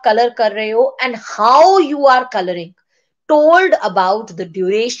जो आप color कर रहे हो and how you are coloring told about the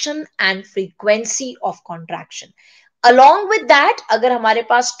duration and frequency of contraction. Along with that, अगर हमारे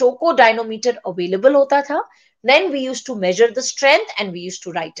पास टोको dynamometer available होता था, then we used to measure the strength and we used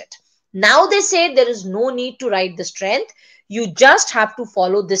to write it. Now they say there is no need to write the strength. You just have to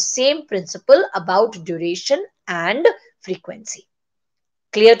follow the same principle about duration and frequency.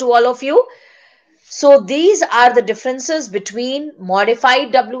 Clear to all of you? So these are the differences between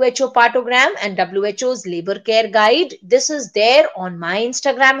modified WHO partogram and WHO's labor care guide. This is there on my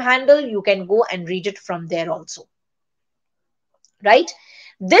Instagram handle. You can go and read it from there also. Right?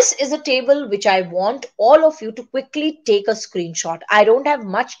 This is a table which I want all of you to quickly take a screenshot. I don't have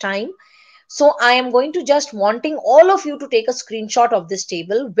much time. So I am going to just wanting all of you to take a screenshot of this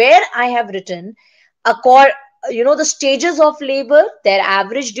table where I have written the stages of labor, their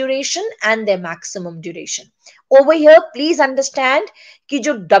average duration and their maximum duration. Over here, please understand कि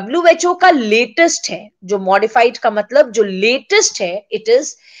जो WHO का latest है, जो modified का मतलब जो latest है, it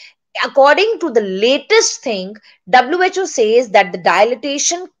is according to the latest thing, WHO says that the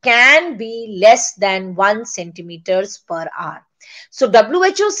dilatation can be less than 1 centimeters per hour. So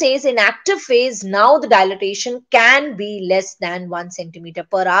WHO says in active phase, now the dilatation can be less than 1 centimeter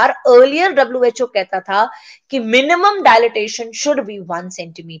per hour. Earlier WHO कहता था कि minimum dilatation should be 1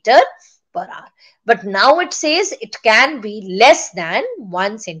 centimeter per hour. But now it says it can be less than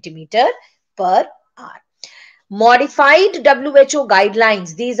 1 centimeter per hour. Modified WHO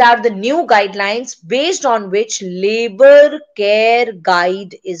guidelines. These are the new guidelines based on which labor care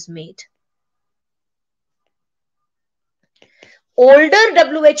guide is made. Older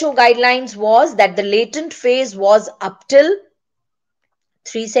WHO guidelines was that the latent phase was up till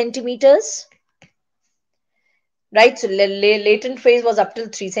 3 centimeters. Right, so latent phase was up till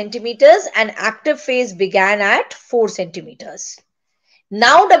 3 centimeters and active phase began at 4 centimeters.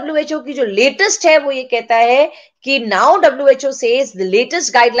 Now WHO की जो latest है वो ये कहता है कि now WHO says the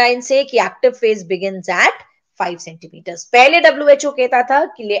latest guideline से कि active phase begins at 5 centimetres. पहले WHO कहता था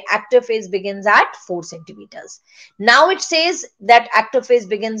कि active phase begins at 4 centimetres. Now it says that active phase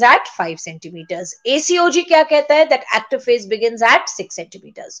begins at 5 centimetres. ACOG क्या कहता है? That active phase begins at 6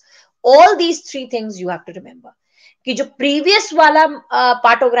 centimetres. All these three things you have to remember. कि जो previous वाला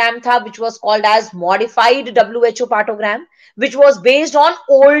पार्टोग्राम था which was called as modified WHO पार्टोग्राम which was based on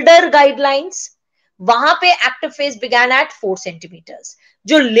older guidelines, वहां पे active phase began eight 4 centimetres.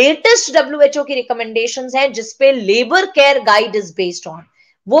 जो latest WHO की recommendations है जिसपे labour care guide is based on,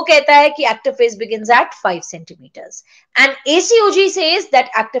 वो कहता है कि active phase begins at 5 centimetres and ACOG says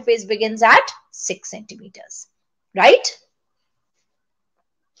that active phase begins at 6 centimetres. Right?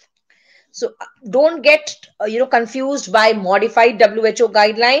 So don't get confused by modified WHO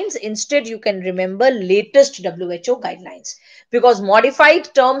guidelines. Instead, you can remember latest WHO guidelines, because modified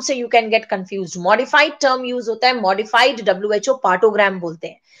term से you can get confused. Modified term use होता है modified WHO partogram बोलते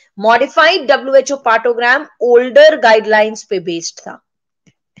हैं. Modified WHO partogram older guidelines पे based था.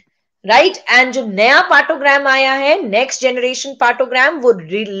 Right and जो नया पार्टोग्राम आया है नेक्स्ट जनरेशन पार्टोग्राम वो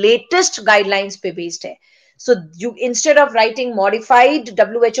लेटेस्ट गाइडलाइंस पे बेस्ड है. So you, instead of writing modified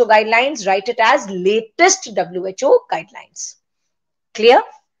WHO guidelines, write it as latest WHO guidelines. Clear?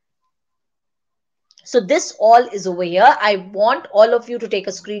 So this all is over here. I want all of you to take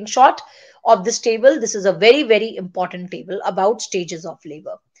a screenshot of this table. This is a very, very important table about stages of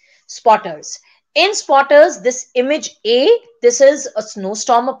labor. Spotters. In spotters, this image A, this is a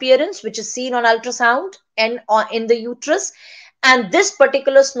snowstorm appearance which is seen on ultrasound and in the uterus. And this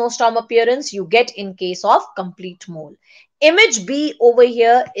particular snowstorm appearance you get in case of complete mole. Image B over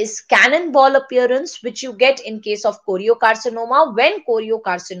here is cannonball appearance, which you get in case of choriocarcinoma when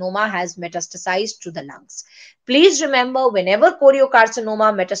choriocarcinoma has metastasized to the lungs. Please remember, whenever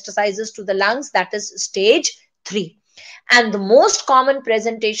choriocarcinoma metastasizes to the lungs, that is stage 3. And the most common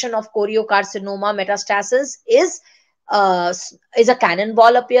presentation of choriocarcinoma metastasis is a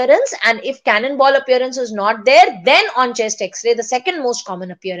cannonball appearance. And if cannonball appearance is not there, then on chest x-ray, the second most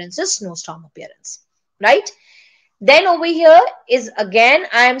common appearance is snowstorm appearance, right? Then over here is again,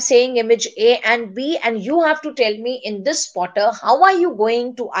 I am saying image A and B, and you have to tell me in this spotter, how are you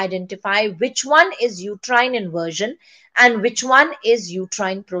going to identify which one is uterine inversion and which one is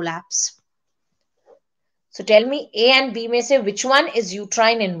uterine prolapse? So tell me A and B mein se which one is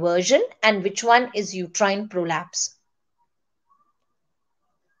uterine inversion and which one is uterine prolapse?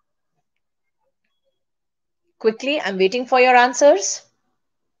 Quickly, I'm waiting for your answers.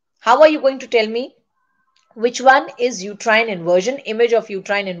 How are you going to tell me which one is uterine inversion, image of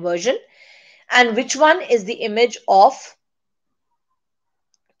uterine inversion, and which one is the image of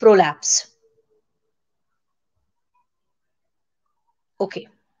prolapse? Okay.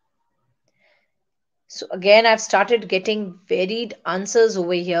 So again, I've started getting varied answers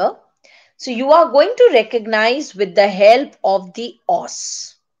over here. So you are going to recognize with the help of the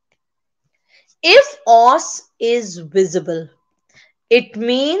os. If os is visible, it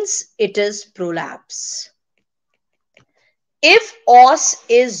means it is prolapse. If os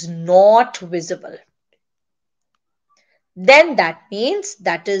is not visible, then that means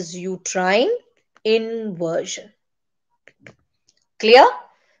that is uterine inversion. Clear?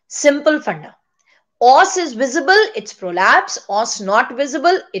 Simple funda. Os is visible, it's prolapse. Os not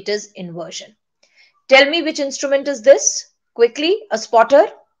visible, it is inversion. Tell me which instrument is this? Quickly, a spotter.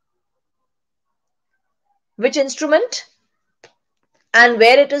 Which instrument? And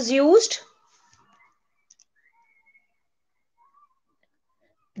where it is used?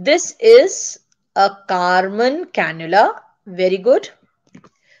 This is a Carmen cannula. Very good.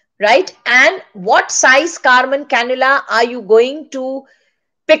 Right? And what size Carmen cannula are you going to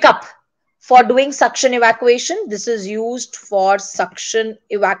pick up for doing suction evacuation? This is used for suction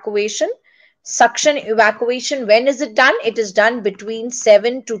evacuation. Suction evacuation, when is it done? It is done between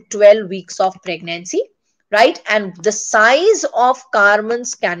 7 to 12 weeks of pregnancy, right? And the size of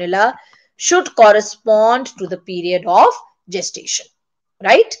Carmen's cannula should correspond to the period of gestation,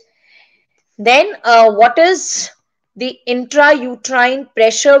 right? Then what is the intrauterine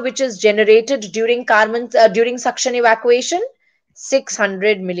pressure which is generated during during suction evacuation?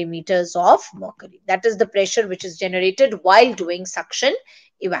 600 millimeters of mercury. That is the pressure which is generated while doing suction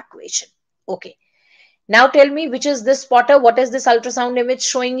evacuation. Okay. Now tell me, which is this spotter? What is this ultrasound image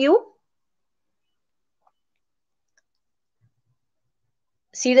showing you?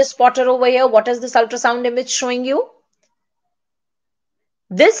 See the spotter over here. What is this ultrasound image showing you?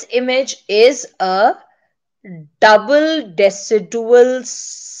 This image is a double decidual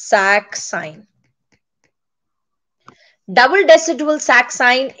sac sign. Double decidual sac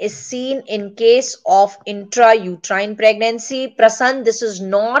sign is seen in case of intrauterine pregnancy. Prasanth, this is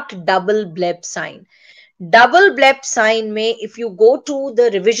not double bleb sign. Double bleb sign may, if you go to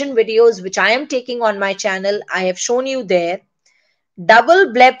the revision videos which I am taking on my channel, I have shown you there.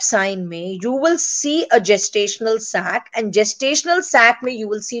 Double bleb sign में you will see a gestational sac, and gestational sac में you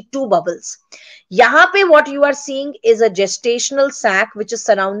will see two bubbles. यहाँ पे what you are seeing is a gestational sac which is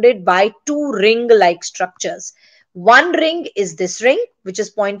surrounded by two ring-like structures. One ring is this ring which is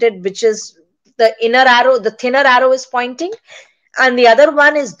pointed, which is the inner arrow, the thinner arrow is pointing, and the other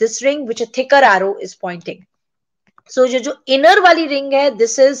one is this ring which a thicker arrow is pointing. So जो inner वाली ring है,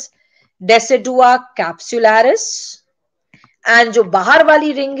 this is decidua capsularis. And जो बाहर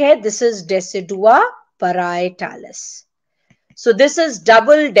वाली ring है, this is decidua parietalis. So this is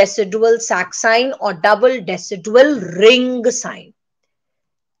double decidual sac sign or double decidual ring sign.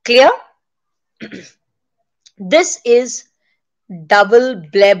 Clear? This is double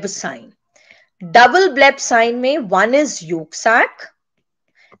bleb sign. Double bleb sign में one is yolk sac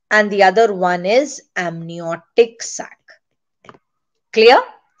and the other one is amniotic sac. Clear?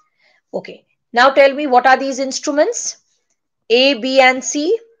 Okay. Now tell me, what are these instruments? A, B, and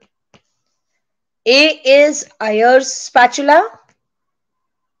C. A is Ayer's spatula.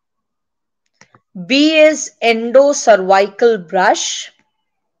 B is endocervical brush.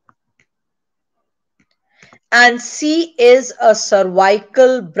 And C is a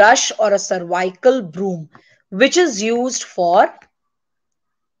cervical brush or a cervical broom, which is used for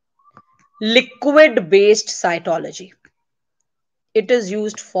liquid-based cytology. It is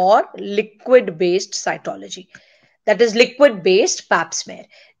used for liquid-based cytology. That is liquid-based pap smear.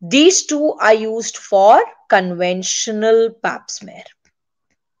 These two are used for conventional pap smear.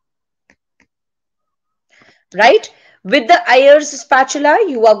 Right? With the Ayer's spatula,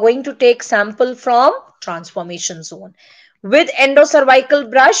 you are going to take sample from transformation zone. With endocervical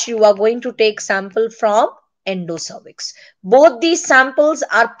brush, you are going to take sample from endocervix. Both these samples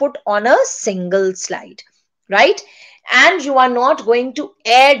are put on a single slide, right? And you are not going to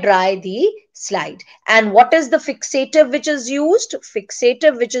air dry the slide. And what is the fixative which is used?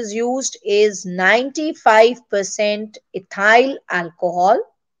 Fixative which is used is 95% ethyl alcohol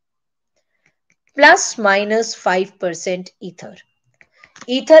plus minus 5% ether.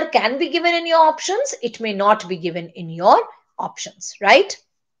 Ether can be given in your options. It may not be given in your options, right?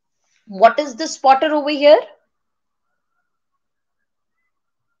 What is the spotter over here?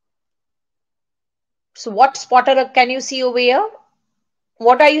 So what spotter can you see over here?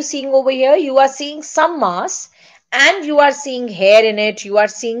 What are you seeing over here? You are seeing some mass and you are seeing hair in it. You are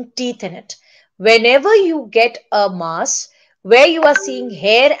seeing teeth in it. Whenever you get a mass where you are seeing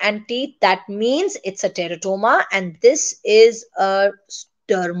hair and teeth, that means it's a teratoma, and this is a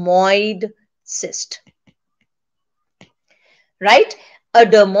dermoid cyst. Right? A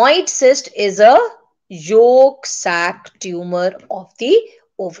dermoid cyst is a yolk sac tumor of the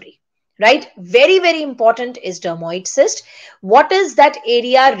ovary. Right? Very, very important is dermoid cyst. What is that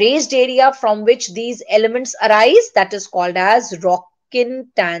area, raised area from which these elements arise? That is called as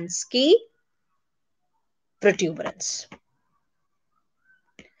Rokitansky protuberance.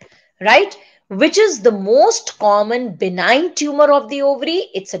 Right? Which is the most common benign tumor of the ovary?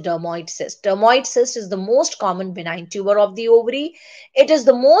 It's a dermoid cyst. Dermoid cyst is the most common benign tumor of the ovary. It is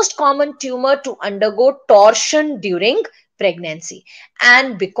the most common tumor to undergo torsion during pregnancy.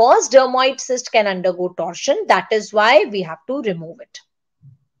 And because dermoid cyst can undergo torsion, that is why we have to remove it.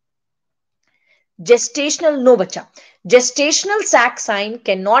 Gestational, no bacha. Gestational sac sign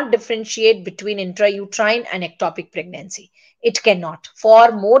cannot differentiate between intrauterine and ectopic pregnancy. It cannot.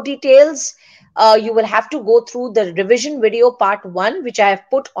 For more details, you will have to go through the revision video part 1, which I have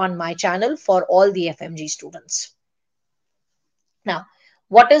put on my channel for all the FMG students. Now,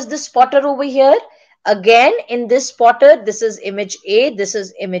 what is this spotter over here? Again, in this spotter, this is image A, this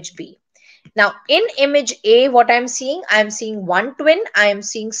is image B. Now, in image A, what I'm seeing one twin, I am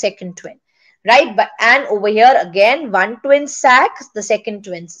seeing second twin. Right? But and over here again, one twin sac, the second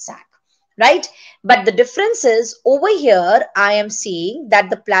twin sac. Right? But the difference is over here, I am seeing that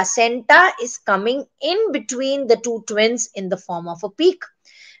the placenta is coming in between the two twins in the form of a peak.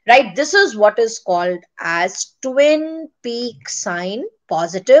 Right? This is what is called as twin peak sign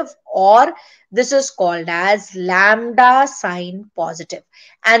positive, or this is called as lambda sign positive.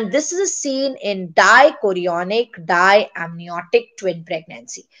 And this is seen in dichorionic, diamniotic twin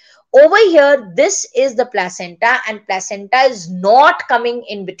pregnancy. Over here, this is the placenta, and placenta is not coming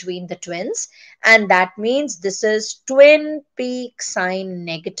in between the twins. And that means this is twin peak sign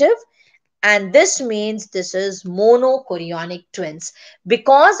negative. And this means this is monochorionic twins.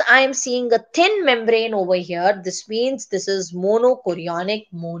 Because I am seeing a thin membrane over here, this means this is monochorionic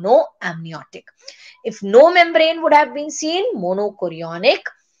monoamniotic. If no membrane would have been seen, monochorionic,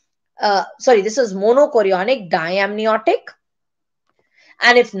 this is monochorionic diamniotic.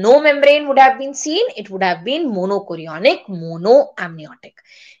 And if no membrane would have been seen, it would have been monochorionic monoamniotic.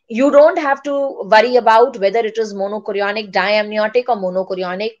 You don't have to worry about whether it is monochorionic diamniotic or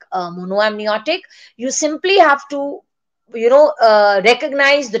monochorionic monoamniotic. You simply have to,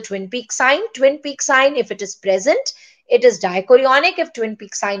 recognize the twin peak sign. Twin peak sign, if it is present, it is dichorionic. If twin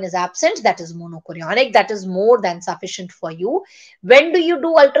peak sign is absent, that is monochorionic. That is more than sufficient for you. When do you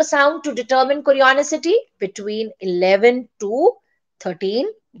do ultrasound to determine chorionicity? Between 11 to 13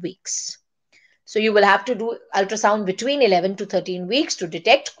 weeks. So you will have to do ultrasound between 11 to 13 weeks to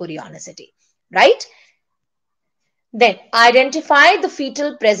detect chorionicity, right? Then identify the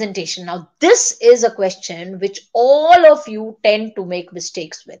fetal presentation. Now this is a question which all of you tend to make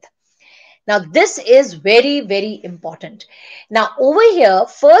mistakes with. Now this is very, very important. Now over here,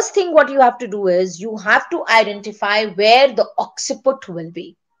 first thing what you have to do is you have to identify where the occiput will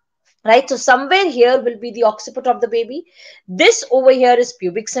be. Right, so somewhere here will be the occiput of the baby. This over here is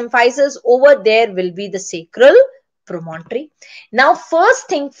pubic symphysis. Over there will be the sacral promontory. Now, first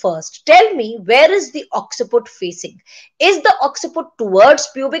thing first, tell me, where is the occiput facing? Is the occiput towards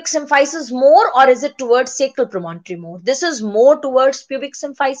pubic symphysis more, or is it towards sacral promontory more? This is more towards pubic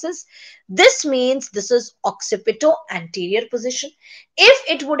symphysis. This means this is occipito-anterior position. If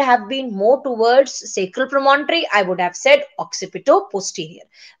it would have been more towards sacral promontory, I would have said occipito-posterior.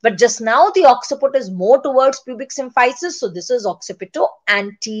 But just now the occiput is more towards pubic symphysis, so this is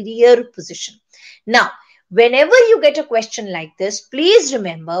occipito-anterior position. Now, whenever you get a question like this, please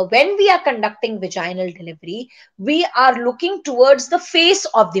remember, when we are conducting vaginal delivery, we are looking towards the face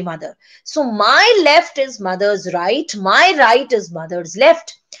of the mother. So my left is mother's right, my right is mother's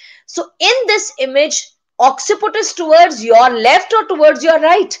left. So in this image, occiput is towards your left or towards your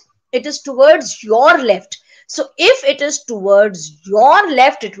right? It is towards your left. So if it is towards your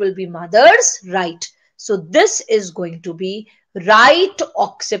left, it will be mother's right. So this is going to be right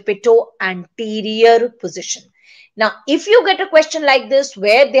occipito-anterior position. Now, if you get a question like this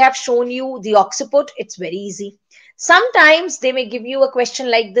where they have shown you the occiput, it's very easy. Sometimes they may give you a question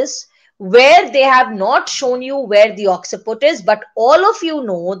like this where they have not shown you where the occiput is, but all of you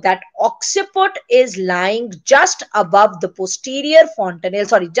know that occiput is lying just above the posterior fontanelle,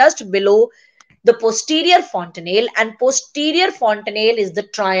 just below the posterior fontanelle, and posterior fontanelle is the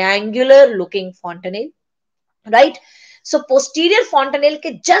triangular looking fontanelle, right? So posterior fontanelle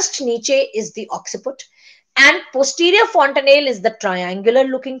ke just niche is the occiput, and posterior fontanelle is the triangular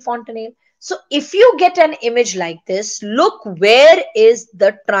looking fontanelle. So if you get an image like this, look, where is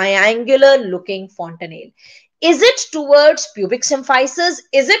the triangular looking fontanelle? Is it towards pubic symphysis?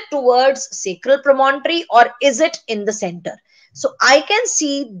 Is it towards sacral promontory, or is it in the center? So I can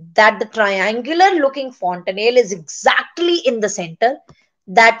see that the triangular looking fontanelle is exactly in the center.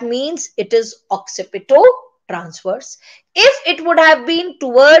 That means it is occipito-transverse. If it would have been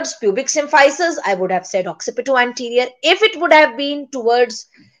towards pubic symphysis, I would have said occipito-anterior. If it would have been towards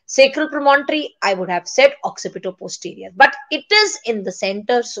sacral promontory, I would have said occipito-posterior. But it is in the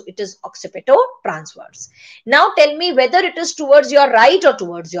center, so it is occipito-transverse. Now tell me whether it is towards your right or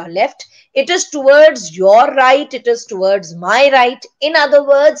towards your left. It is towards your right, it is towards my right. In other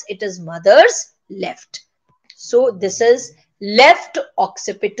words, it is mother's left. So this is left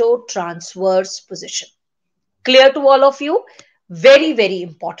occipito-transverse position. Clear to all of you? Very, very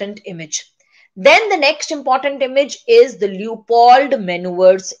important image. Then the next important image is the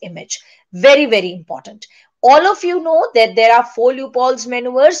Leupold-Menuers image. Very, very important. All of you know that there are 4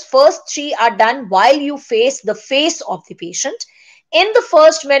 Leupold-Menuers. First 3 are done while you face the face of the patient. In the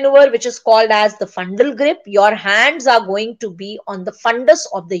first maneuver, which is called as the fundal grip, your hands are going to be on the fundus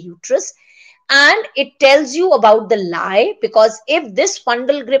of the uterus. And it tells you about the lie, because if this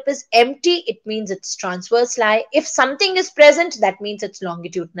fundal grip is empty, it means it's transverse lie. If something is present, that means it's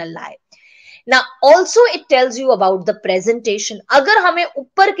longitudinal lie. Now, also it tells you about the presentation. अगर हमें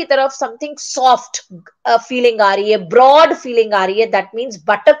ऊपर की तरफ something soft feeling आ रही है, broad feeling आ रही है, that means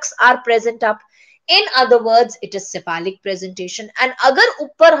buttocks are present up. In other words, it is cephalic presentation. And अगर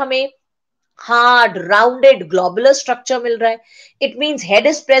ऊपर हमें hard, rounded, globular structure मिल रहा है, it means head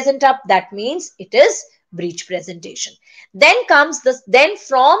is present up. That means it is breech presentation. Then comes this. Then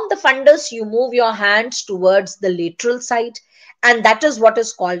from the fundus, you move your hands towards the lateral side. And that is what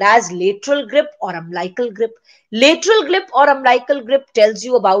is called as lateral grip or umbilical grip. Lateral grip or umbilical grip tells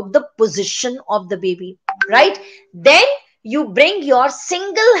you about the position of the baby, right? Then you bring your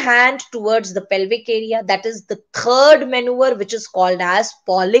single hand towards the pelvic area. That is the third maneuver, which is called as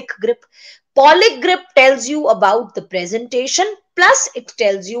pollic grip. Pollic grip tells you about the presentation, plus it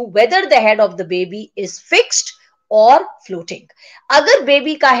tells you whether the head of the baby is fixed or floating. अगर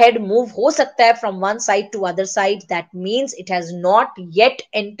baby का head move हो सकता है from one side to other side, that means it has not yet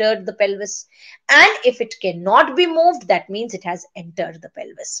entered the pelvis. And if it cannot be moved, that means it has entered the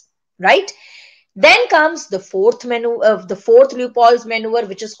pelvis, right? Then comes the fourth the fourth Leopold's maneuver,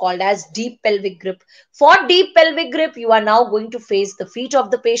 which is called as deep pelvic grip. For deep pelvic grip, you are now going to face the feet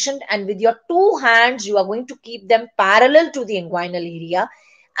of the patient, and with your two hands, you are going to keep them parallel to the inguinal area,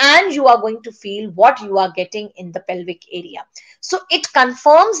 and you are going to feel what you are getting in the pelvic area. So it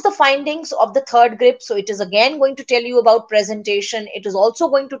confirms the findings of the third grip. So it is again going to tell you about presentation. It is also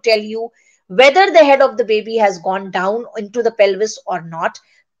going to tell you whether the head of the baby has gone down into the pelvis or not.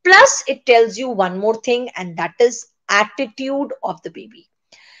 Plus, it tells you one more thing, and that is attitude of the baby.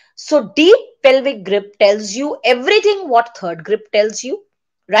 So deep pelvic grip tells you everything what third grip tells you,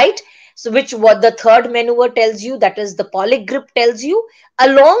 right? So which what the third maneuver tells you, that is the pollic grip tells you.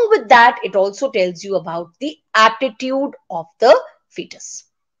 Along with that, it also tells you about the attitude of the fetus.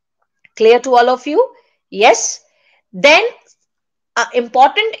 Clear to all of you? Yes. Then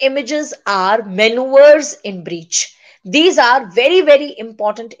important images are maneuvers in breech. These are very, very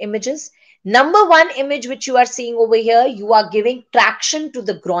important images. Number one image which you are seeing over here, you are giving traction to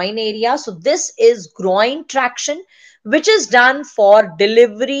the groin area. So this is groin traction, which is done for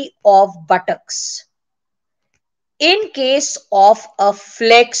delivery of buttocks in case of a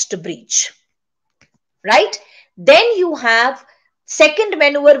flexed breech, right? Then you have second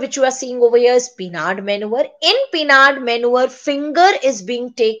maneuver which you are seeing over here is Pinard maneuver. In Pinard maneuver, finger is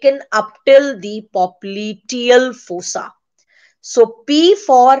being taken up till the popliteal fossa. So P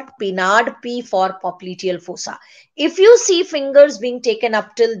for Pinard, P for popliteal fossa. If you see fingers being taken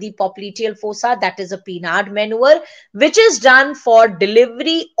up till the popliteal fossa, that is a Pinard maneuver, which is done for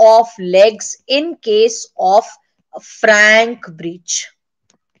delivery of legs in case of a frank breech,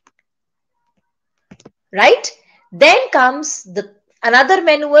 right? Then comes the another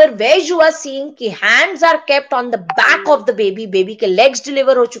maneuver where you are seeing कि hands are kept on the back of the baby. Baby के legs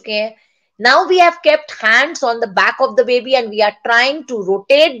deliver हो चुके हैं. Now we have kept hands on the back of the baby and we are trying to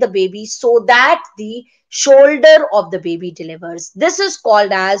rotate the baby so that the shoulder of the baby delivers. This is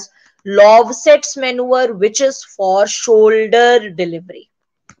called as Lovset's maneuver, which is for shoulder delivery,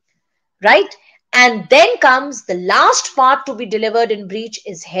 right? And then comes the last part to be delivered in breech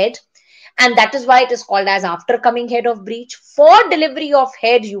is head. And that is why it is called as after coming head of breech. For delivery of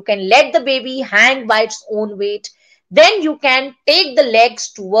head, you can let the baby hang by its own weight. Then you can take the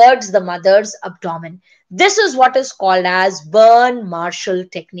legs towards the mother's abdomen. This is what is called as Byrne-Marshall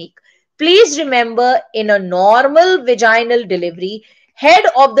technique. Please remember, in a normal vaginal delivery, head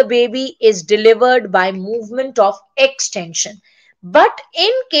of the baby is delivered by movement of extension. But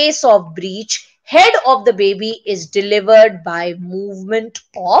in case of breech, head of the baby is delivered by movement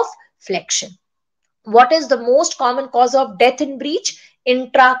of flexion. What is the most common cause of death in breech?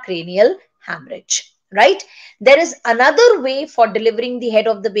 Intracranial hemorrhage, right? There is another way for delivering the head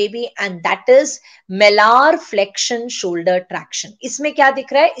of the baby, and that is malar flexion shoulder traction. इसमें क्या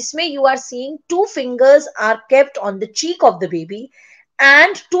दिख रहा है? इसमें you are seeing two fingers are kept on the cheek of the baby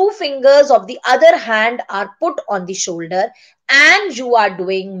and two fingers of the other hand are put on the shoulder, and you are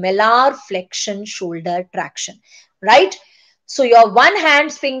doing malar flexion shoulder traction, right? So your one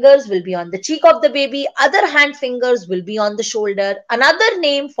hand's fingers will be on the cheek of the baby, other hand fingers will be on the shoulder. Another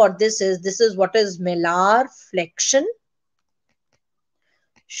name for this is what is malar flexion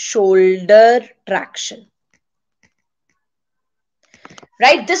shoulder traction,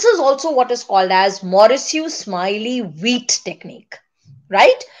 right? This is also what is called as Morrissey-Smiley-Wheat technique,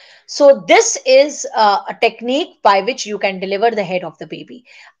 right? So this is a technique by which you can deliver the head of the baby.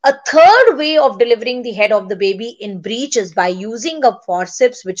 A third way of delivering the head of the baby in breech is by using a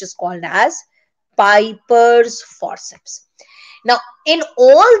forceps, which is called as Piper's forceps. Now, in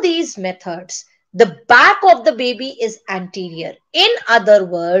all these methods, the back of the baby is anterior. In other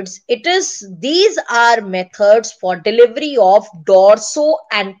words, these are methods for delivery of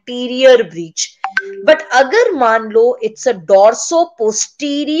dorso-anterior breech. But agar मान लो it's a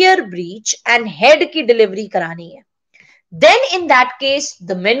dorso-posterior breech and head की delivery करानी है, then in that case,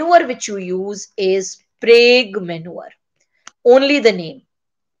 the maneuver which you use is Prague maneuver. Only the name,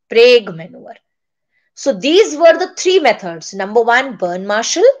 Prague maneuver. So these were the three methods. Number one,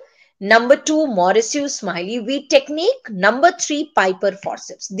 Byrne-Marshall. Number two, Morrissey-Smiley-Wheat technique. Number three, Piper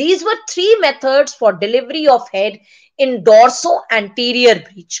forceps. These were three methods for delivery of head in dorso-anterior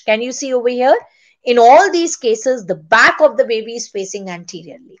breech. Can you see over here? In all these cases, the back of the baby is facing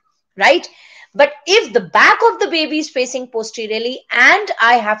anteriorly, right? But if the back of the baby is facing posteriorly and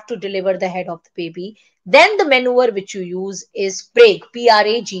I have to deliver the head of the baby, then the maneuver which you use is Prague,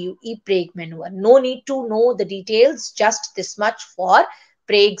 Prague, Prague maneuver. No need to know the details, just this much for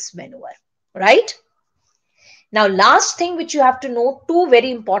Prague's maneuver, right? Now, last thing which you have to know, two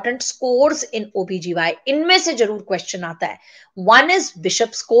very important scores in OBGY. इनमें से जरूर question आता है. One is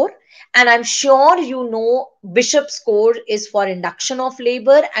Bishop score, and I'm sure you know Bishop score is for induction of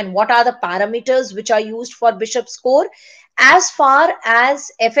labor, and what are the parameters which are used for Bishop score. As far as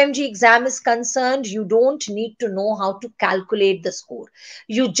FMG exam is concerned, you don't need to know how to calculate the score.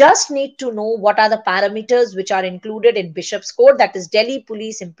 You just need to know what are the parameters which are included in Bishop score, that is Delhi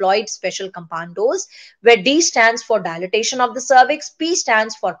Police Employed Special Commandos, where D stands for dilatation of the cervix, P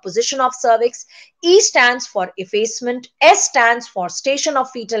stands for position of cervix, E stands for effacement, S stands for station of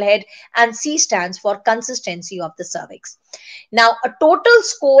fetal head, and C stands for consistency of the cervix. Now, a total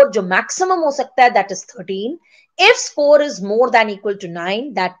score जो maximum हो सकता है, that is 13. If score is more than equal to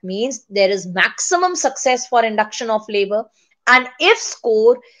 9, that means there is maximum success for induction of labor. And if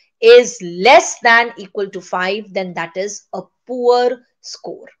score is less than equal to 5, then that is a poor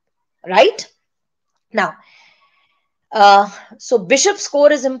score, right? Now, so Bishop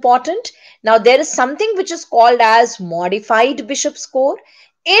score is important. Now, there is something which is called as modified Bishop score.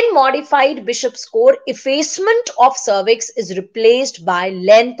 In modified Bishop score, effacement of cervix is replaced by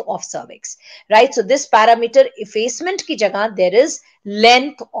length of cervix, right? So this parameter effacement ki jagah there is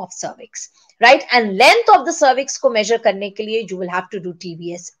length of cervix, right? And length of the cervix ko measure karne ke liye you will have to do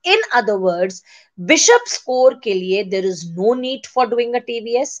TVS. In other words, Bishop score ke liye there is no need for doing a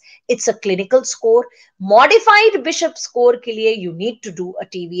TVS. It's a clinical score. Modified Bishop score ke liye you need to do a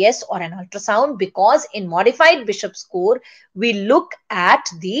TVS or an ultrasound, because in modified Bishop score we look at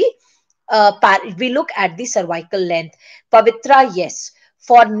the cervical length. Pavitra, yes.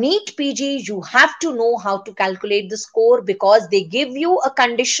 For NEET PG, you have to know how to calculate the score, because they give you a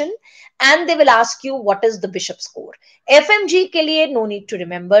condition and they will ask you what is the Bishop score. FMG ke liye no need to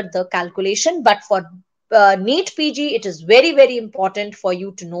remember the calculation, but for NEET PG, it is very, very important for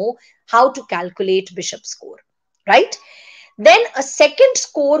you to know how to calculate Bishop score, right? Then a second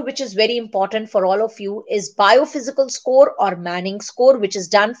score which is very important for all of you is biophysical score or Manning score, which is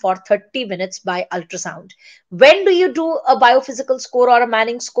done for 30 minutes by ultrasound. When do you do a biophysical score or a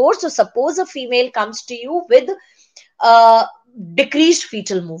Manning score? So suppose a female comes to you with decreased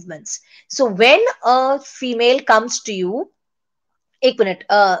fetal movements. So when a female comes to you, एक minute,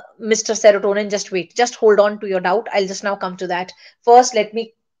 Mr. Serotonin, just wait, just hold on to your doubt. I'll just now come to that. First, let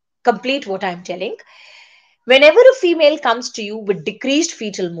me complete what I'm telling. Whenever a female comes to you with decreased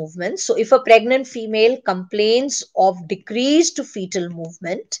fetal movement, so if a pregnant female complains of decreased fetal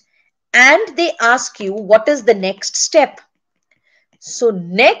movement and they ask you what is the next step, so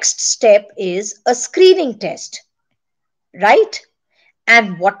next step is a screening test, right?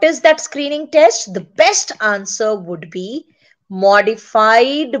 And what is that screening test? The best answer would be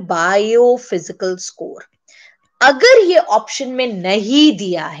modified biophysical score. अगर ये option में नहीं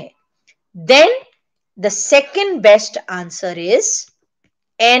दिया है, then the second best answer is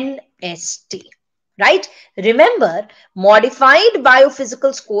NST, right? Remember, modified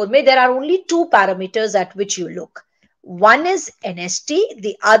biophysical score mein there are only two parameters at which you look. One is NST,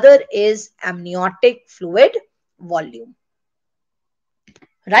 the other is amniotic fluid volume,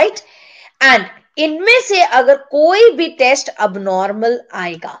 right? And इनमें से अगर कोई भी test abnormal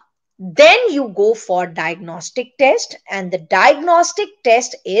आएगा, then you go for diagnostic test, and the diagnostic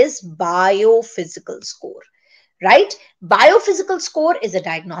test is biophysical score, right? Biophysical score is a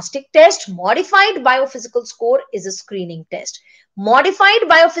diagnostic test. Modified biophysical score is a screening test. Modified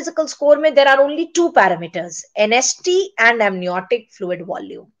biophysical score mein there are only two parameters, NST and amniotic fluid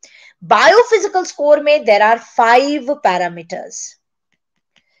volume. Biophysical score mein there are 5 parameters.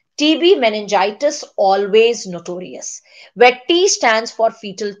 TB, meningitis, always notorious, where T stands for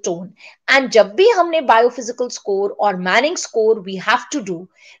fetal tone. And जब भी हमने biophysical score or Manning score we have to do,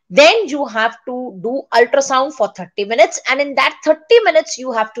 then you have to do ultrasound for 30 minutes. And in that 30 minutes,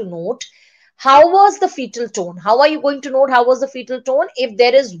 you have to note how was the fetal tone. How are you going to note how was the fetal tone? If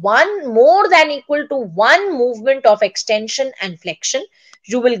there is one more than equal to one movement of extension and flexion,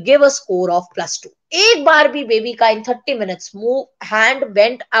 you will give a score of +2. एक बार भी baby का in 30 minutes move hand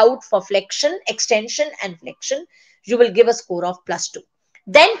bent out for flexion, extension and flexion, you will give a score of +2.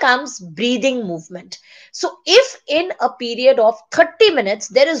 Then comes breathing movement. So if in a period of 30 minutes,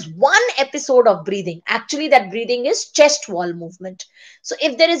 there is one episode of breathing, actually that breathing is chest wall movement. So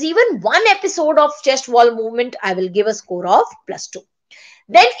if there is even one episode of chest wall movement, I will give a score of +2.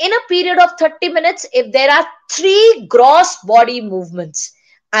 Then in a period of 30 minutes, if there are 3 gross body movements,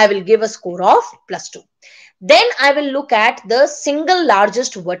 I will give a score of +2. Then I will look at the single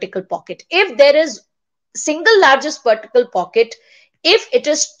largest vertical pocket. If there is single largest vertical pocket, if it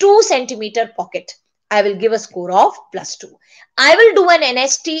is 2 centimeter pocket, I will give a score of +2. I will do an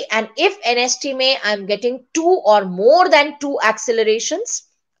NST, and if NST may I am getting 2 or more than 2 accelerations,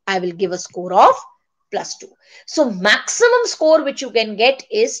 I will give a score of +2. So maximum score which you can get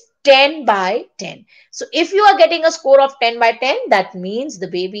is 10 by 10. So if you are getting a score of 10 by 10, that means the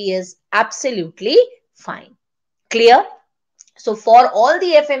baby is absolutely fine. Clear? So for all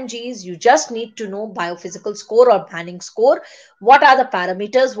the FMGs, you just need to know biophysical score or Manning score. What are the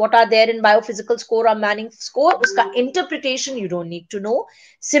parameters? What are there in biophysical score or Manning score? Uska interpretation you don't need to know.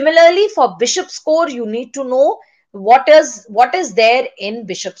 Similarly, for Bishop score, you need to know what is there in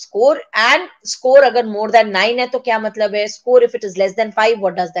Bishop score, and score agar more than 9 hai to kya matlab hai? Score if it is less than 5,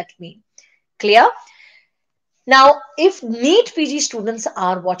 what does that mean? Clear? Now, if NEET PG students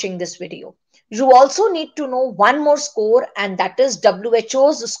are watching this video, you also need to know one more score, and that is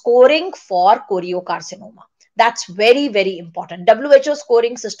WHO's scoring for choriocarcinoma. That's very, very important. WHO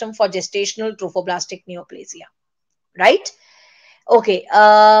scoring system for gestational trophoblastic neoplasia, right? Okay,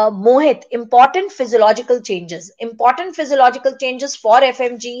 Mohit, important physiological changes. Important physiological changes for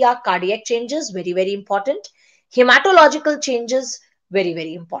FMG are cardiac changes, very, very important. Hematological changes, very,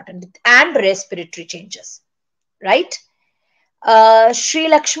 very important. And respiratory changes, right? Sri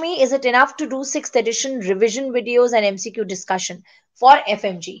Lakshmi, is it enough to do 6th edition revision videos and MCQ discussion for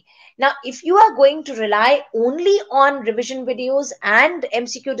FMG? Now, if you are going to rely only on revision videos and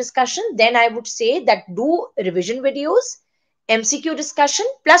MCQ discussion, then I would say that do revision videos, MCQ discussion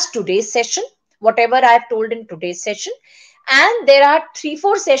plus today's session, whatever I have told in today's session. And there are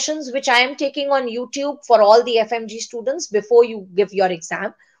 3-4 sessions which I am taking on YouTube for all the FMG students before you give your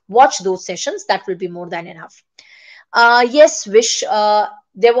exam. Watch those sessions. That will be more than enough. Yes, Wish,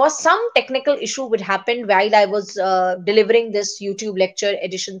 there was some technical issue which happened while I was delivering this YouTube lecture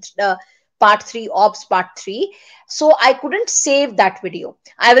edition part 3, OBS part 3. So I couldn't save that video.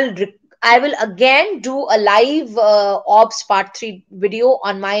 I will again do a live OBS part 3 video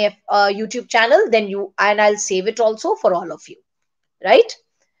on my YouTube channel. Then I'll save it also for all of you. Right?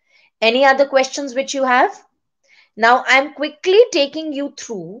 Any other questions which you have? Now I'm quickly taking you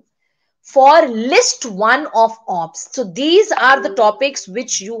through for list 1 of OBS. So these are the topics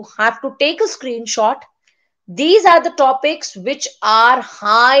which you have to take a screenshot. These are the topics which are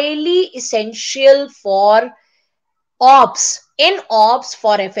highly essential for OBS, in OBS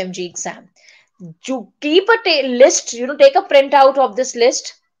for FMG exam. You keep a list, take a printout of this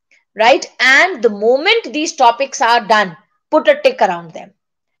list, right? And the moment these topics are done, put a tick around them.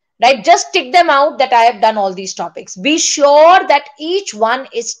 Right? Just tick them out that I have done all these topics. Be sure that each one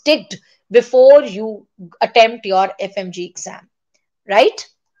is ticked before you attempt your FMG exam. Right?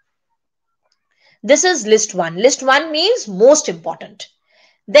 This is list 1. List 1 means most important.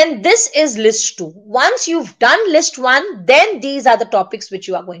 Then this is list 2. Once you've done list 1, then these are the topics which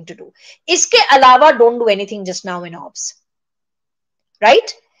you are going to do. Iske alawa, don't do anything just now in OBS.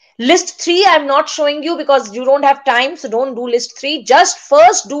 Right? List 3, I'm not showing you because you don't have time. So don't do list 3. Just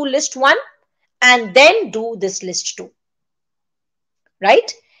first do list 1 and then do this list 2.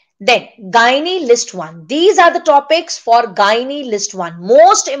 Right? Then gynae list 1. These are the topics for gynae list 1.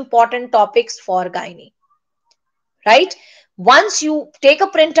 Most important topics for gynae. Right? Once you take a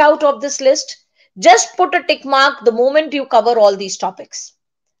printout of this list, just put a tick mark the moment you cover all these topics.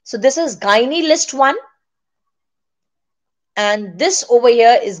 So this is gynae list 1. And this over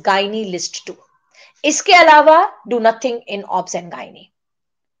here is gynae list 2. Iske alawa, do nothing in OBS and gynae.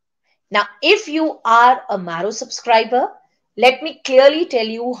 Now, if you are a Marrow subscriber, let me clearly tell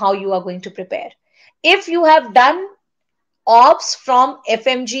you how you are going to prepare. If you have done OBS from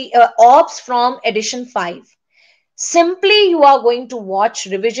FMG, OBS from edition 5, simply you are going to watch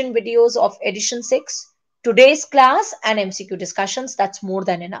revision videos of edition 6, today's class and MCQ discussions. That's more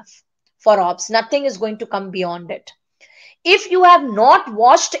than enough for OBS. Nothing is going to come beyond it. If you have not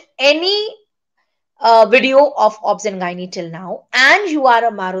watched any video of OBS and gynae till now and you are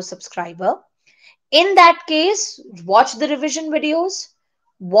a Marrow subscriber, in that case, watch the revision videos,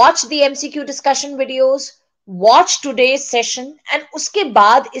 watch the MCQ discussion videos, watch today's session, and uske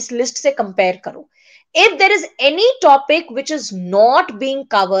baad is list se compare karo. If there is any topic which is not being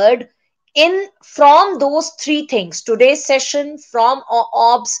covered from those 3 things, today's session, from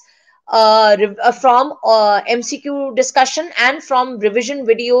OBS, from MCQ discussion and from revision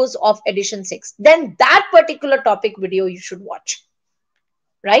videos of edition 6, then that particular topic video you should watch.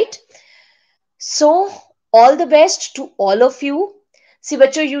 Right? So all the best to all of you. See,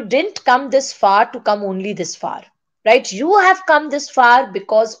 Bacho, you didn't come this far to come only this far, right? You have come this far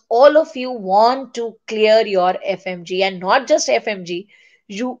because all of you want to clear your FMG, and not just FMG,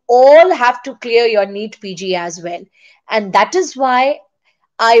 you all have to clear your NEET PG as well. And that is why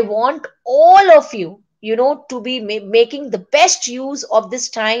I want all of you, to be making the best use of this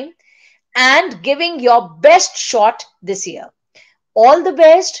time and giving your best shot this year. All the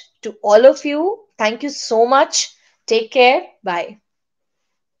best to all of you. Thank you so much. Take care. Bye.